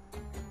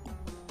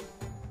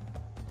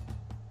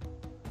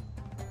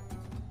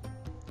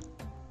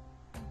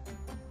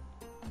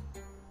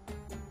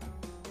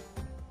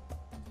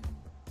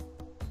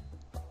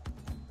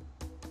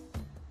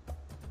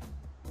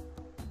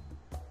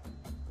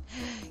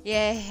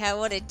 Yeah, I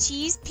want a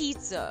cheese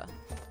pizza.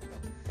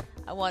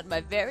 I want my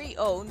very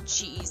own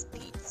cheese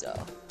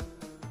pizza.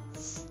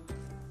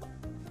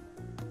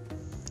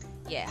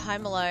 Yeah,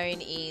 Home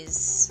Alone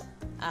is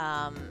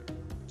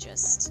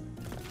just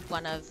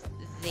one of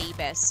the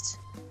best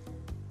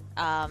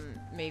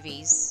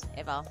movies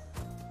ever.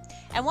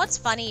 And what's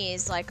funny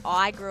is, like,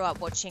 I grew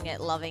up watching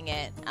it, loving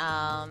it,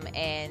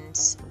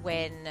 and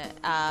when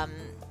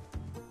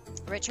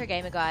Retro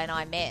Gamer Guy and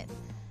I met,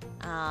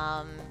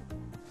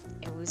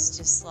 it was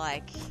just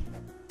like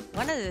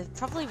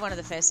probably one of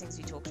the first things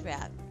we talked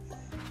about.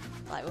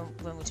 Like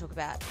when we talk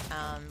about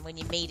when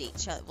you meet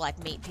each other,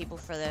 like meet people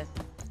for the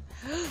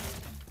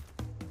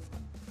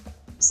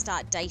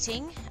start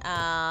dating.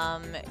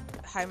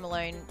 Home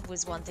Alone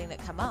was one thing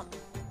that come up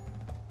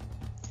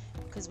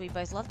because we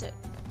both loved it.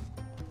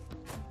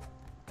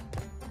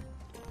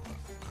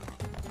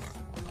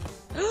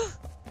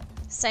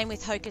 Same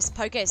with Hocus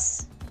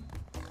Pocus.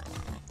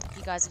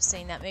 You guys have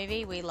seen that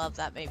movie? We love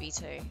that movie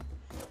too.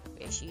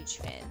 We're huge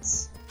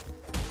fans.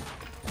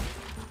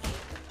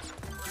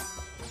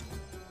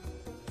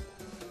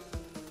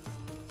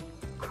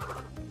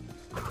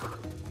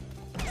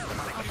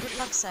 Oh, good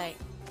luck's sake.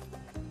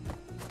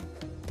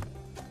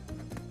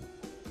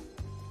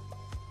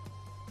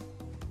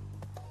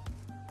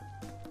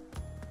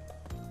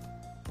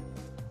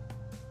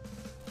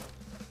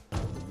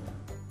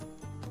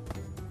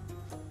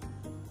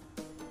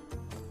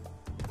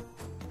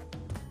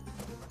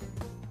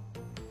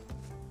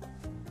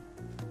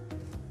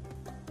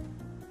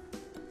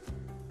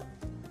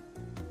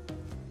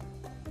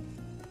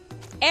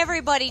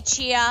 Everybody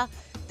cheer.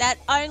 That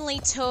only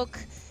took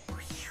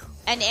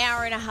an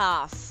hour and a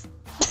half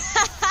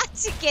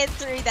to get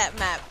through that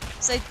map.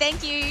 So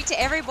thank you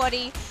to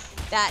everybody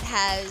that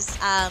has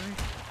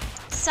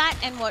sat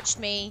and watched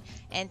me,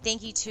 and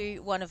thank you to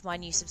one of my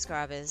new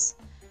subscribers.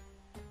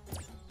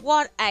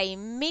 What a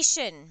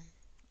mission.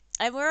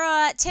 And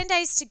we're 10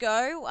 days to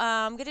go.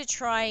 I'm going to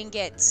try and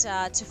get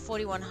to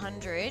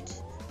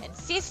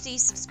 4,150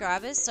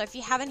 subscribers. So if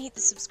you haven't hit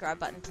the subscribe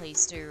button,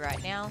 please do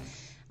right now.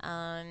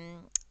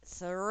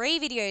 3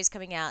 videos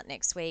coming out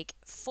next week,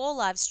 4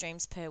 live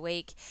streams per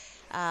week.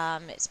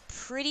 It's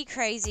pretty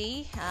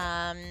crazy.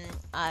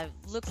 I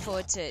look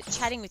forward to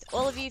chatting with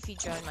all of you if you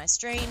join my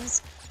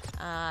streams.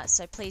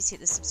 So please hit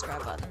the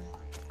subscribe button.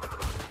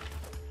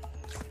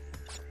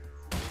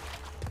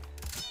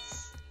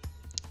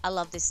 I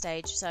love this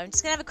stage. So I'm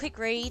just going to have a quick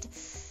read.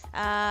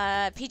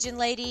 Pigeon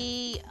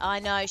Lady, I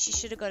know, she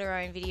should have got her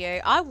own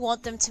video. I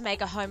want them to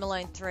make a Home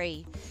Alone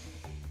 3.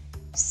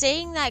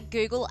 Seeing that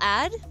Google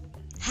ad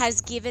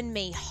has given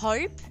me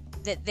hope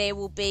that there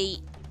will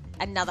be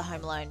another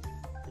Home Alone.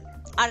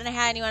 I don't know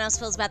how anyone else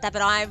feels about that,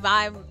 but I've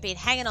been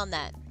hanging on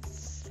that.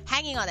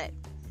 Hanging on it.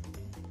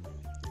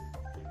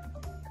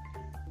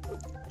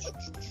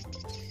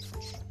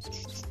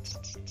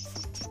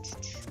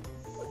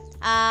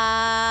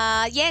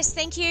 Yes,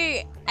 thank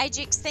you,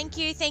 Ajax. Thank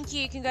you.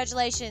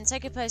 Congratulations.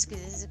 Take a post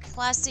because this is a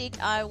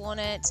classic. I want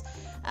it.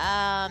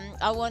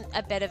 I want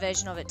a better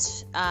version of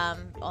it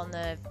on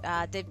the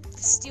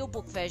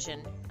steelbook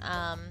version.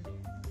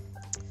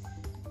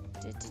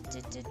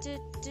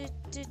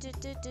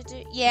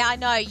 Yeah, I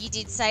know you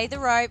did say the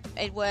rope.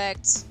 It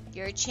worked.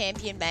 You're a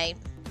champion, mate.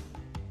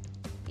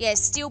 Yeah,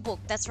 Steelbook.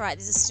 That's right.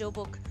 There's a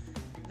Steelbook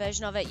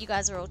version of it. You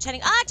guys are all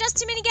chatting. Ah, Just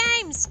Too Many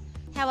Games.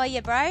 How are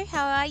you, bro?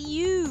 How are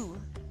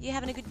you? You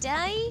having a good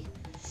day?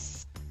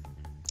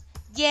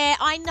 Yeah,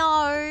 I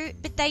know,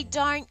 but they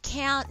don't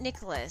count,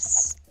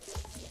 Nicholas.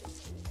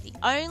 The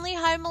only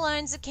Home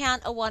Alones that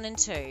count are 1 and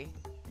 2.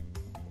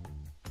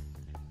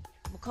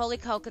 Macaulay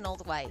Culkin all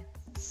the way.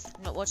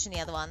 I'm not watching the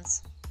other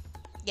ones.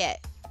 Yeah.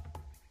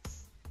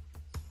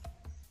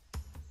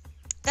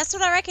 That's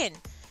what I reckon.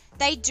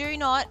 They do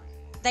not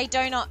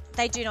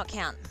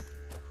count.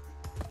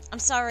 I'm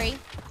sorry.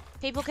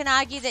 People can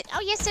argue that,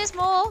 oh yes, there's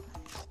more.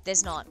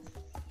 There's not.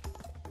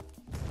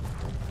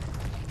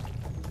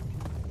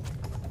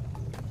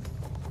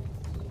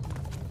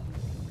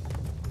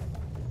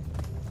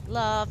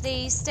 Love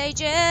these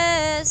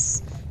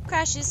stages.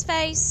 Crash's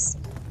face.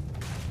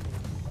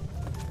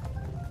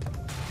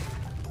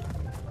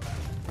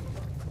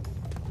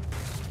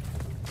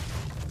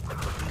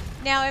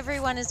 Now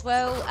everyone as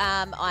well,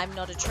 I'm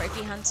not a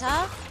trophy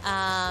hunter.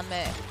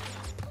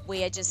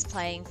 We are just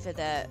playing for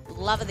the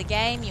love of the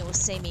game. You will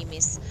see me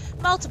miss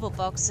multiple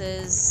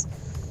boxes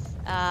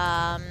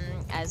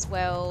as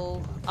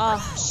well.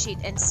 Oh, shit,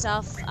 and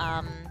stuff.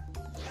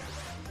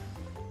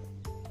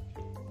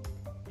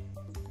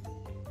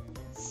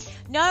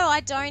 No, I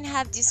don't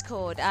have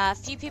Discord. A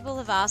few people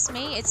have asked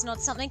me. It's not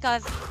something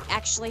I've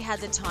actually had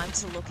the time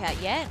to look at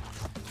yet.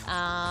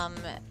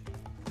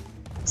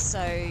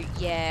 So,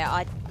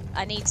 yeah,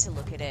 I need to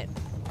look at it.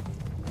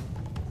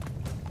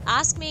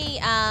 Ask me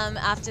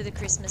after the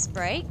Christmas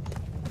break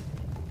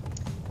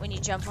when you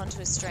jump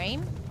onto a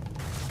stream,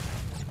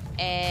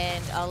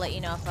 and I'll let you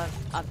know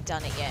if I've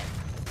done it yet.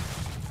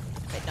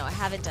 But no, I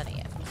haven't done it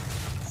yet.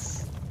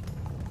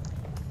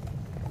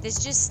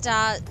 There's just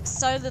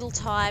so little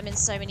time and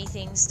so many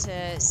things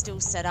to still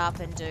set up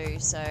and do,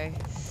 so...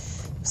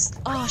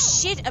 Oh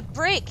shit, a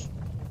brick!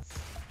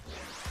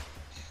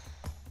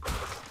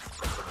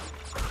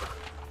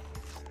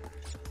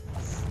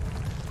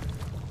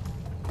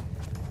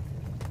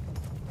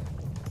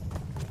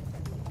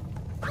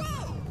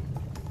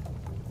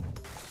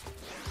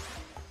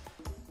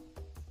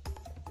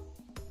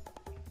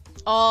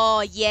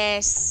 Oh,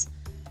 yes.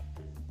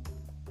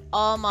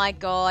 Oh my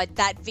god,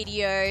 that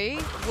video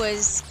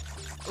was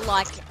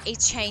like, it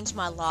changed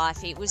my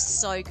life. It was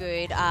so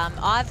good.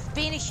 I've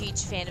been a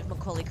huge fan of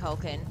Macaulay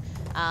Culkin.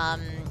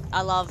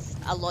 I love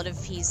a lot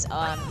of his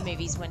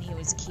movies when he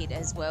was a kid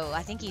as well.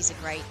 I think he's a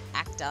great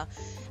actor.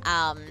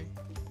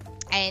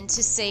 And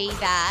to see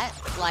that,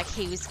 like,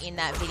 he was in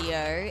that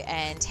video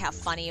and how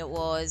funny it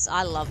was,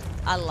 I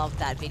love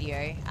that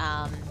video.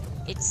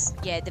 It's,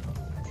 yeah,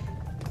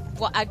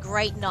 what a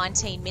great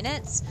 19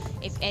 minutes.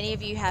 If any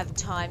of you have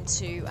time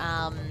to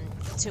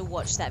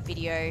watch that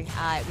video,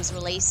 it was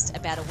released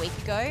about a week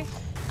ago.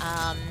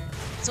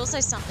 It's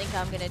also something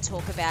I'm going to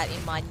talk about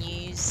in my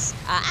news.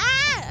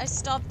 I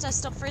stopped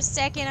for a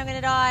second. I'm going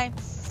to die.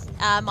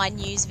 My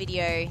news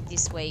video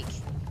this week.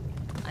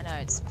 I know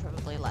it's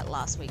probably like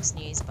last week's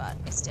news, but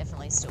it's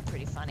definitely still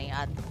pretty funny.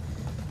 I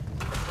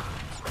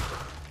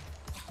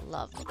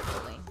love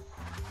Macaulay.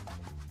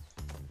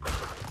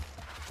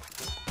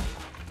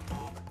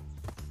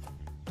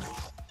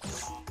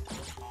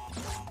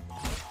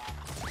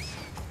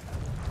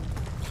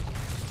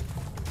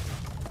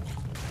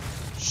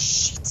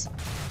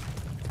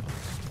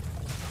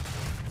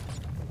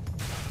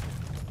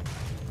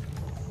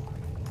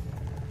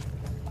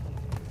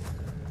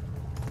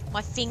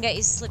 My finger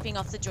is slipping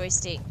off the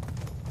joystick.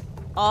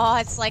 Oh,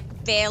 it's like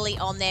barely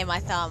on there, my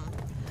thumb.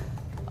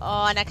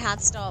 Oh, and I can't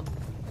stop.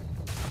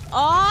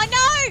 Oh,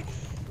 no!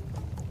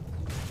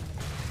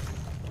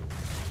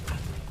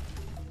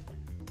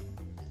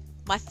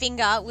 My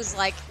finger was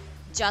like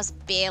just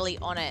barely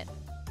on it.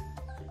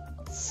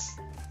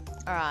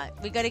 Alright,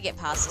 we got to get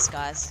past this,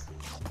 guys.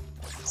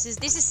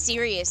 This is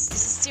serious.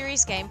 This is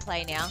serious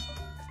gameplay now.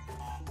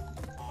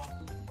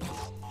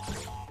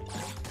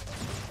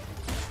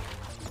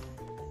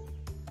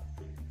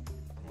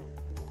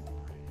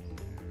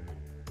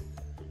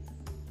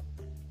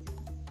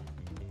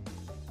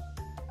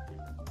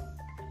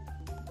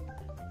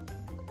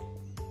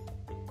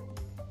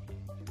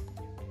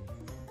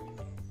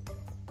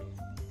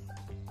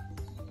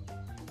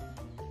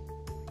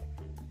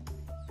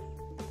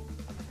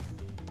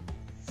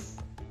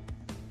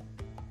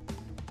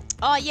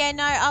 Oh yeah,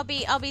 no, I'll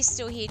be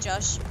still here,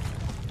 Josh.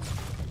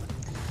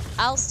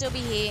 I'll still be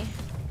here.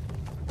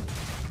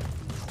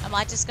 I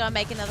might just go and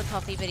make another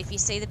coffee, but if you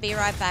see the be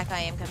right back, I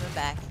am coming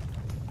back.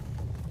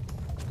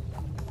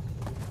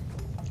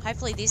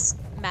 Hopefully this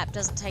map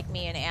doesn't take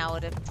me an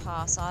hour to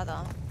pass either.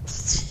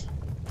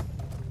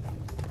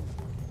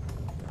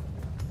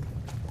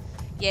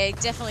 Yeah,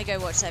 definitely go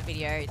watch that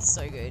video. It's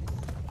so good.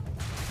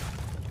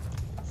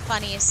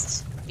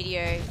 Funniest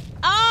video.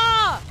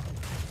 Ah!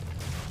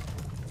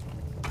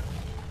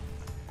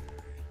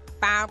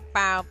 Bow,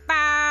 bow,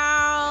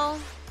 bow.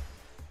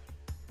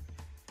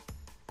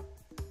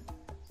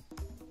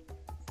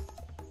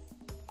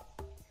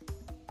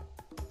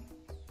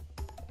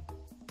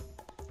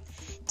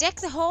 Deck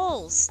the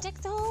halls. Deck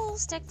the halls.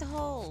 halls, deck the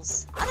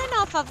halls. I don't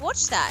know if I've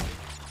watched that.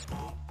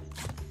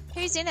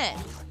 Who's in it?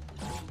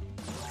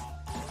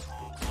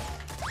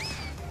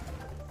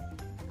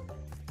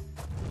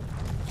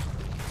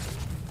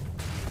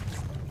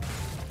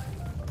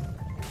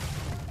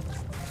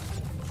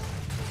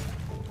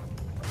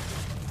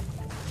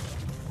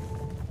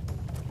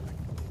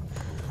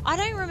 I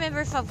don't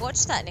remember if I've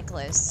watched that,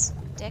 Nicholas.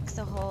 Deck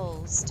the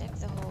halls, deck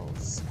the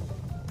halls.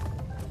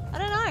 I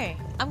don't know.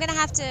 I'm gonna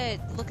have to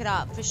look it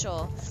up for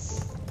sure.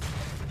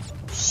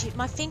 Shit,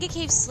 my finger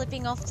keeps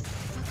slipping off the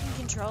fucking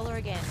controller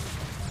again.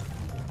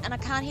 And I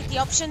can't hit the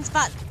options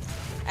button.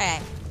 Okay,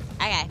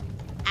 okay,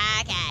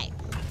 okay.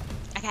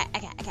 Okay,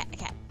 okay, okay,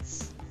 okay.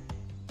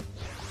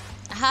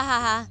 Ha ha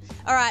ha.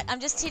 Alright, I'm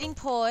just hitting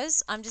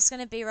pause. I'm just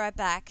gonna be right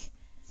back.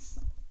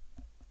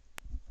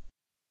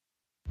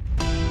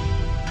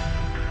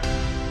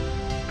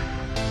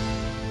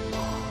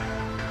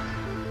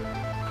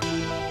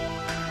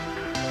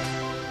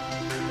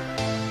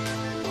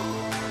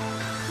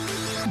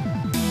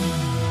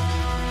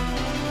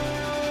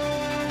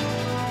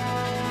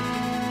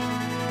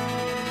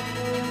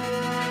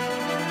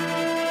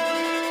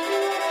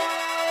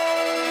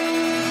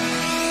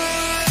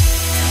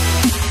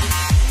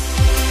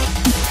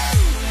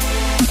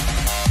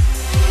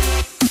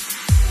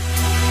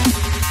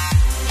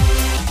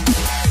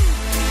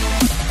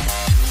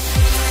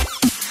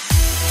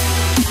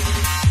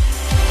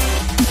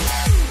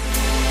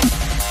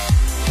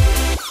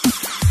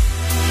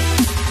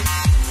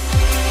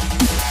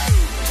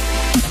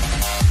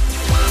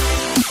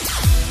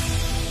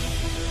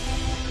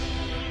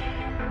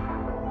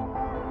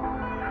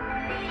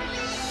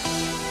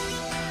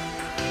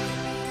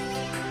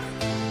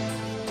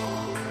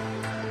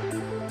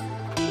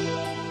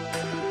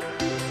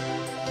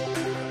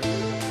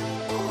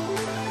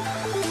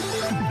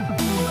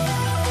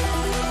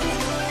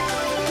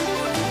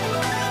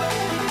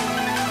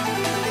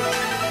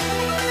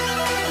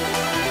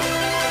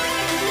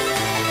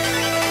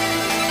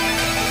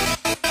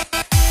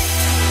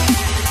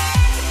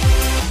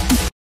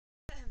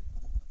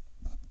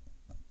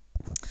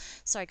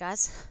 Sorry,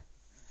 guys.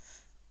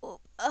 Oh,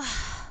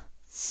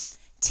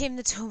 Tim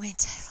the Toolman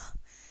Taylor.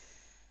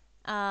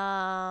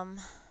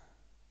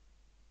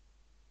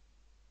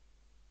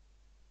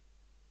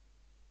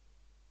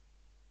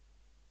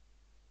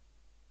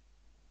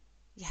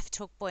 You have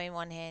Talk Boy in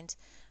one hand.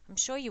 I'm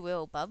sure you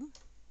will, bub.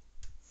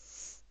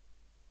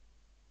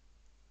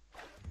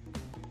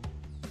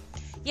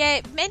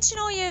 Yeah, mention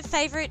all your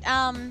favorite,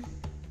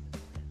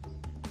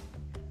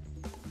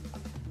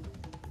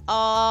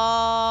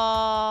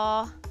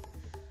 Oh,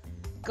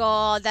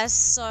 God, that's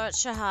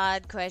such a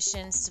hard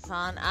question,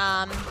 Stefan.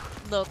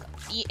 Look,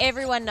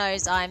 everyone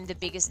knows I'm the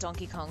biggest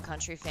Donkey Kong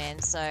Country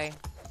fan, so...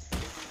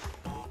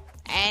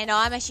 And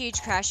I'm a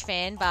huge Crash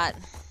fan, but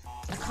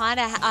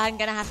I'm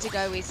gonna have to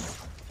go with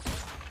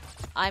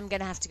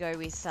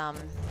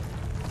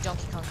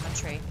Donkey Kong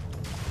Country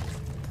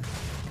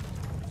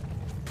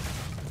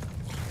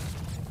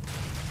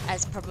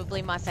as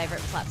probably my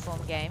favorite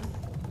platform game.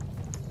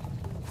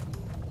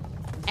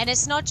 And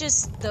it's not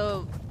just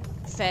the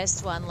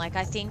first one. Like,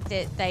 I think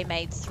that they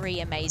made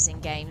 3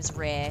 amazing games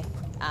Rare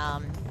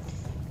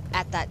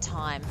at that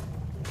time.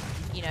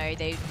 You know,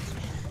 they...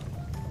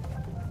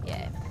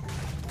 Yeah.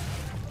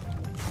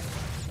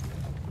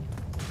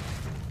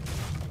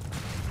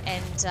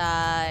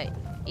 And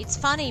it's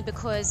funny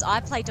because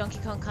I play Donkey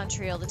Kong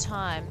Country all the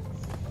time.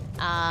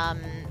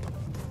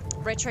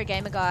 Retro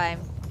Gamer Guy,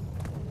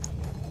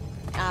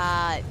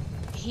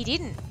 he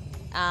didn't.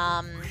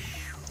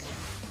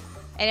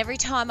 And every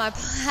time I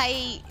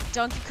play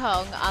Donkey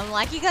Kong, I'm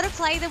like, you gotta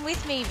play them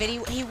with me. But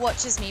he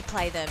watches me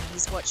play them.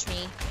 He's watched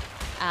me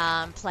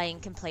play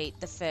and complete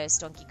the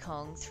first Donkey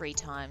Kong 3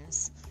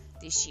 times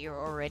this year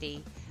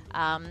already.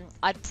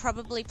 I'd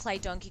probably play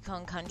Donkey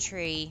Kong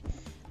Country.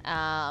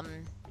 I'd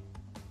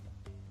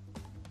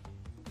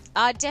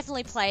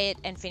definitely play it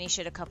and finish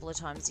it a couple of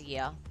times a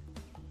year.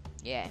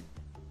 Yeah.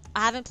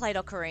 I haven't played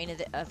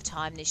Ocarina of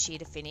Time this year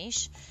to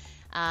finish.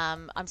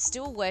 I'm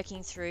still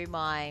working through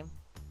my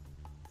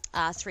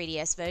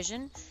 3DS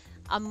version.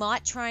 I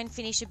might try and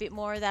finish a bit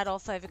more of that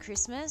off over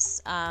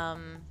Christmas,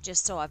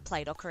 just so I've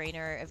played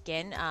Ocarina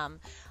again.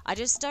 I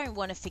just don't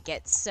want to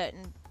forget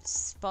certain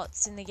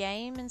spots in the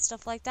game and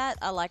stuff like that.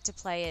 I like to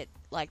play it,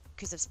 like,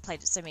 because I've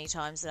played it so many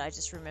times that I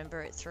just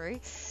remember it through.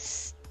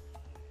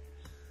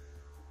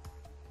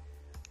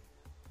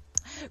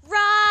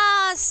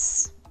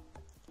 Russ!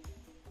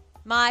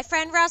 My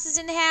friend Russ is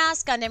in the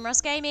house, Gundam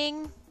Ross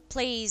Gaming.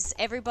 Please,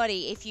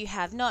 everybody, if you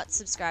have not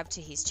subscribed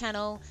to his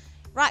channel,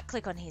 right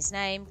click on his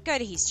name, go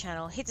to his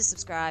channel, hit the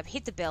subscribe,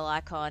 hit the bell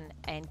icon,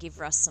 and give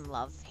Russ some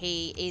love.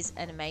 He is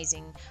an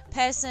amazing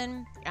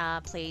person.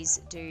 Please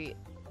do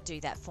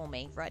that for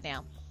me right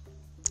now.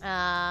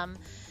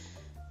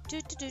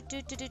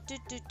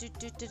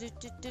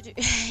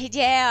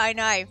 Yeah, I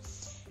know.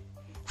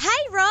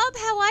 Hey Rob,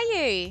 how are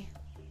you?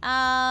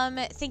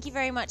 Thank you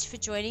very much for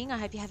joining. I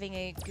hope you're having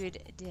a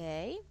good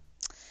day.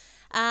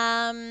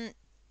 I'm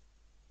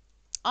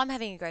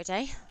having a great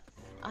day.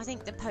 I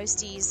think the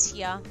postie is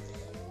here.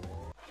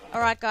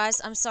 Alright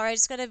guys, I'm sorry, I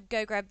just gotta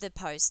go grab the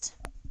post.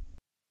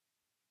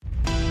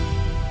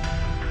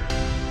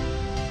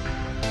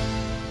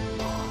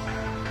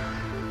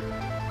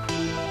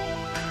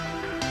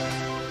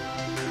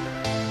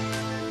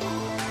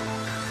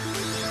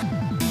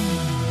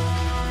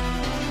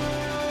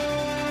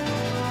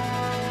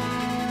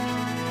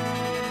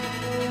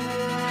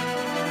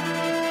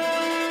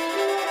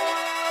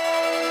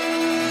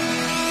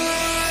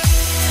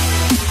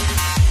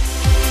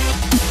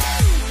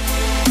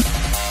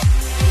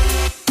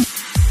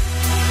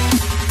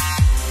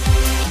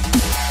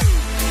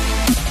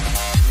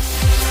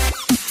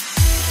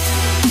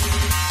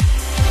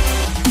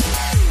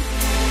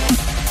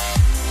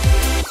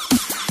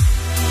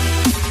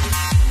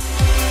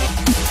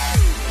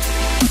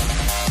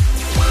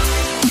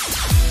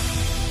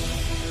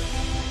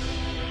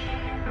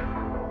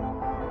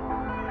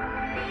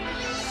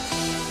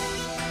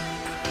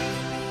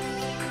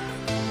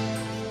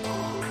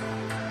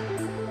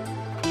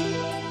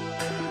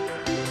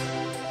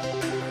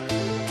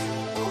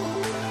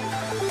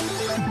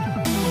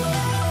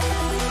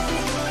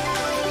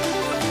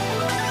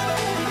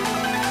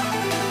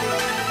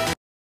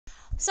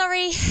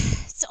 Sorry,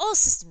 it's all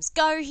systems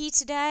go here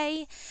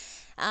today.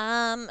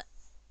 Alright,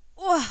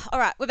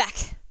 we're back.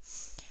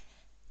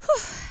 Whew.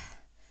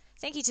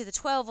 Thank you to the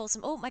 12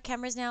 awesome. Oh, my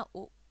camera's now.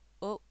 Oh.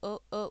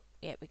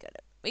 Yeah, we got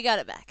it. We got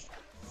it back.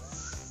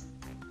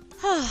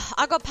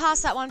 I got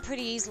past that one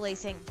pretty easily,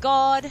 thank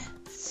God.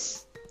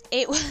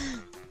 It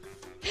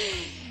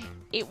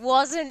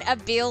wasn't a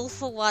bill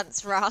for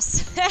once,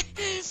 Russ.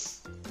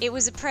 It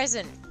was a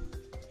present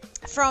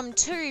from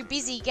 2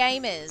 busy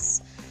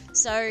gamers.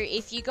 So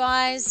if you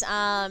guys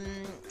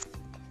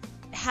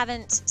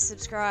haven't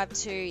subscribed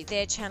to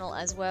their channel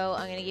as well,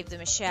 I'm going to give them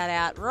a shout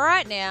out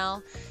right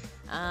now.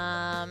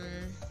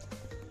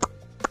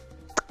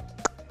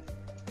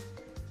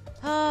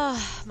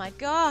 Oh my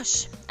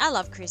gosh, I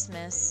love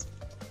Christmas.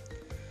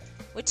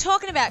 We're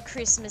talking about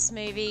Christmas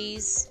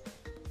movies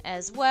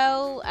as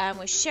well.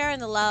 We're sharing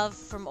the love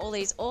from all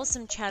these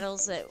awesome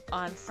channels that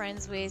I'm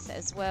friends with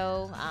as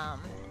well.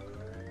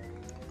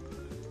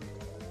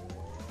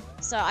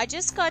 So I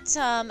just got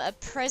a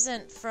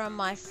present from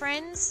my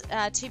friends,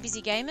 2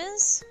 Busy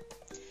Gamers,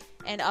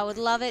 and I would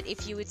love it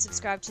if you would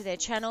subscribe to their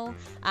channel.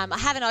 I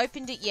haven't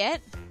opened it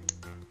yet.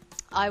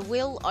 I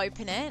will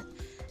open it,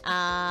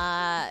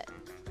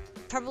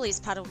 probably as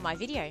part of my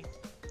video,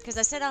 because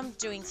I said I'm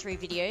doing 3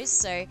 videos,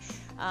 so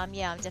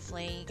yeah, I'm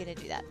definitely going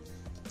to do that.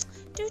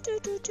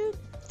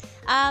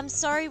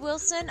 Sorry,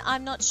 Wilson,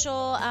 I'm not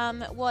sure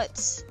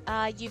what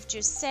you've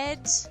just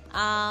said.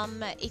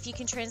 If you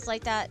can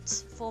translate that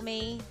for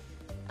me,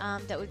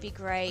 that would be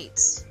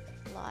great.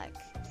 Like,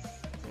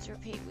 please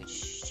repeat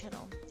which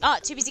channel. Oh,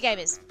 2 Busy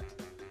Gamers.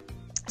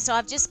 So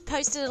I've just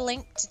posted a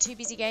link to 2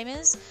 Busy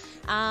Gamers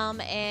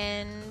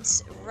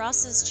and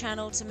Russ's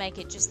channel to make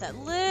it just that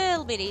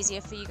little bit easier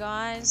for you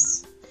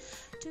guys.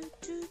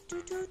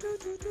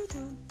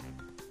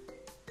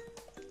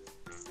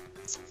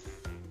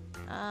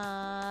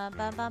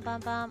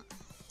 Bum.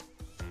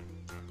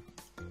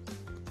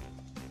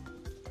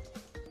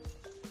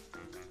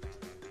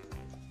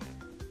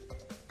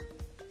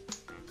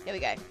 There we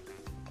go.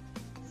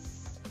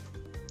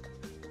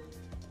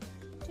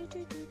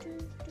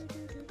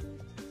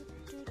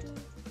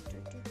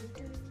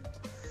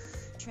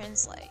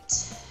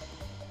 Translate.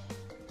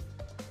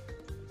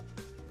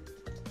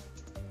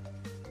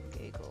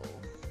 Google.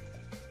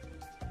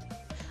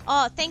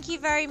 Oh, thank you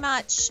very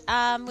much,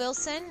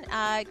 Wilson.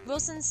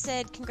 Wilson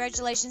said,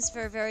 congratulations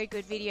for a very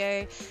good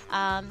video.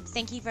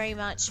 Thank you very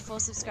much for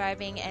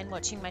subscribing and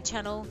watching my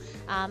channel.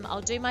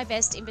 I'll do my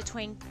best in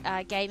between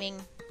gaming.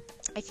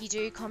 If you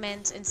do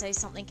comment and say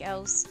something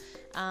else,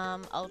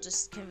 I'll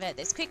just convert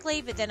this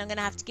quickly, but then I'm going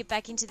to have to get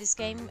back into this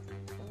game.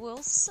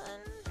 Wilson?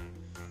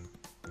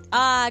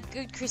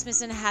 Good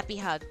Christmas and a happy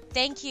hug.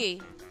 Thank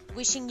you.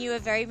 Wishing you a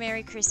very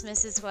Merry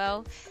Christmas as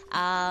well.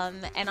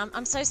 And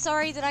I'm so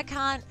sorry that I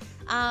can't,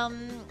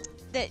 I'm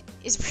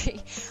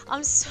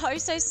so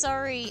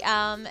sorry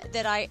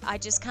that I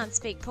just can't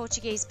speak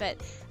Portuguese, but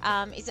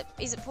is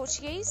it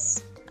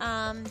Portuguese?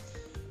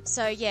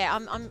 So yeah,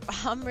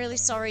 I'm really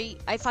sorry.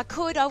 If I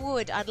could, I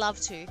would. I'd love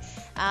to.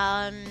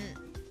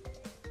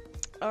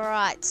 All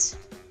right.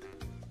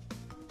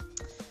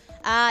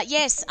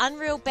 Yes,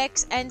 Unreal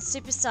Bex and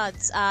Super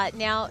Suds.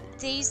 Now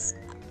these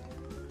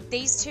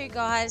 2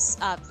 guys,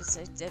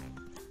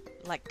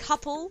 like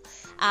couple,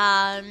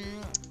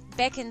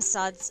 Beck and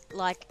Suds,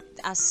 like,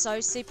 are so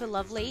super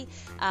lovely.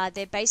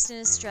 They're based in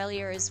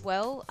Australia as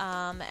well,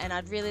 and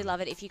I'd really love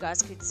it if you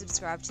guys could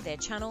subscribe to their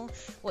channel.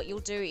 What you'll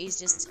do is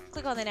just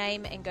click on their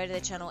name and go to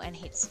their channel and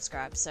hit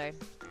subscribe. So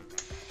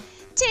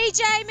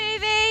TJ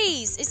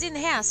Movies is in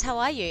the house. How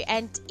are you?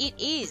 And it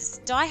is.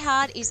 Die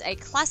Hard is a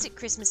classic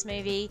Christmas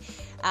movie.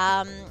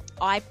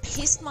 I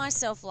pissed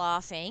myself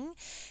laughing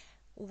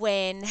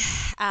when,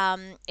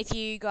 if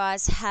you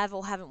guys have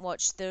or haven't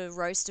watched the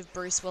roast of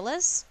Bruce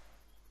Willis.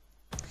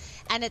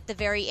 And at the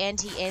very end,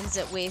 he ends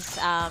it with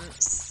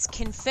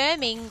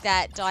confirming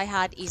that Die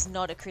Hard is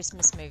not a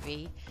Christmas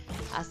movie.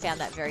 I found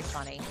that very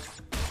funny.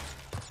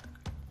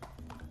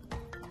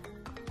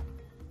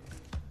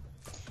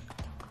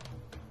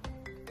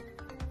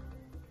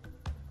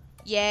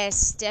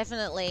 Yes,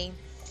 definitely.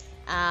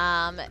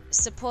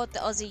 Support the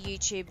Aussie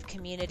YouTube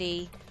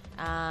community.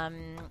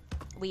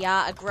 We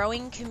are a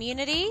growing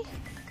community,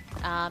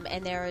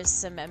 and there are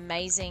some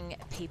amazing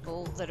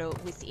people that are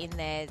within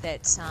there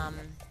that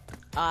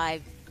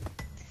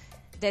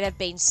that have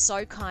been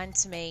so kind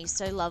to me,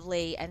 so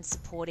lovely and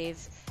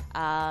supportive.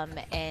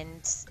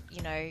 And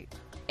you know,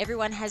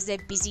 everyone has their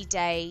busy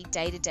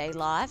day-to-day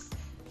life,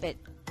 but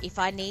if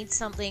I need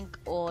something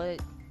or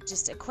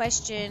just a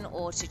question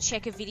or to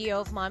check a video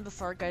of mine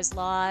before it goes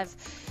live,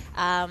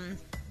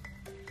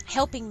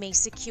 helping me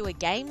secure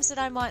games that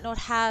I might not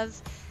have,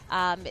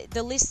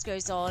 the list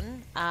goes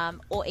on,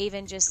 or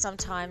even just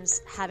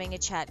sometimes having a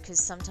chat,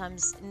 because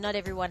sometimes not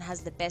everyone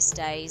has the best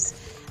days.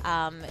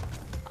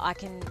 I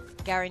can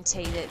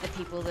guarantee that the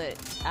people that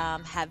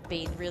have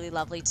been really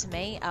lovely to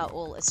me are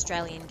all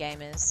Australian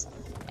gamers,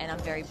 and I'm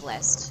very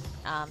blessed.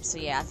 So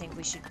yeah, I think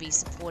we should be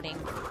supporting...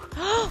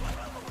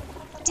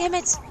 Damn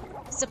it!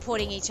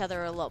 Supporting each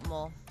other a lot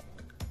more.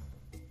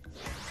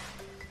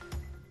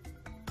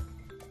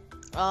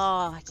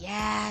 Oh,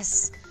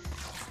 yes!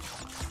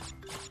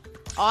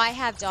 I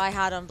have Die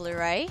Hard on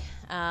Blu-ray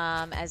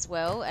as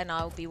well, and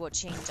I'll be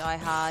watching Die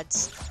Hard.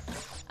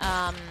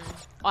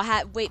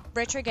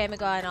 Retro Gamer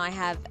Guy and I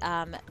have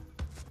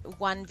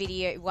one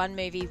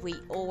movie we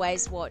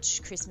always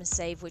watch Christmas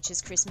Eve, which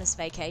is Christmas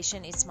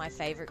Vacation. It's my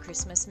favorite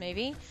Christmas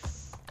movie.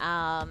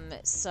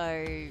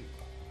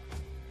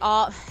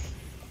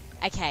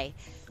 Okay.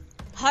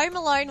 Home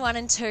Alone 1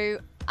 and 2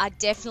 are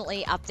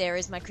definitely up there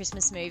as my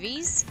Christmas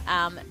movies,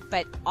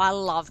 but I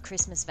love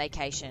Christmas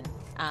Vacation.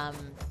 I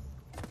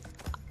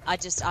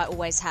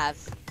always have.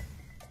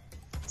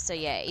 So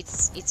yeah,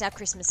 it's our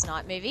Christmas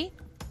night movie.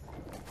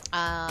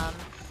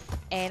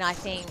 And I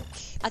think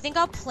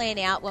I'll plan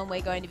out when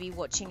we're going to be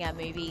watching our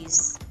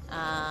movies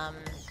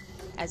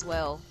as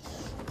well,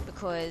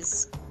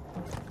 because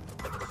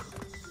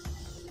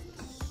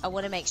I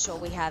want to make sure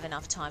we have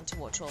enough time to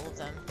watch all of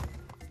them.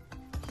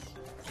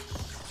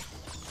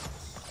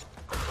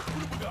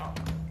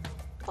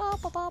 Ba,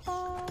 ba, ba,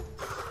 ba.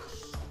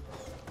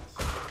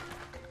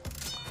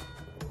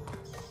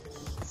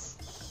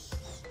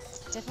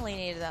 Definitely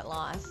needed that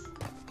life.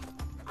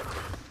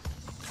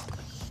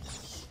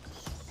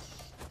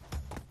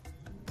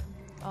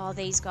 Oh,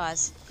 these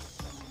guys.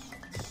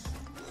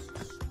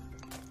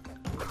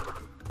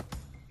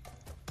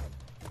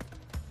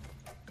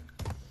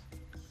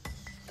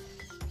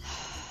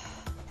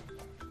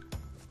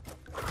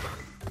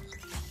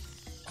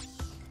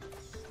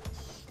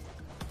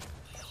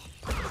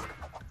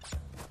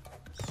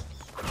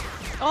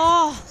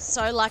 Oh,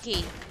 so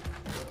lucky.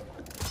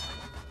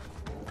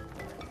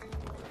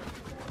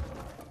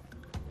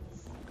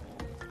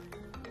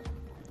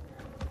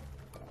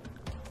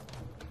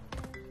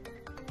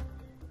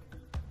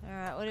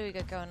 Alright, what do we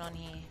got going on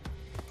here?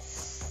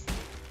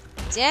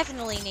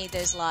 Definitely need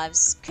those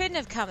lives. Couldn't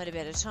have come at a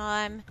better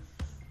time.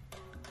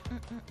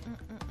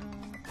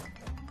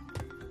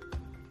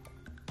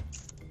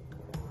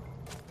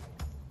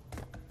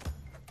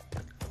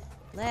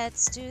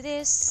 Let's do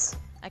this.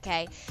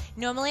 Okay,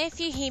 normally if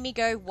you hear me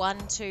go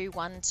 1, 2,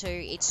 1, 2,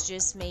 it's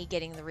just me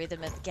getting the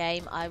rhythm of the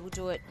game. I will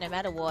do it no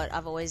matter what.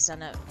 I've always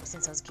done it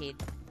since I was a kid.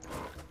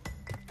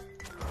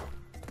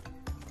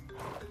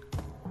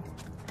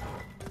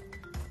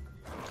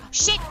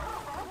 Shit!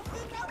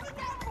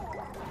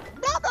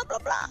 Blah, blah, blah,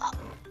 blah.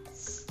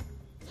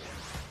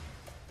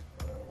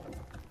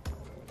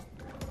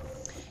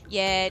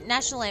 Yeah,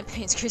 National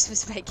Lampoon's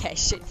Christmas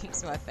Vacation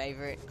is my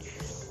favourite.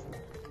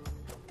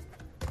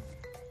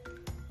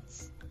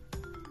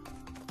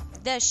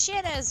 The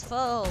shit is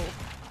full.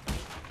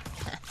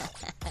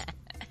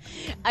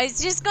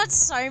 It's just got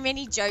so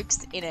many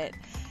jokes in it.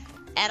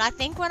 And I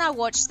think when I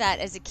watched that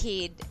as a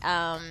kid,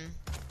 I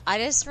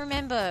just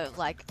remember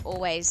like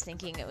always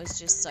thinking it was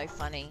just so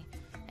funny.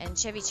 And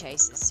Chevy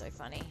Chase is so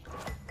funny.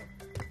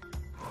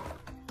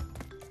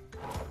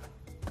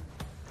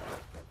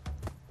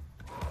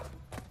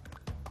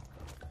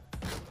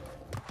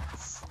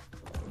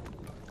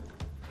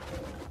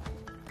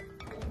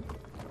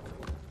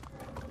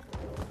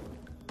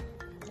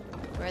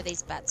 Where are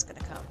these bats gonna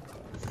come?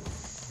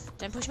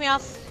 Don't push me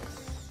off.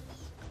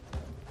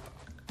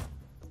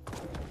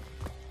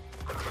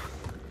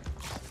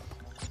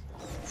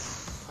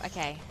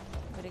 Okay.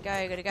 Gotta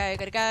go, gotta go,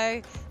 gotta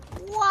go.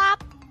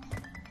 Whop!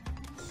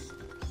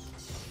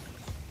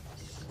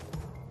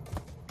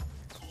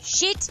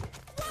 Shit!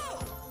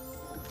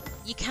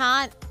 You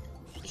can't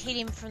hit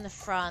him from the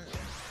front.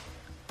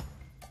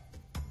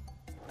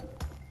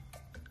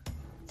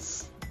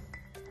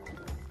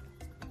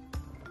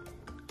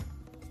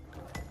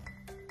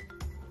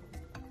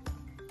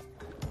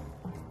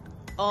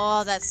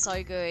 Oh, that's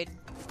so good.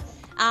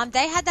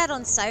 They had that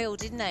on sale,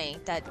 didn't they?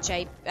 That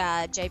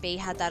JB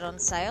had that on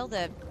sale.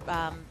 The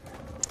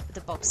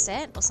the box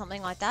set or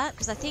something like that,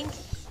 because I think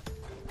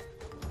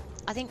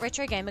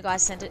Retro Gamer Guy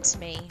sent it to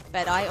me,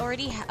 but I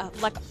already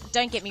like,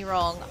 don't get me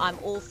wrong, I'm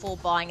all for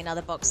buying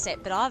another box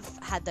set, but I've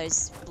had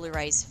those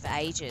Blu-rays for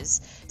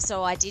ages,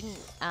 so I didn't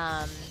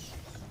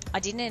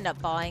end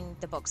up buying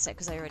the box set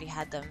because I already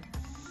had them.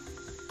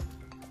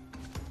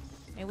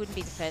 It wouldn't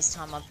be the first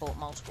time I've bought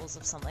multiples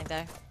of something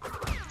though.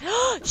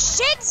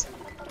 Shit!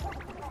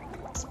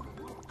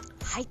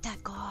 Hate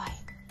that guy.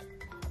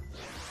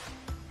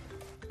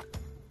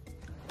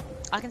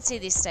 I can see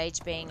this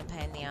stage being a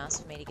pain in the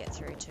ass for me to get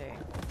through too.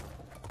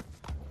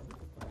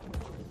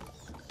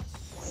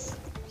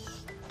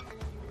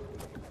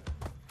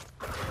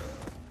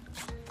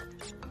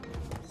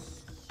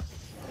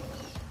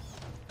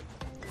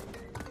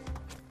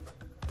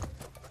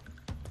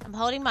 I'm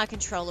holding my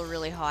controller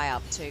really high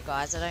up too,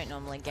 guys. I don't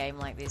normally game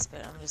like this,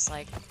 but I'm just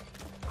like...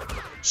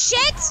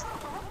 Shit!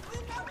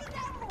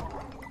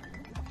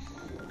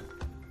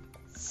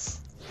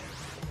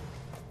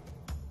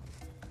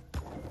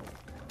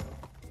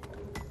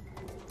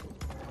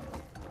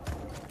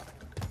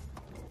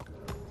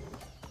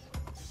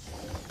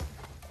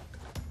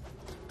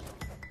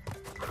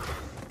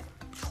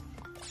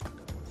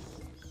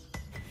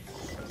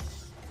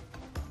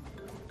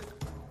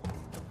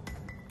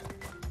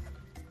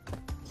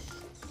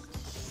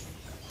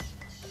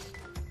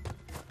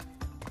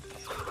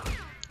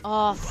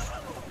 Oh,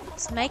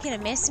 it's making a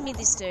mess of me,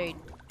 this dude.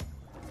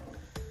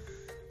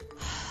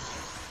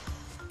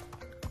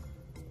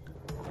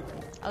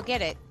 I'll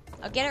get it.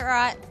 I'll get it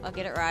right. I'll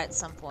get it right at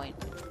some point.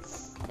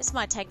 This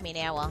might take me an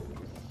hour.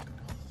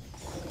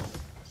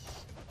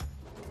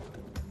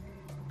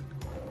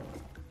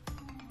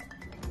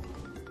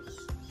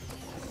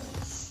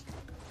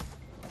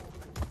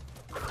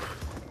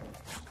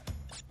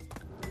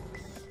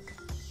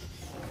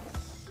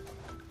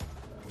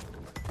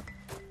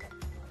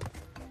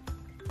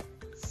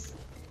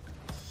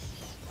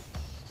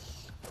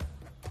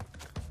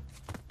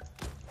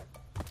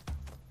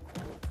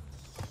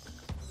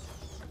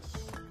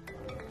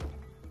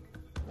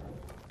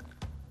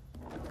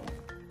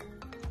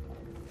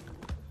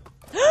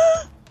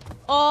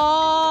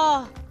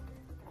 Oh,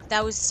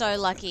 that was so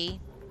lucky.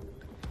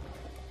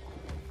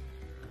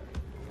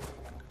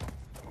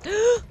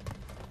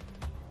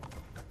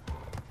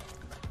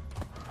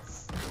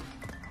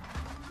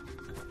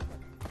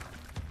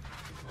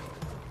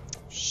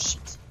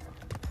 Shit.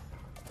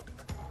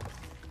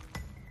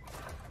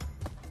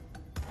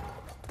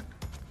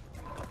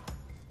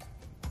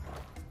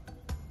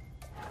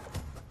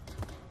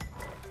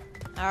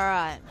 All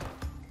right.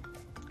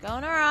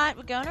 Going all right.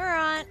 We're going all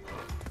right.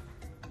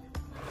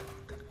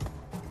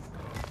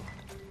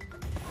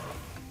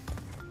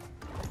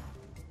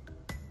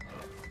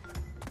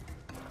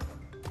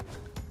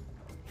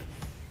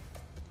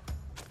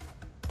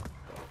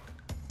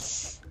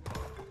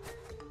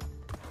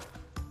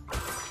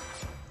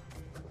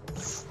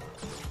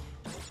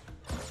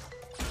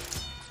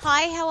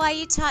 Hi, how are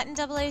you,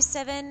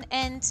 Titan007,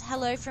 and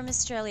hello from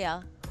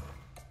Australia.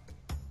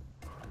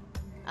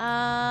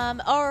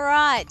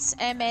 Alright,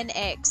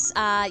 MNX,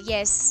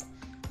 yes,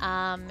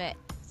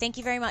 thank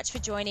you very much for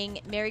joining.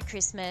 Merry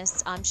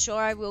Christmas. I'm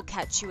sure I will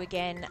catch you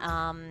again,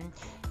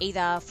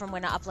 either from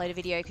when I upload a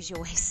video, because you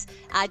always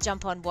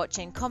jump on, watch,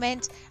 and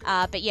comment,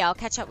 but yeah, I'll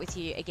catch up with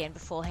you again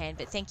beforehand,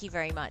 but thank you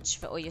very much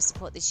for all your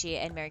support this year,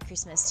 and Merry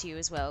Christmas to you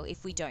as well,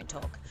 if we don't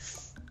talk.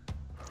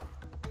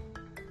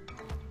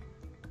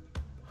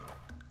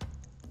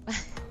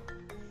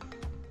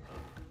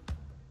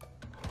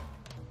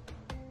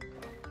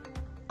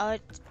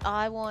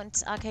 I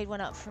want Arcade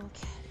 1-Up from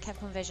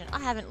Capcom version. I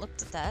haven't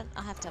looked at that.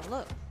 I have to have a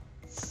look.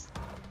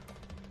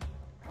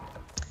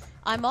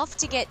 I'm off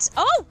to get...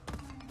 Oh!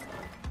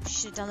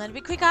 Should have done that a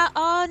bit quicker.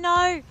 Oh,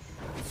 no!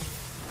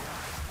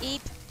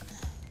 Eep.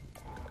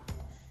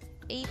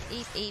 Eep,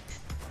 eep, eep.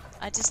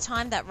 I just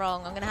timed that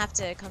wrong. I'm going to have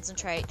to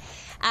concentrate.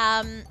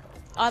 I'm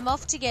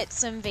off to get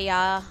some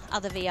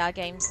other VR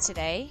games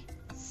today.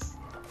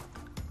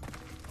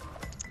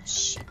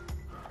 Shit.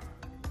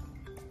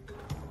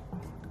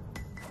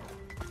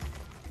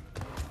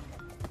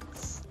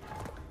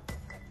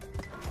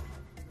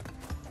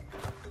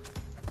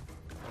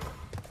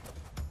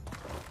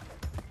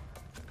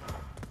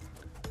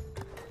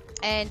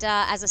 And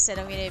as I said,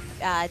 I'm going to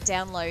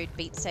download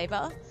Beat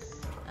Saber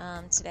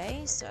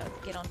today, so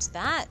I'll get onto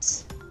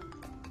that.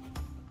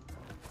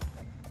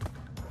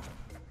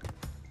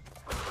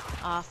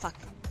 Ah, fuck.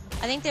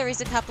 I think there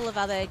is a couple of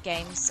other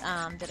games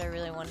that I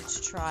really wanted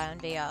to try on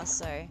VR,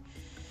 so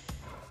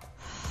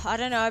I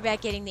don't know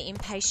about getting the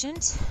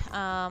Impatient.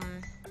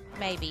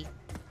 Maybe.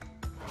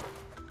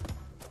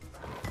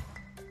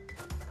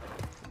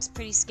 Looks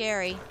pretty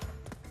scary.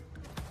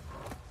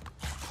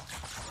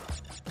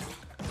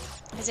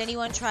 Has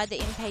anyone tried the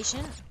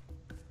Impatient?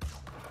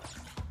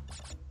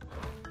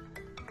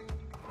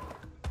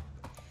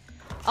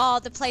 Oh,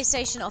 the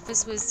PlayStation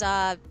office was,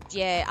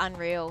 yeah,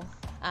 unreal.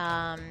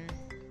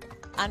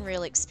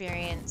 Unreal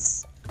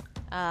experience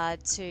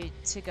to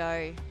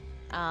go.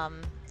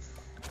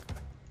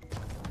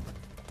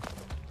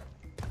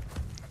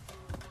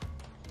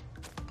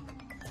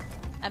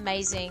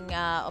 amazing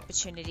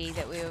opportunity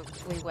that we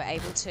were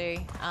able to.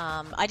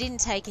 I didn't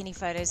take any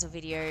photos or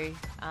video.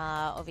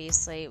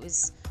 Obviously, it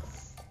was.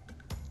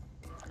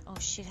 Oh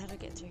shit! How do I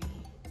get through here?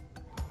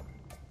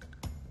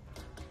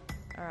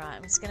 All right,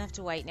 I'm just gonna have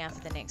to wait now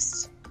for the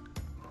next.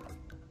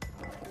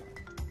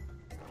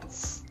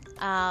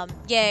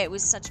 Yeah, it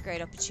was such a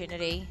great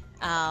opportunity.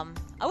 I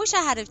wish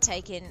I had have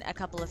taken a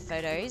couple of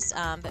photos,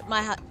 but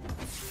my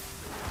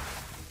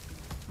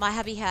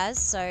hubby has,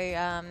 so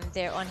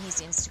they're on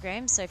his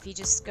Instagram. So if you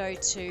just go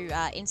to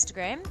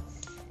Instagram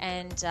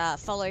and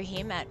follow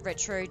him at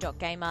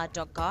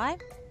retro.gamer.guy,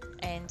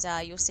 and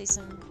you'll see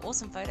some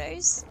awesome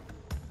photos.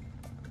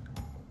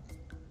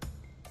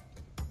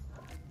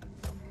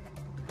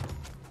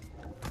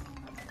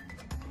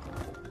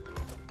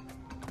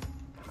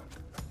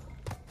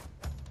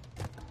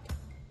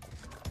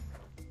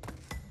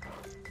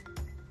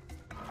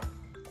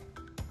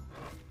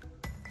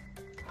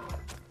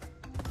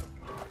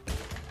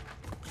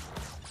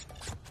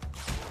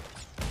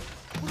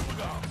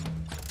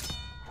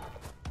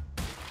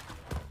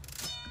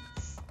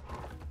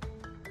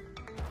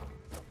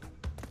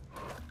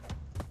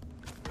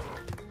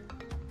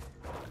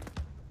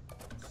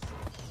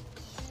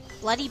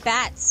 Bloody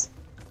bats.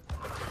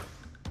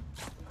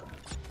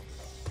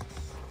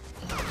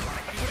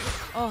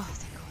 Oh,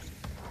 thank God.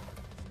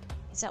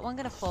 Is that one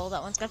gonna fall?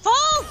 That one's gonna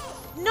fall!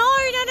 No, no,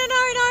 no, no,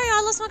 no!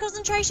 I lost my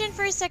concentration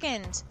for a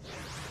second.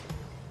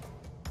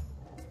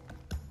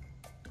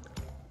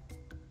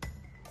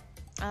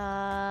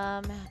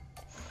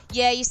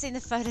 Yeah, you've seen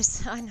the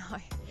photos. I know.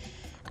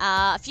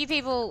 A few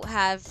people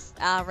have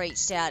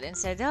reached out and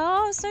said,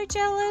 "Oh, I'm so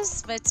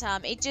jealous," but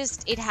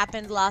it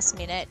happened last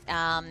minute.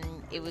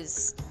 It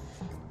was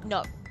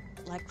not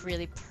like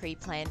really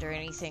pre-planned or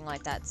anything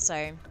like that.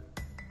 So,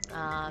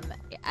 as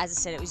I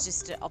said, it was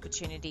just an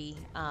opportunity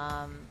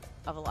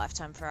of a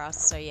lifetime for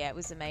us. So yeah, it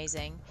was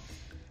amazing.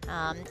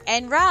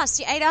 And Russ,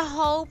 you ate a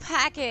whole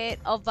packet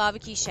of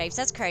barbecue shapes.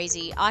 That's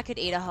crazy. I could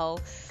eat a whole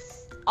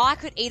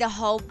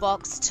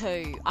box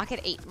too. I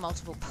could eat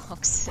multiple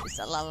boxes.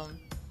 I love them.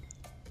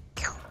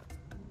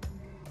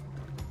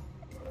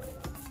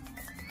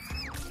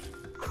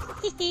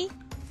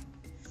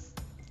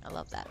 I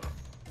love that.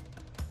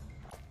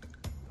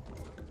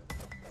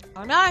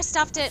 Oh no, I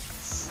stuffed it.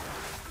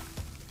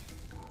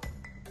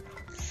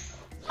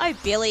 Oh,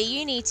 Billy,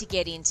 you need to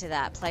get into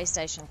that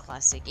PlayStation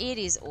Classic. It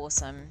is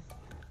awesome.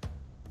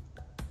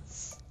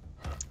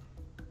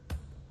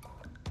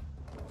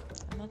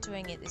 I'm not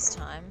doing it this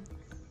time.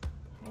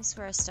 This is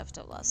where I stuffed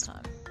it last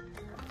time.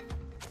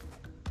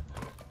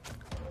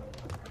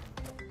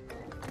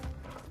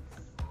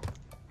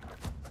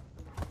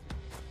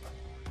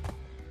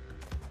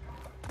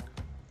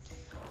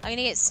 I'm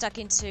going to get stuck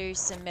into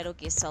some Metal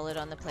Gear Solid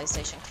on the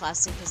PlayStation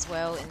Classic as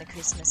well in the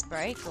Christmas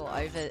break, or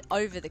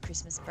over the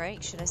Christmas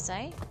break, should I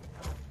say.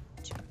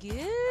 Which would be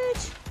good.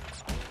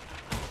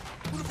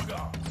 What have we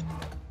got?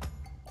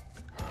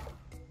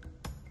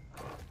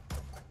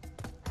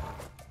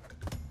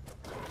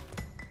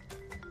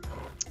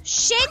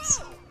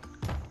 Shit!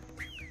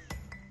 Game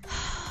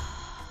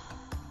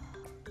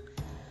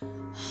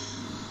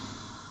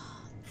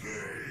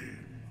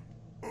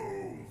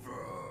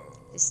over.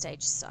 This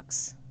stage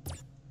sucks.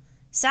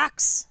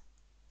 Sucks!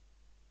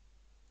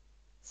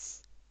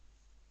 Is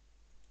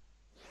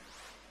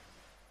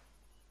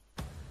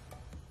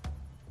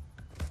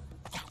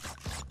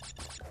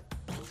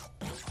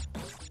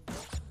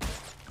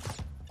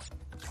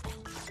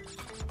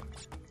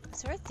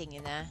there a thing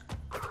in there?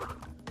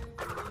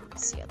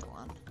 It's the other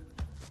one.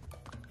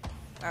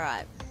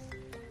 Alright.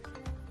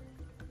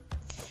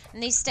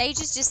 And these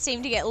stages just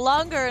seem to get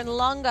longer and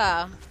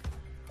longer.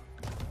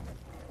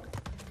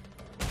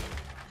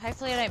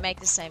 Hopefully I don't make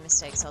the same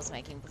mistakes I was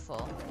making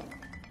before.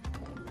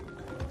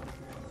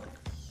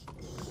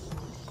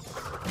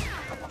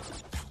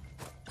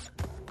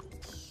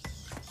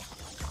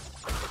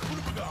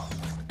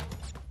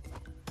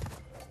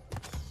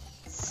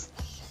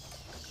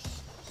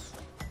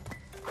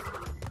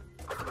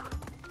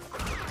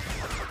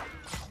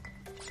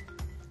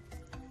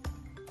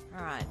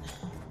 Alright.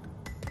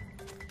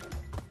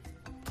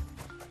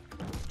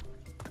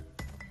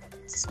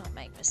 Let's not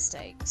make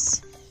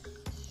mistakes.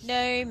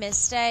 No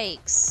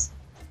mistakes.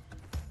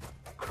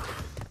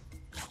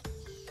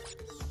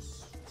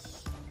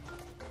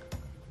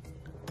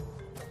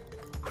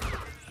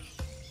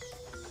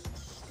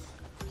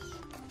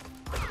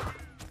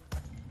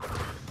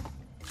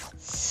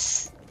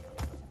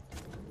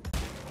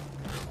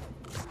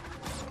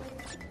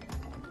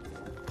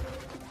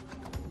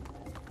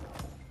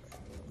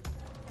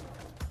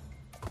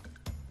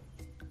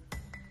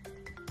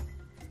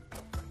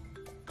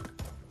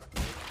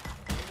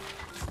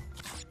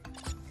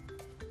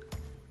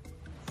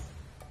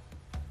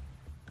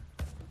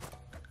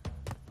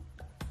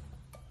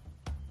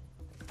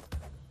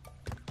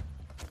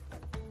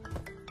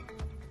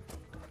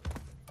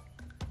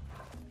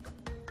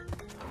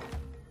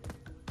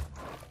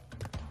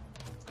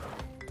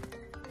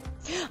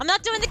 I'm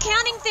not doing the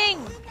counting thing!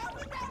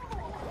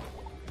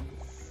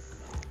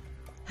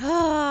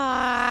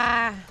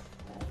 Ah.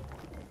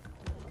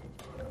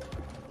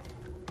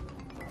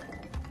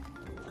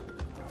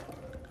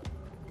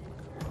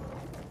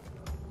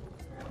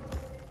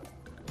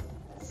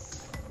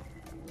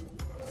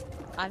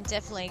 I'm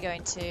definitely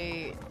going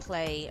to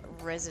play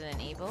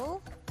Resident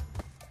Evil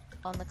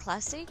on the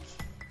classic,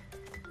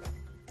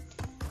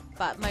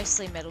 but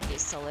mostly Metal Gear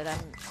Solid. I'm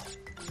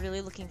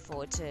really looking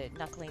forward to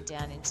knuckling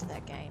down into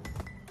that game.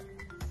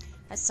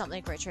 That's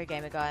something Retro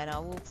Gamer Guy and I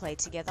will play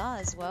together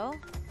as well.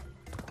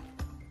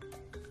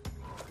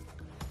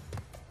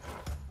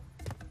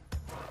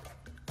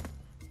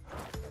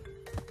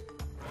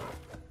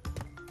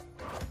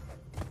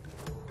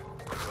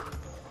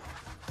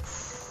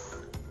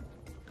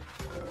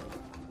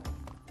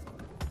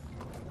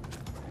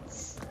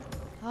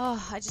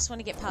 Oh, I just want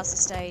to get past the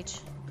stage.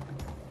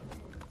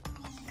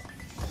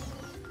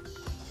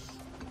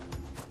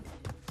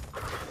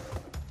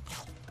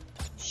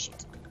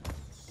 Shit.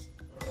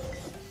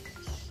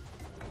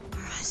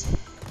 Alright.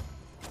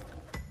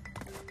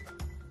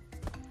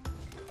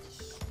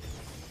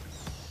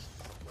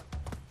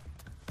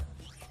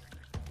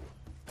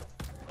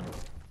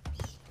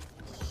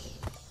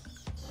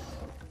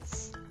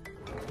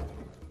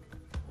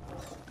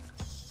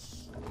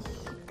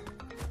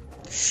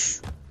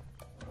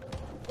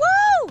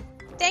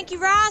 Thank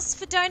you, Ras,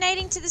 for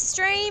donating to the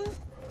stream.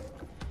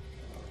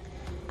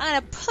 I'm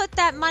going to put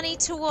that money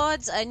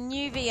towards a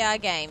new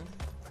VR game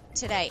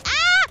today.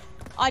 Ah!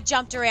 I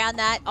jumped around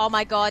that. Oh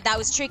my god, that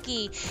was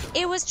tricky.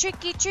 It was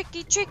tricky,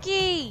 tricky,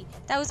 tricky.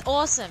 That was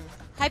awesome.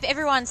 Hope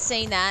everyone's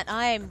seen that.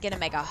 I am going to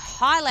make a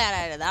highlight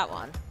out of that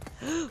one.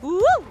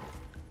 Woo!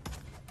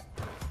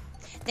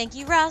 Thank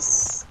you,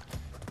 Russ.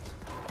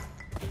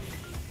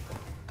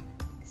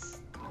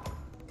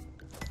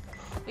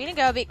 We're going to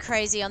go a bit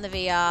crazy on the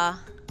VR.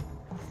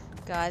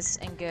 Guys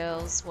and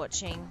girls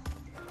watching,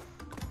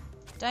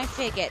 don't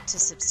forget to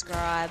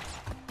subscribe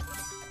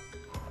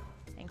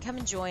and come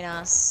and join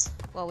us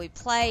while we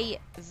play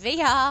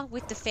VR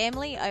with the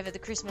family over the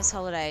Christmas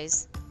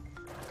holidays.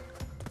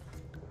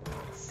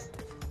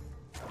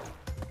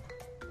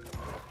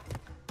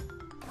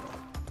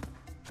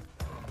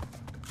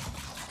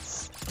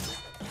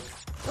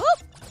 Oop!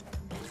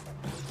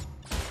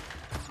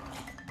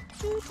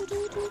 Do, do,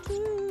 do, do,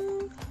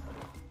 do.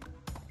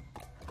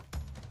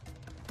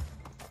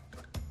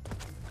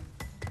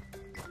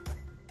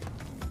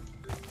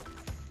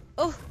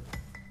 Oh!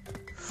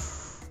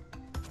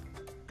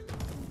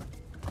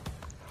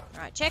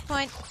 Alright,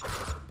 checkpoint.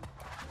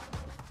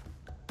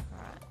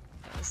 Alright,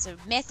 there's a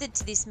method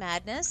to this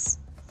madness.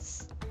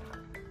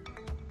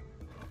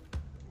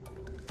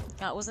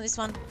 Oh, it wasn't this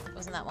one. It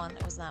wasn't that one.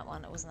 It wasn't that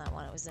one. It wasn't that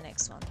one. It was the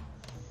next one.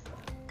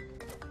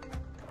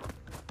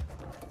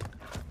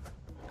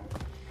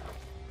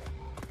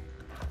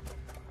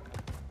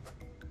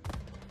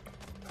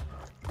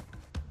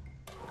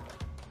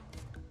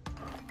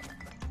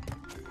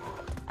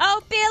 Oh,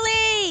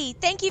 Billy!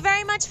 Thank you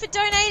very much for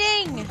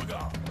donating!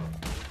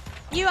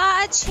 You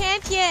are a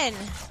champion!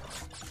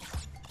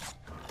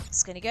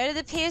 Just gonna go to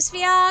the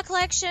PSVR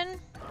collection.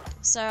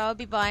 So I'll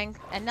be buying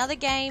another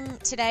game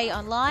today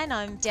online.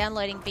 I'm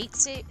downloading Beat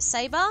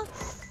Saber.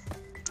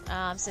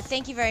 So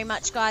thank you very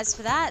much, guys,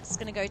 for that. It's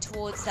gonna go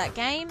towards that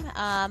game.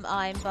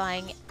 I'm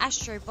buying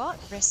Astrobot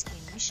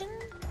Rescue Mission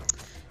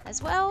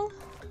as well.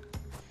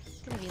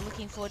 Gonna be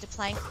looking forward to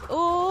playing.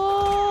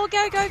 Oh,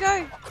 go, go,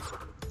 go!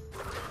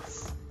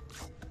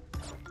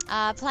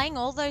 Playing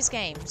all those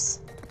games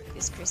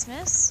this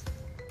Christmas.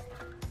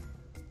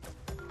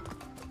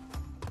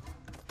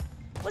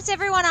 What's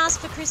everyone asked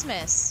for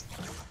Christmas?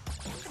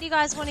 What do you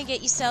guys want to get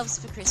yourselves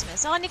for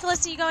Christmas? Oh,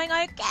 Nicholas, are you going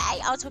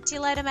okay? I'll talk to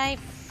you later, mate.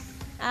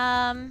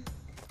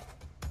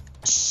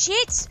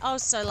 Shit! I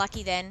was so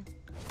lucky then.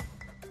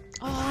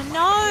 Oh,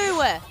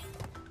 no!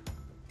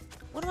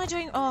 What am I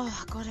doing? Oh,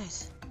 I got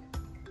it.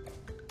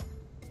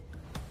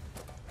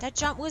 That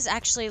jump was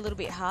actually a little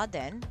bit hard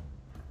then.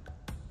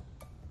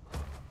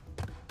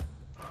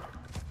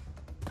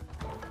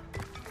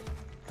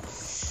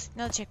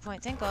 Another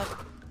checkpoint, thank God.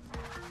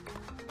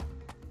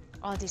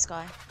 Oh, this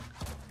guy.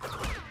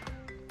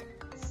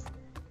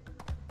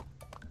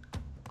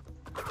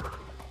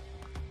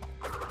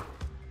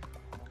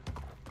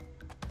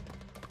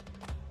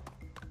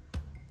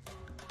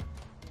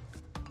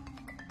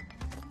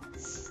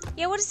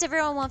 Yeah, what does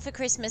everyone want for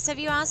Christmas? Have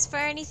you asked for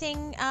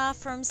anything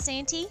from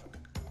Santy?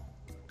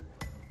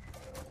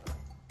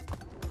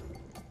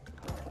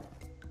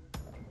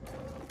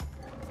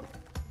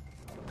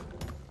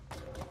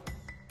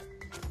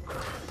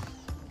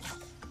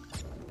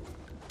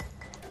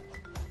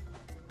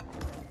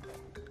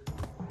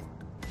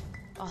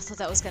 Oh, I thought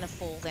that was going to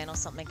fall then or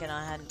something and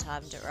I hadn't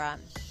timed it right.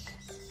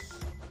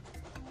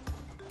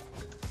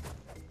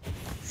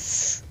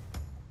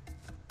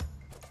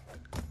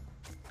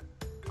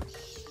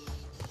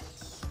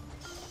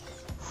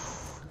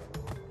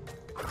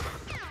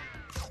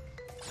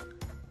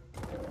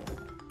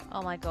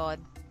 Oh my god.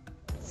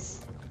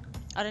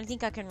 I don't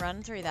think I can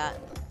run through that.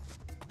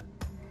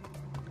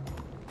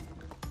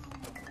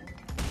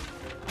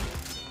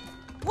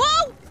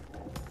 Whoa!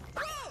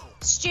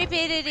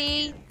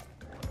 Stupidity.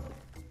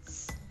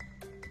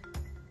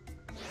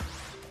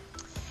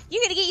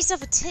 You're gonna get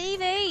yourself a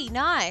TV.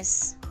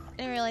 Nice.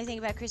 Didn't really think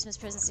about Christmas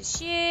presents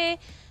this year.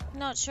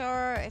 Not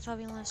sure if I'll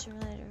be last year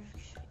later.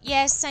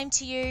 Yes, same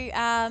to you,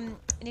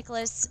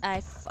 Nicholas.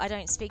 If I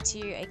don't speak to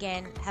you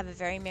again, have a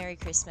very Merry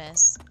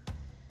Christmas.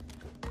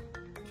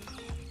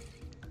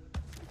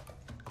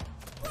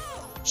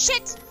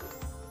 Shit!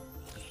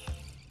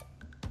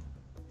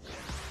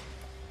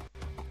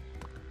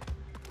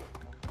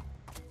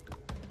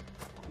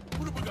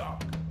 What have we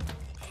got?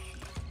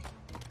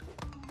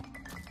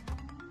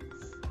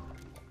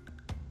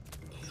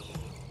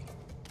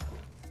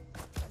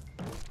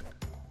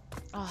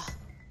 Oh,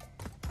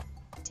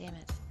 damn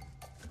it.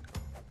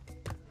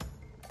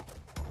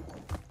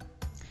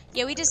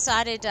 Yeah, we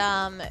decided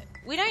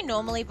we don't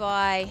normally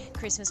buy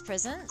Christmas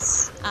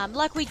presents,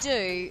 like we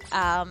do,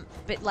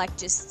 but like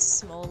just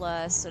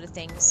smaller sort of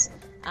things.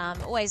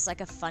 Always like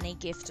a funny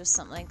gift or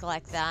something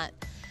like that.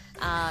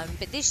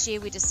 But this year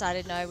we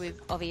decided no, we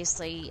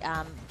obviously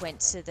went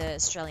to the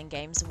Australian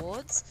Games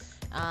Awards.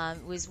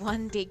 It was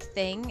one big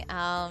thing,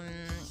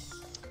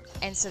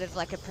 and sort of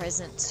like a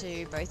present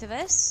to both of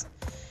us.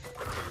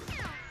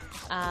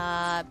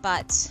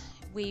 But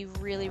we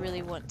really,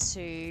 really want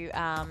to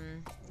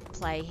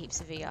play heaps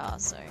of VR,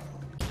 so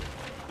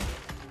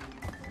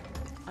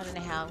I don't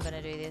know how I'm going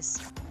to do this.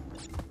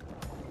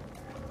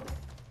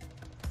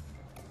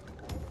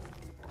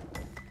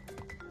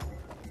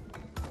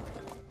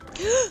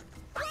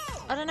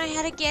 I don't know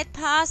how to get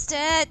past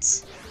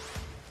it.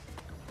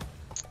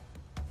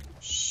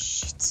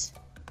 Shit.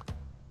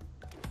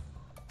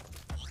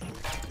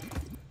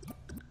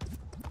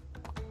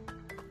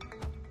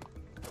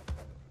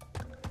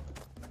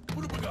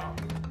 What have we got?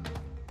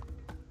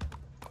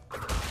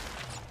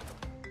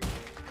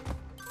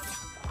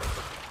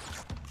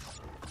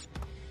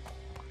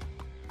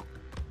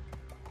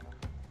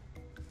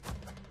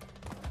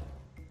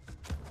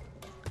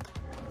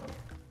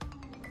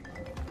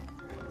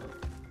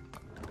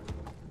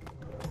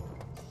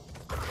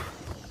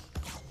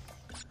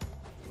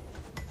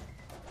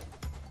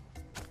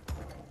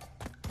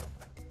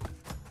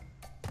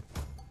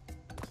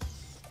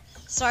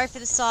 Sorry for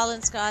the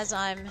silence, guys.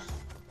 I'm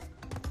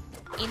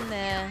in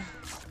the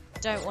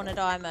don't want to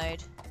die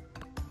mode.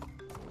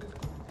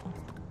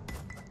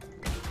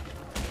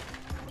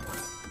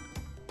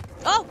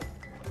 Oh!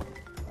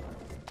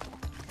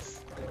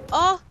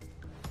 Oh!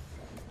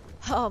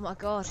 Oh my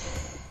god.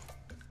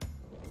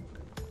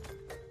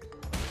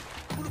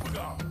 What have we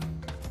got?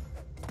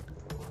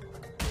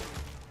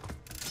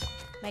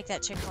 Make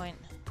that checkpoint.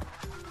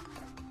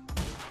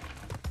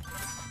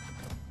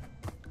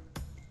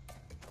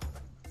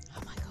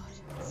 Oh my god.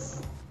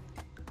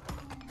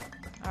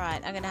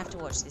 Alright, I'm gonna have to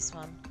watch this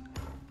one.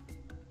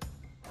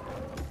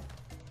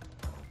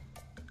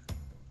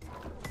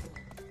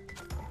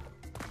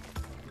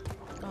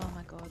 Oh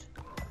my god.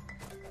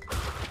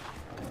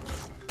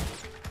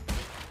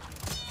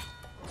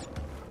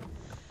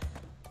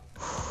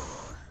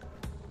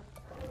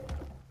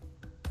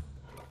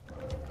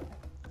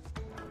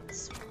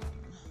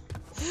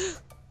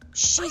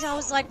 Shit, I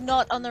was like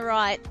not on the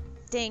right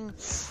thing.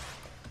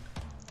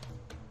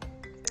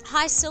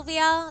 Hi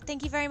Sylvia,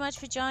 thank you very much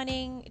for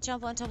joining.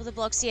 Jump on top of the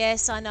blocks.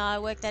 Yes, I know, I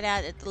worked that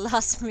out at the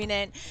last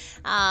minute.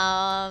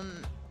 A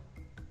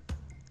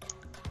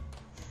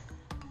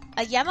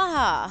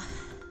Yamaha.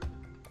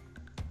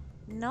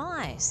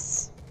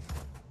 Nice.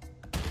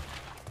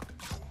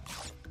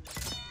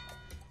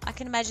 I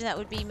can imagine that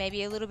would be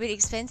maybe a little bit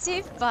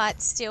expensive,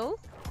 but still.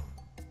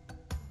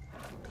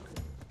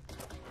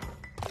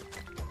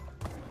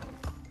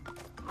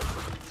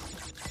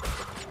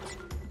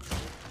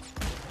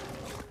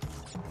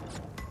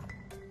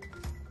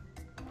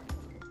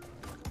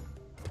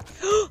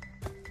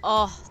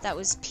 Oh, that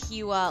was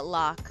pure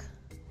luck.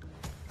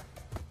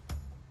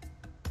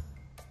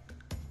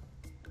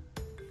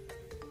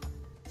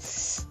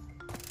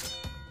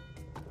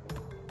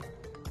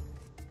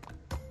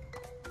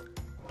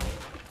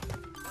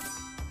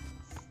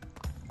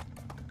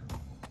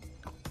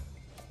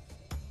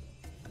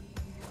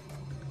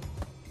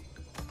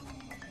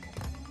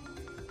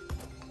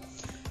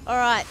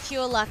 Alright,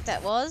 pure luck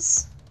that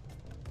was.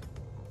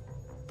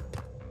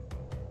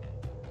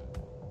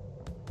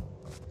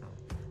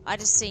 I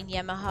just seen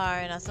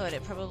Yamaha and I thought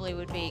it probably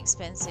would be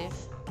expensive.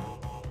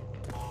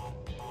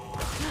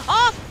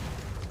 Oh!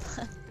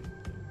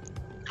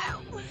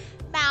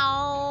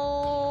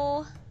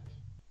 Bow!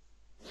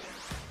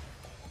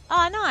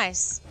 Oh,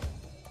 nice.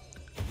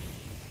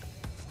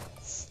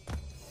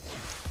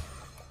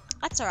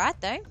 That's alright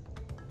though.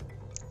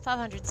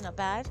 500's not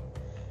bad.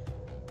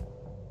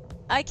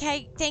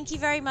 Okay, thank you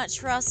very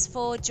much, Russ,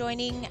 for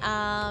joining.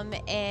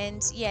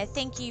 And yeah,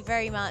 thank you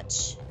very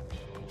much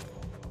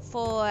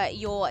for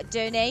your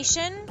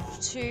donation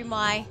to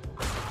my,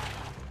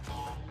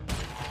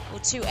 or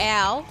to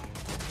our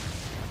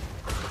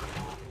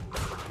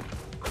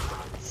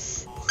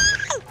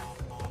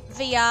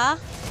VR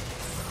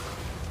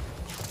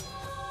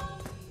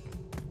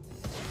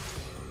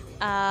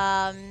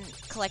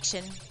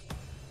collection.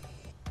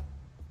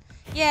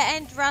 Yeah,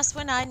 and Russ,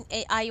 when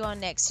are you on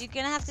next? You're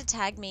gonna have to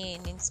tag me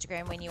in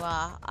Instagram when you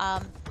are.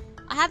 I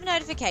have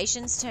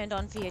notifications turned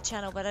on for your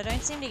channel, but I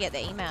don't seem to get the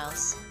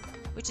emails,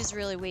 which is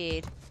really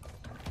weird.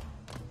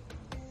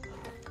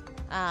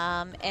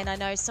 And I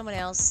know someone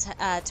else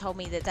told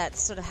me that that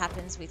sort of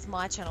happens with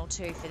my channel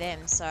too for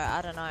them, so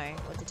I don't know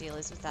what the deal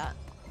is with that.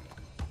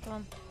 Come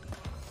on.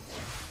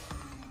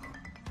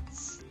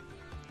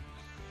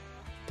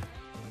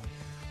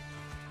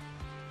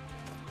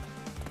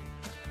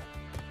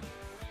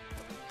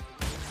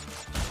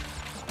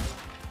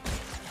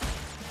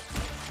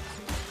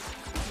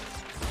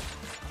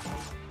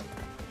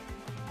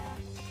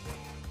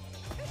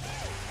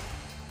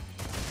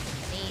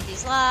 Need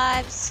these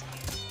lives.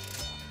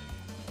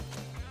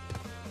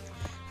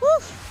 Woo!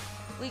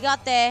 We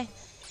got there.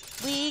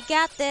 We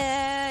got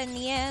there in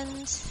the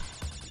end.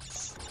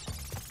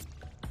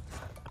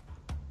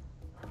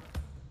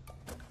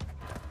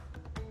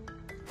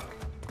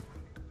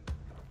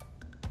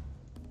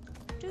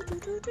 Do, do,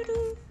 do, do,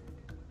 do.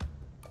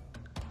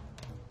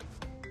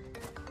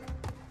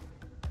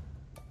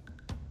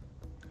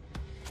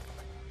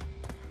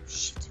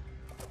 Shit.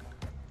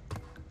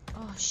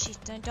 Oh shit,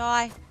 don't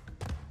die.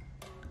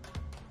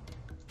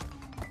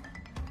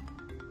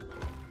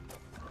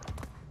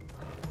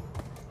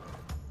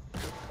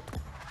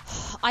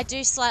 I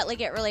do slightly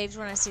get relieved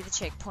when I see the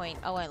checkpoint,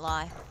 I won't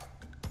lie.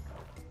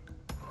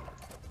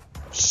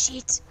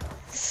 Shit.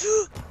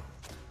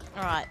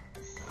 Alright.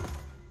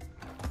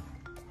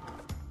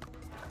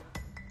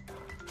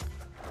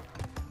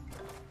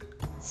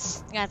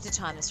 I'm gonna have to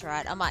time this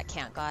right. I might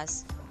count,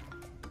 guys.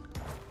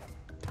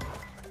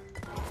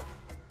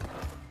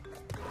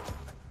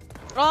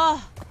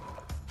 Oh!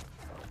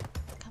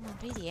 Come on,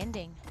 be the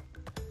ending.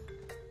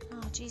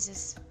 Oh,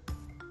 Jesus.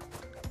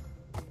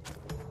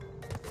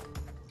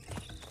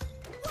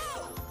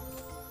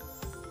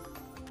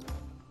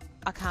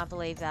 I can't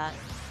believe that.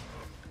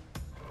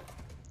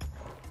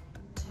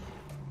 2,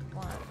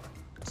 1,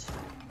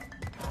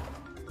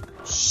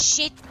 2.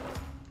 Shit!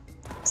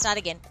 Start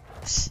again.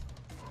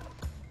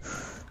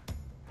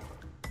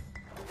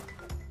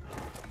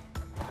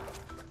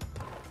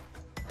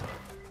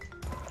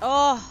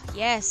 Oh,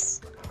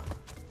 yes.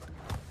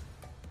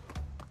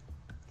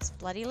 This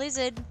bloody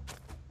lizard.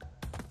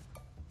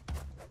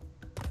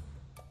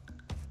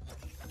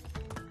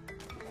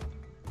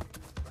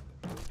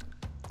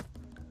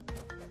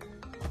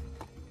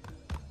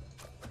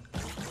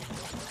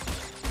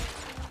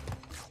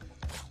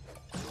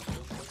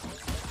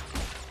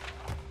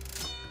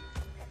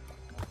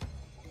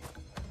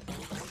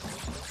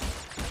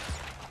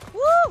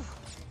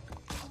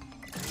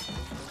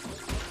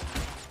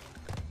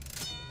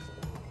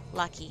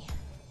 Lucky.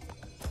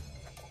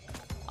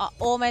 I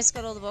almost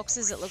got all the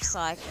boxes, it looks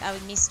like. I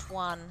missed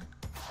one.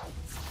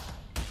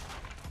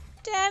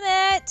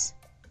 Damn it!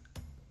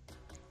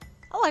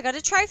 Oh, I got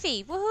a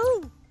trophy.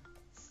 Woohoo!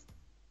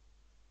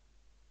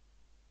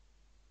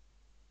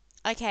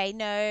 Okay,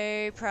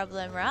 no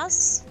problem,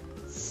 Russ.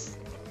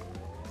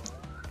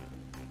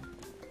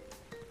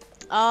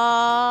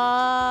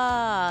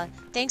 Ah,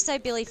 thanks though,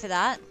 Billy, for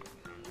that.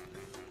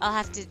 I'll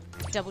have to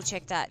double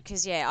check that,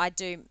 because yeah, I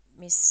do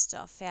miss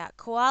stuff out.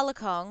 Koala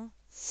Kong.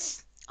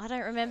 I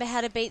don't remember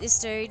how to beat this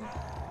dude.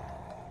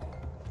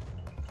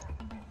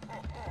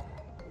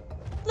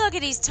 Look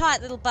at his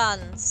tight little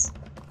buns.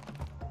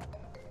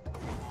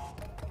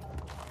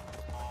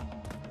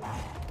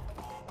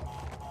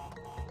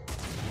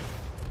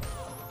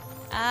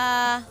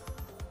 I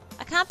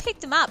can't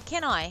pick them up,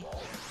 can I?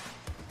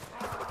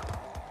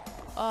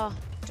 Oh,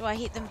 do I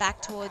hit them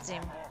back towards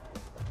him?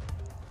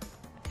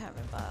 I can't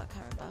remember.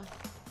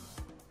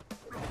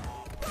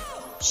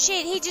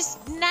 Shit, he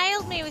just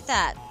nailed me with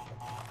that.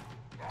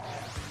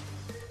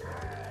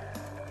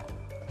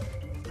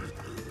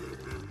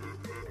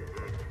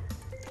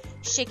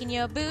 Shaking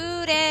your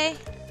booty.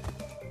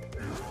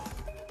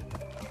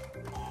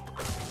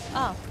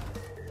 Oh.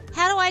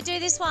 How do I do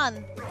this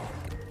one?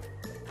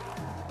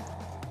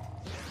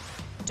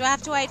 Do I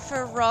have to wait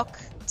for a rock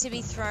to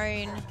be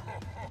thrown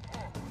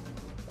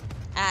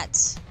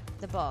at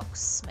the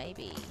box,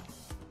 maybe?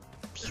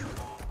 Pew.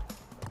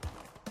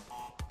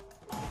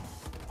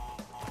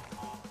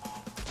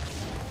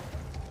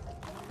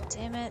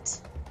 Damn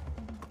it.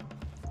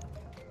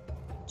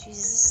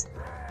 Jesus.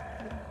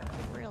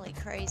 Really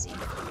crazy.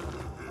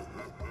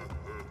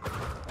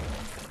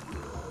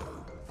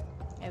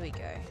 There we go.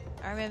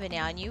 I remember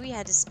now. I knew we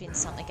had to spin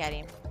something at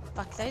him.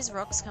 Fuck, those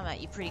rocks come at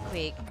you pretty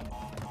quick.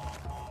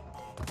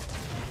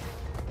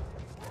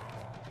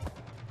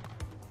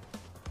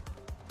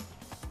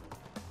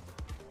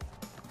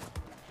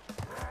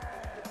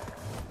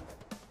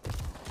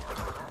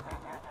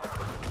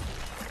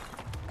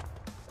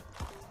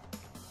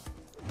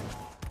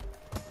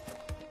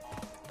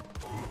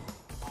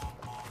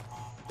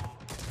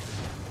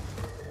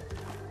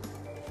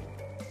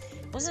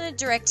 It wasn't a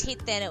direct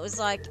hit then, it was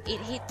like it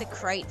hit the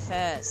crate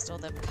first, or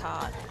the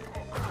cart.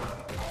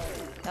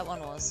 That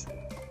one was.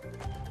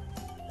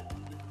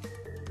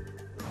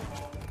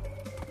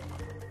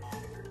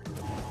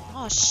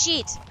 Oh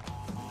shit!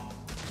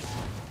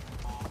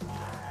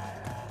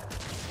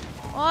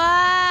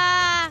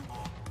 Wah!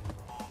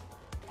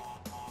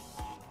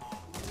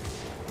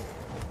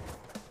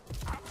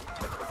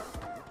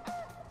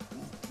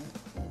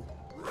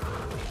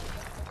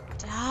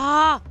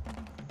 Ah!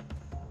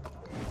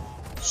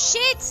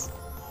 Shit!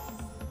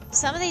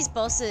 Some of these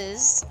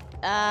bosses,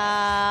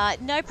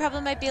 no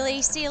problem,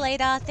 Billy. See you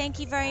later. Thank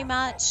you very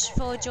much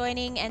for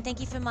joining, and thank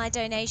you for my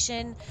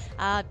donation.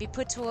 Be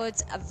put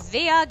towards a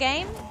VR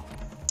game.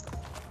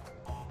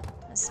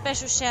 A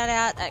special shout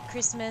out at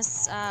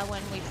Christmas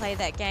when we play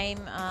that game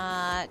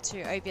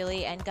to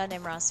O'Billy and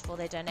Gundam Russ for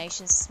their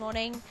donations this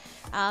morning.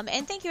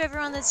 And thank you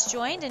everyone that's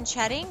joined and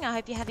chatting. I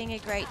hope you're having a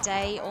great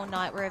day or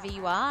night wherever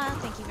you are.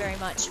 Thank you very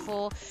much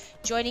for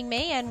joining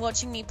me and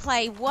watching me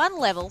play one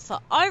level for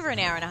over an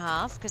hour and a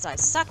half because I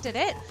sucked at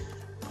it.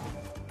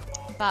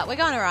 But we're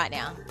going alright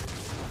now.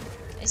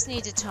 I just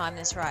need to time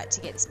this right to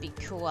get this big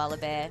koala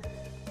bear.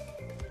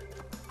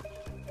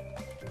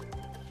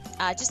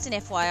 Just an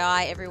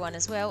FYI, everyone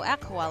as well, our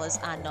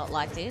koalas are not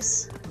like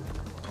this,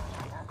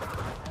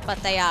 but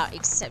they are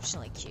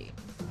exceptionally cute.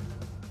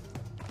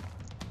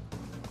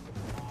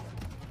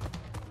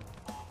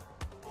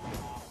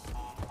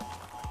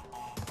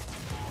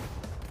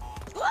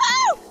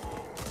 Woo!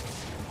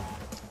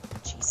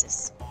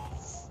 Jesus.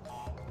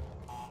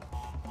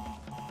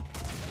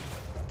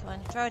 Come on,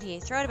 throw it here.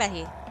 Throw it about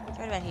here.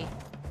 Throw it about here.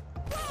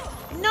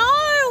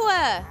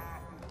 No!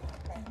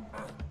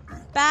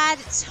 Bad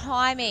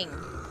timing.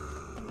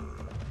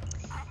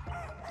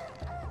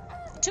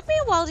 It took me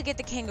a while to get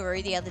the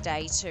kangaroo the other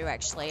day too,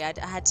 actually. I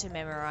had to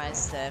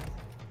memorize the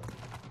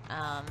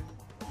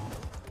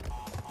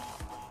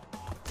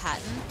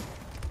pattern.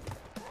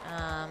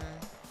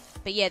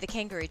 But yeah, the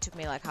kangaroo took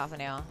me like half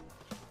an hour.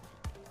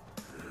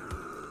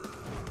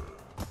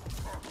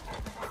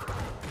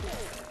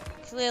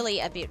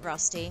 Clearly a bit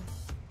rusty.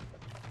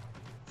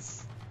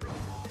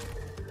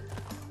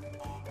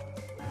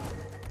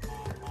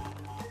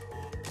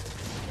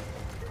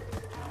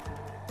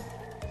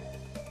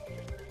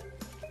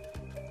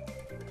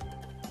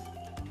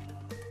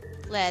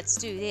 Let's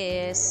do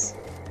this.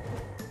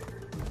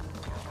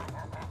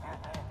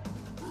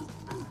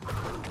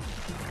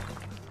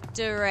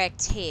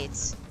 Direct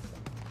hit.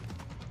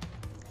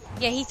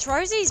 Yeah, he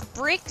throws his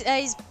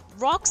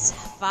rocks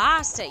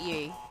fast at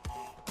you.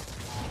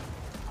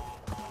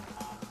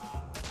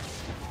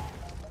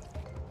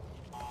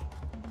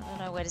 I don't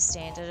know where to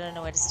stand. I don't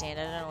know where to stand.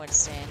 I don't know where to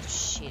stand.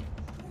 Shit.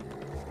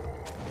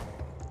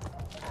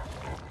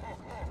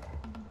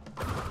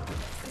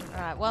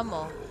 Alright, one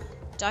more.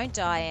 Don't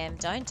die, Em.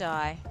 Don't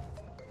die.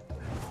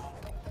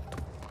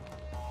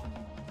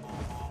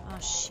 Oh,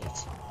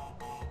 shit.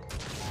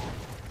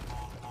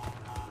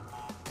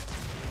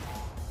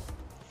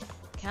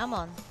 Come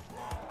on.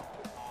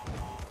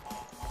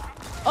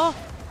 Oh!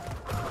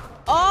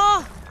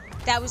 Oh!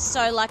 That was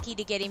so lucky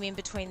to get him in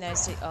between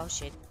those two. Oh,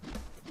 shit.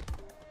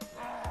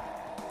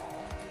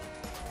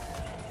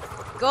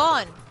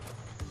 Gone.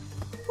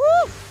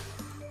 Woo!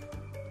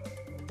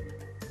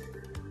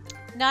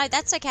 No,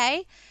 that's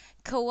okay.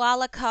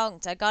 Koala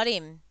conked. I got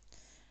him.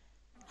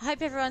 I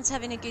hope everyone's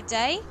having a good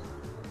day.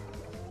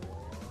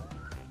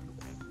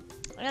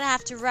 I'm going to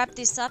have to wrap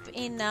this up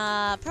in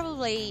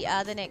probably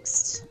the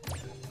next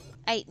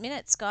 8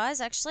 minutes, guys,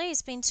 actually.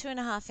 It's been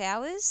 2.5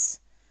 hours.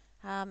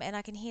 And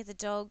I can hear the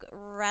dog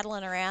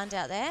rattling around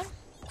out there.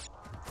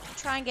 I'll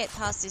try and get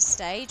past this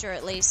stage, or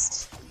at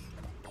least...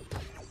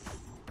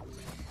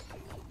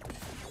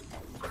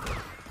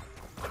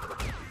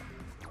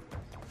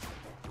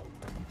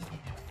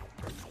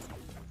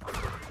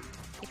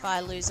 if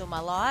I lose all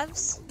my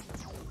lives.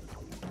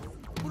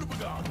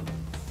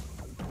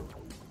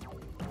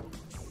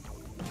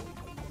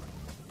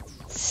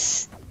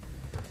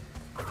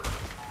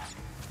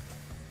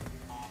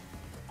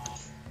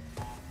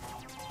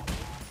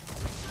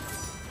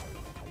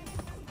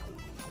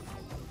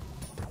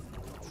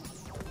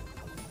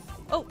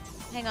 Oh,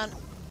 hang on.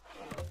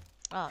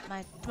 Oh,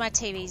 my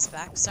TV's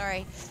back.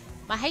 Sorry.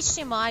 My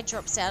HDMI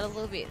drops out a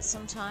little bit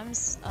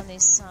sometimes on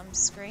this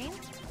screen.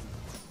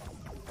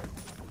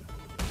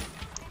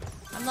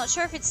 I'm not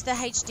sure if it's the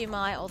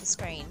HDMI or the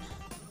screen,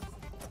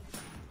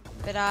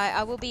 but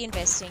I will be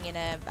investing in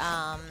a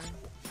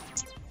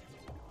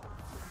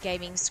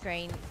gaming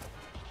screen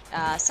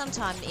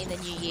sometime in the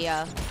new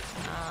year,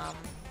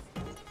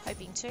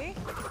 hoping to.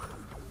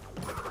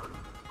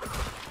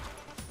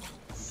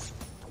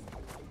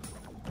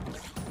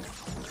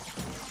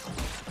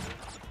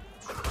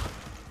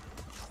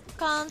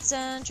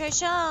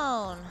 Concentration!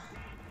 I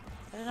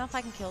don't know if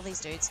I can kill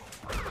these dudes.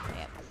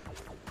 Yep.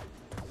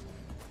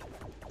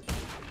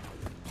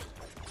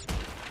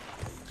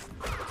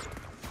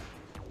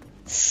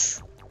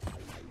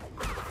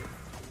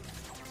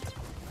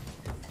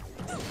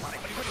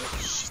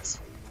 Shit.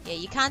 Yeah,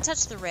 you can't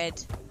touch the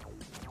red.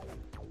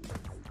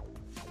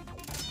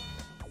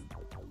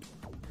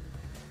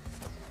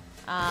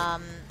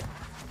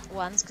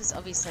 Ones, because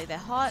obviously they're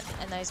hot,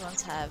 and those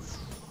ones have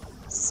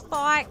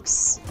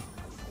spikes.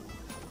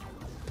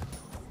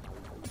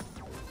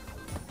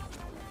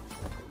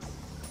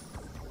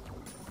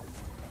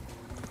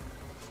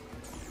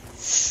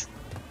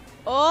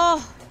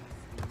 Oh!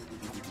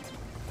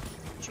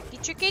 Tricky,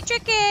 tricky,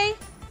 tricky!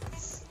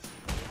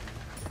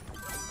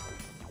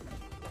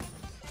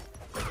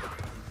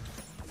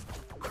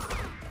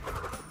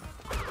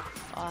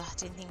 Oh, I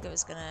didn't think it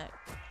was gonna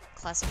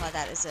classify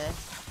that as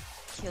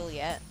a kill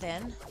yet,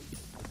 then.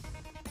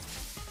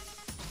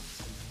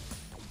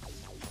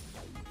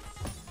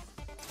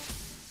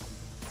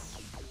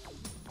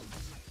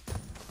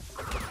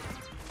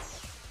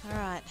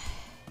 Alright.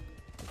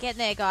 We're getting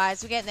there,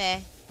 guys. We're getting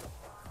there.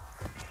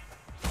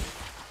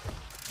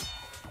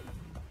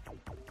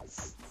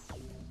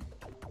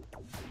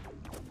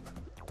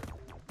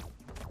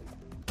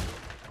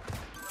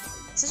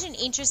 Such an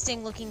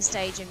interesting looking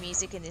stage and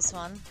music in this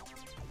one.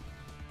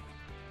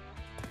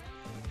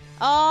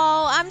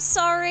 Oh, I'm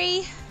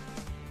sorry.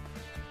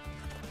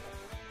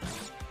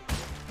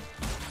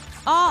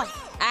 Oh,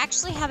 I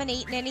actually haven't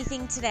eaten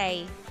anything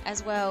today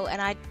as well,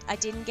 and I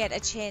didn't get a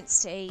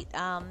chance to eat.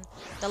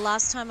 The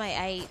last time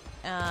I ate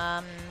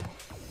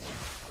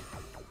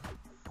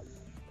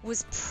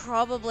was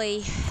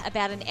probably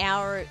about an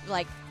hour,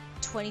 like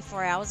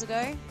 24 hours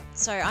ago.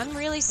 So I'm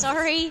really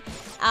sorry,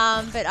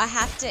 but I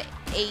have to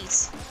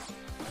eat.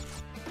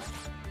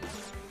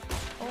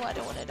 Oh, I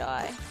don't want to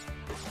die.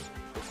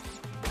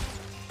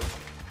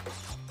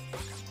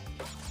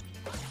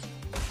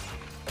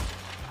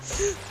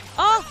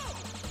 Oh!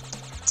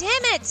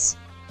 Damn it!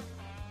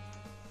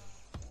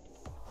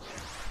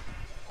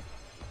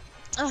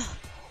 Oh.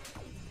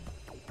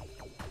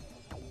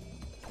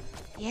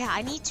 Yeah,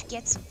 I need to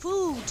get some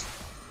food.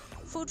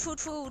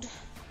 Food.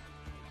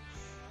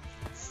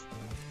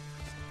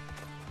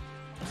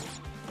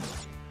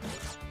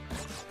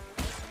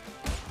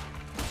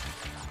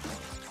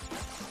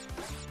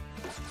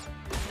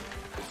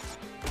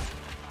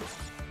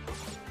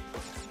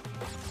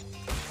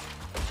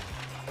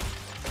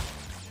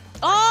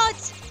 Oh,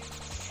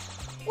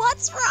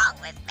 what's wrong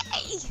with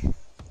me?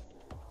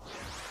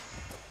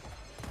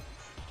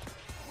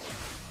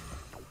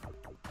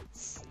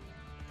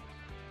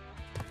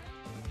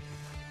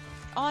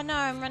 Oh no,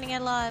 I'm running out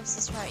of lives.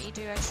 That's right, you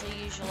do actually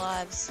use your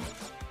lives.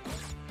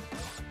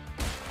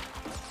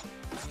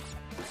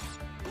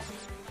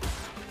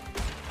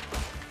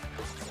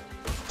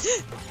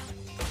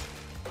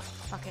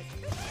 Fuck it.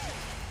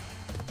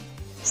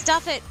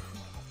 Stuff it.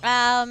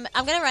 I'm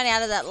gonna run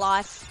out of that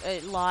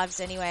lives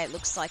anyway, it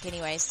looks like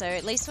anyway, so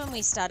at least when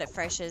we start it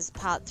fresh as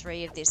part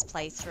 3 of this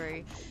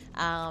playthrough,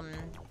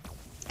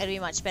 it'll be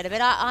much better.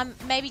 But I'm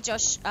maybe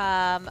Josh,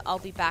 I'll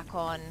be back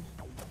on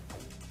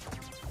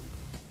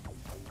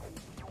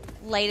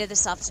later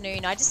this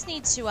afternoon. I just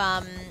need to,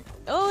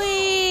 ooh,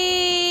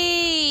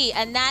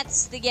 and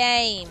that's the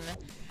game.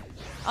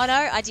 Oh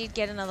no, I did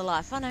get another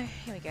life. Oh no,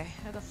 here we go,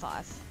 I got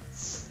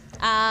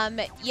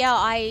 5. Yeah,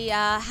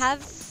 I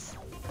have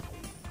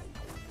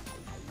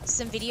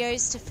some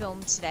videos to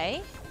film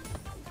today.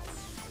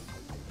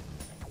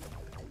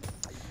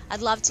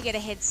 I'd love to get a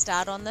head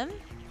start on them.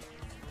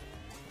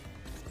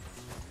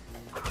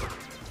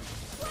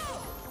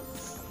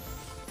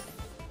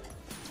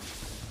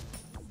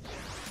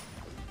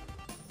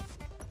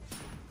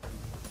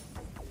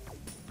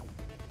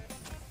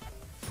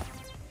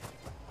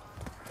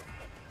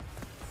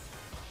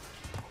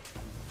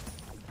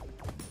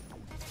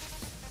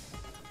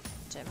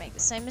 Don't make the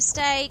same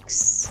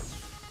mistakes.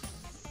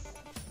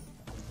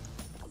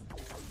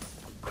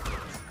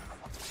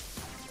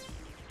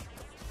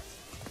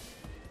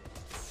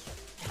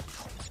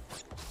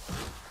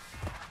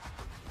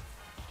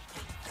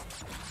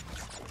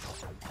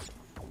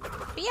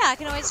 But yeah, I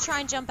can always try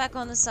and jump back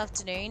on this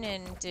afternoon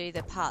and do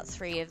the part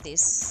 3 of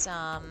this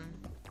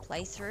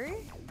playthrough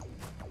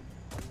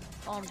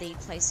on the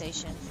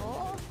PlayStation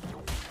 4.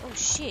 Oh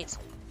shit.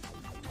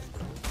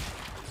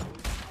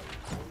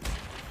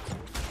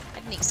 I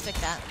didn't expect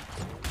that.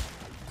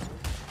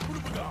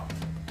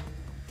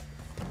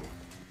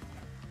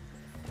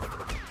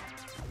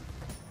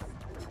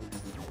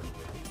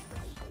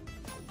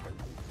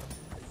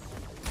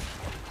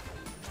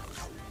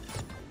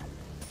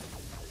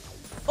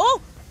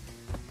 Oh!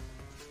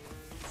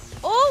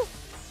 Oh!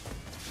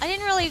 I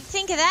didn't really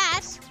think of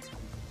that.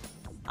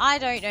 I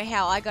don't know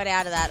how I got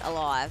out of that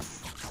alive.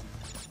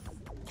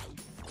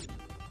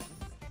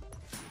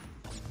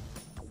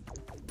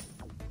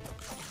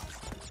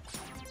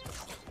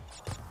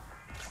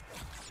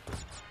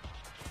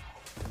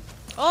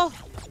 Oh!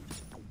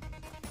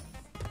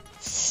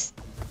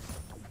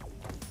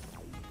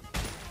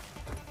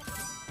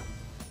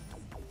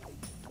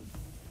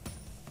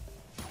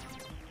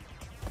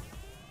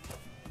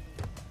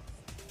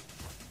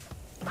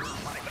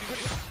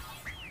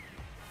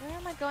 Where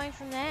am I going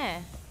from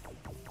there?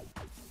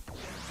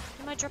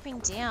 Am I dropping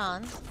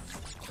down?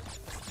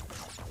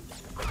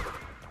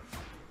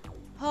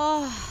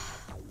 Oh.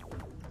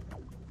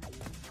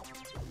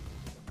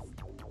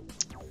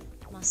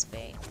 Must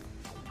be.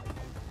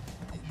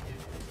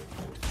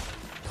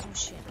 Oh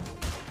shit.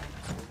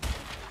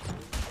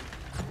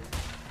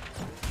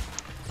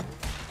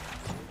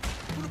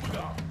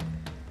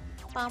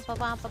 Bum ba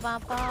bum ba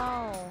bum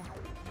bum.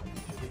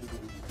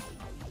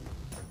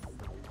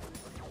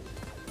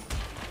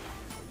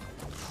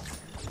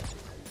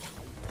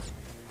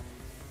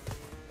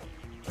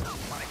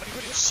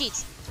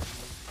 shit.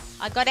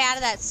 I got out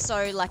of that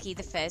so lucky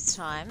the first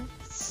time.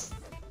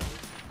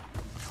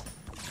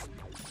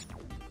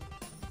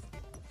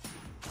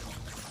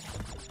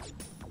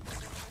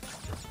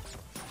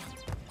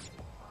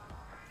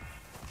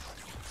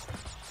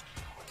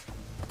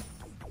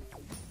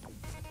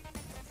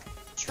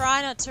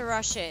 Try not to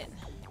rush it.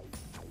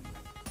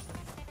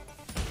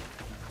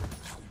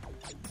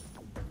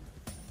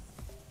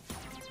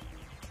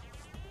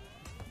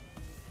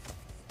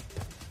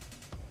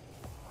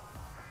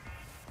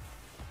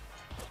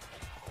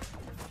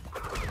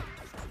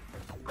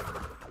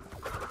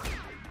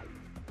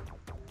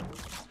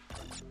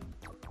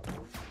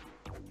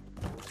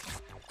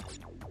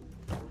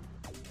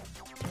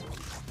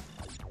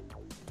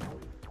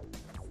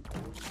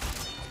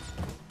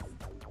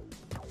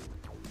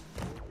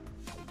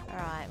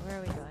 Alright, where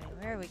are we going?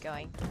 Where are we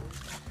going?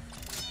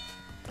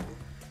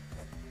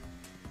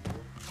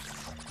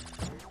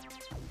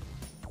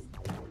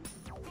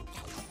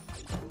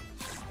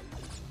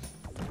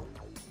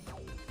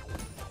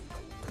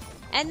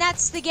 And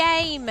that's the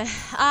game. But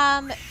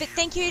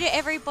thank you to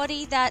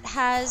everybody that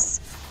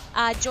has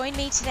joined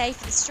me today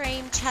for the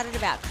stream, chatted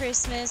about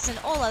Christmas and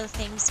all other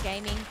things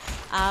gaming.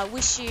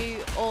 Wish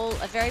you all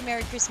a very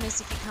Merry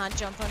Christmas if you can't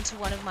jump onto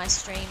one of my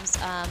streams,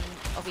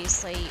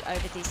 obviously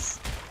over this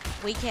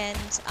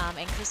weekend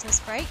and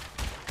Christmas break.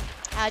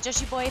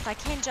 Joshy boy, if I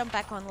can jump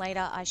back on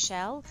later, I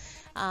shall.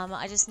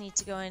 I just need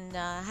to go and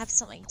have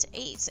something to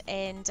eat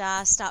and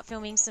start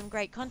filming some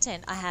great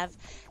content. I have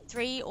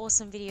 3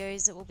 awesome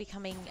videos that will be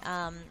coming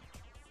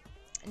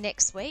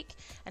next week,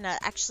 and I'd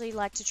actually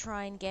like to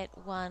try and get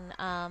one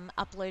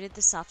uploaded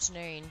this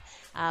afternoon,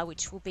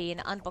 which will be an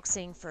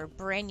unboxing for a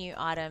brand new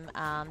item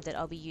that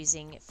I'll be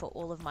using for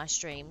all of my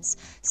streams.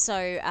 So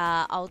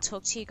I'll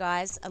talk to you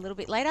guys a little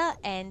bit later,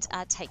 and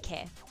take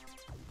care.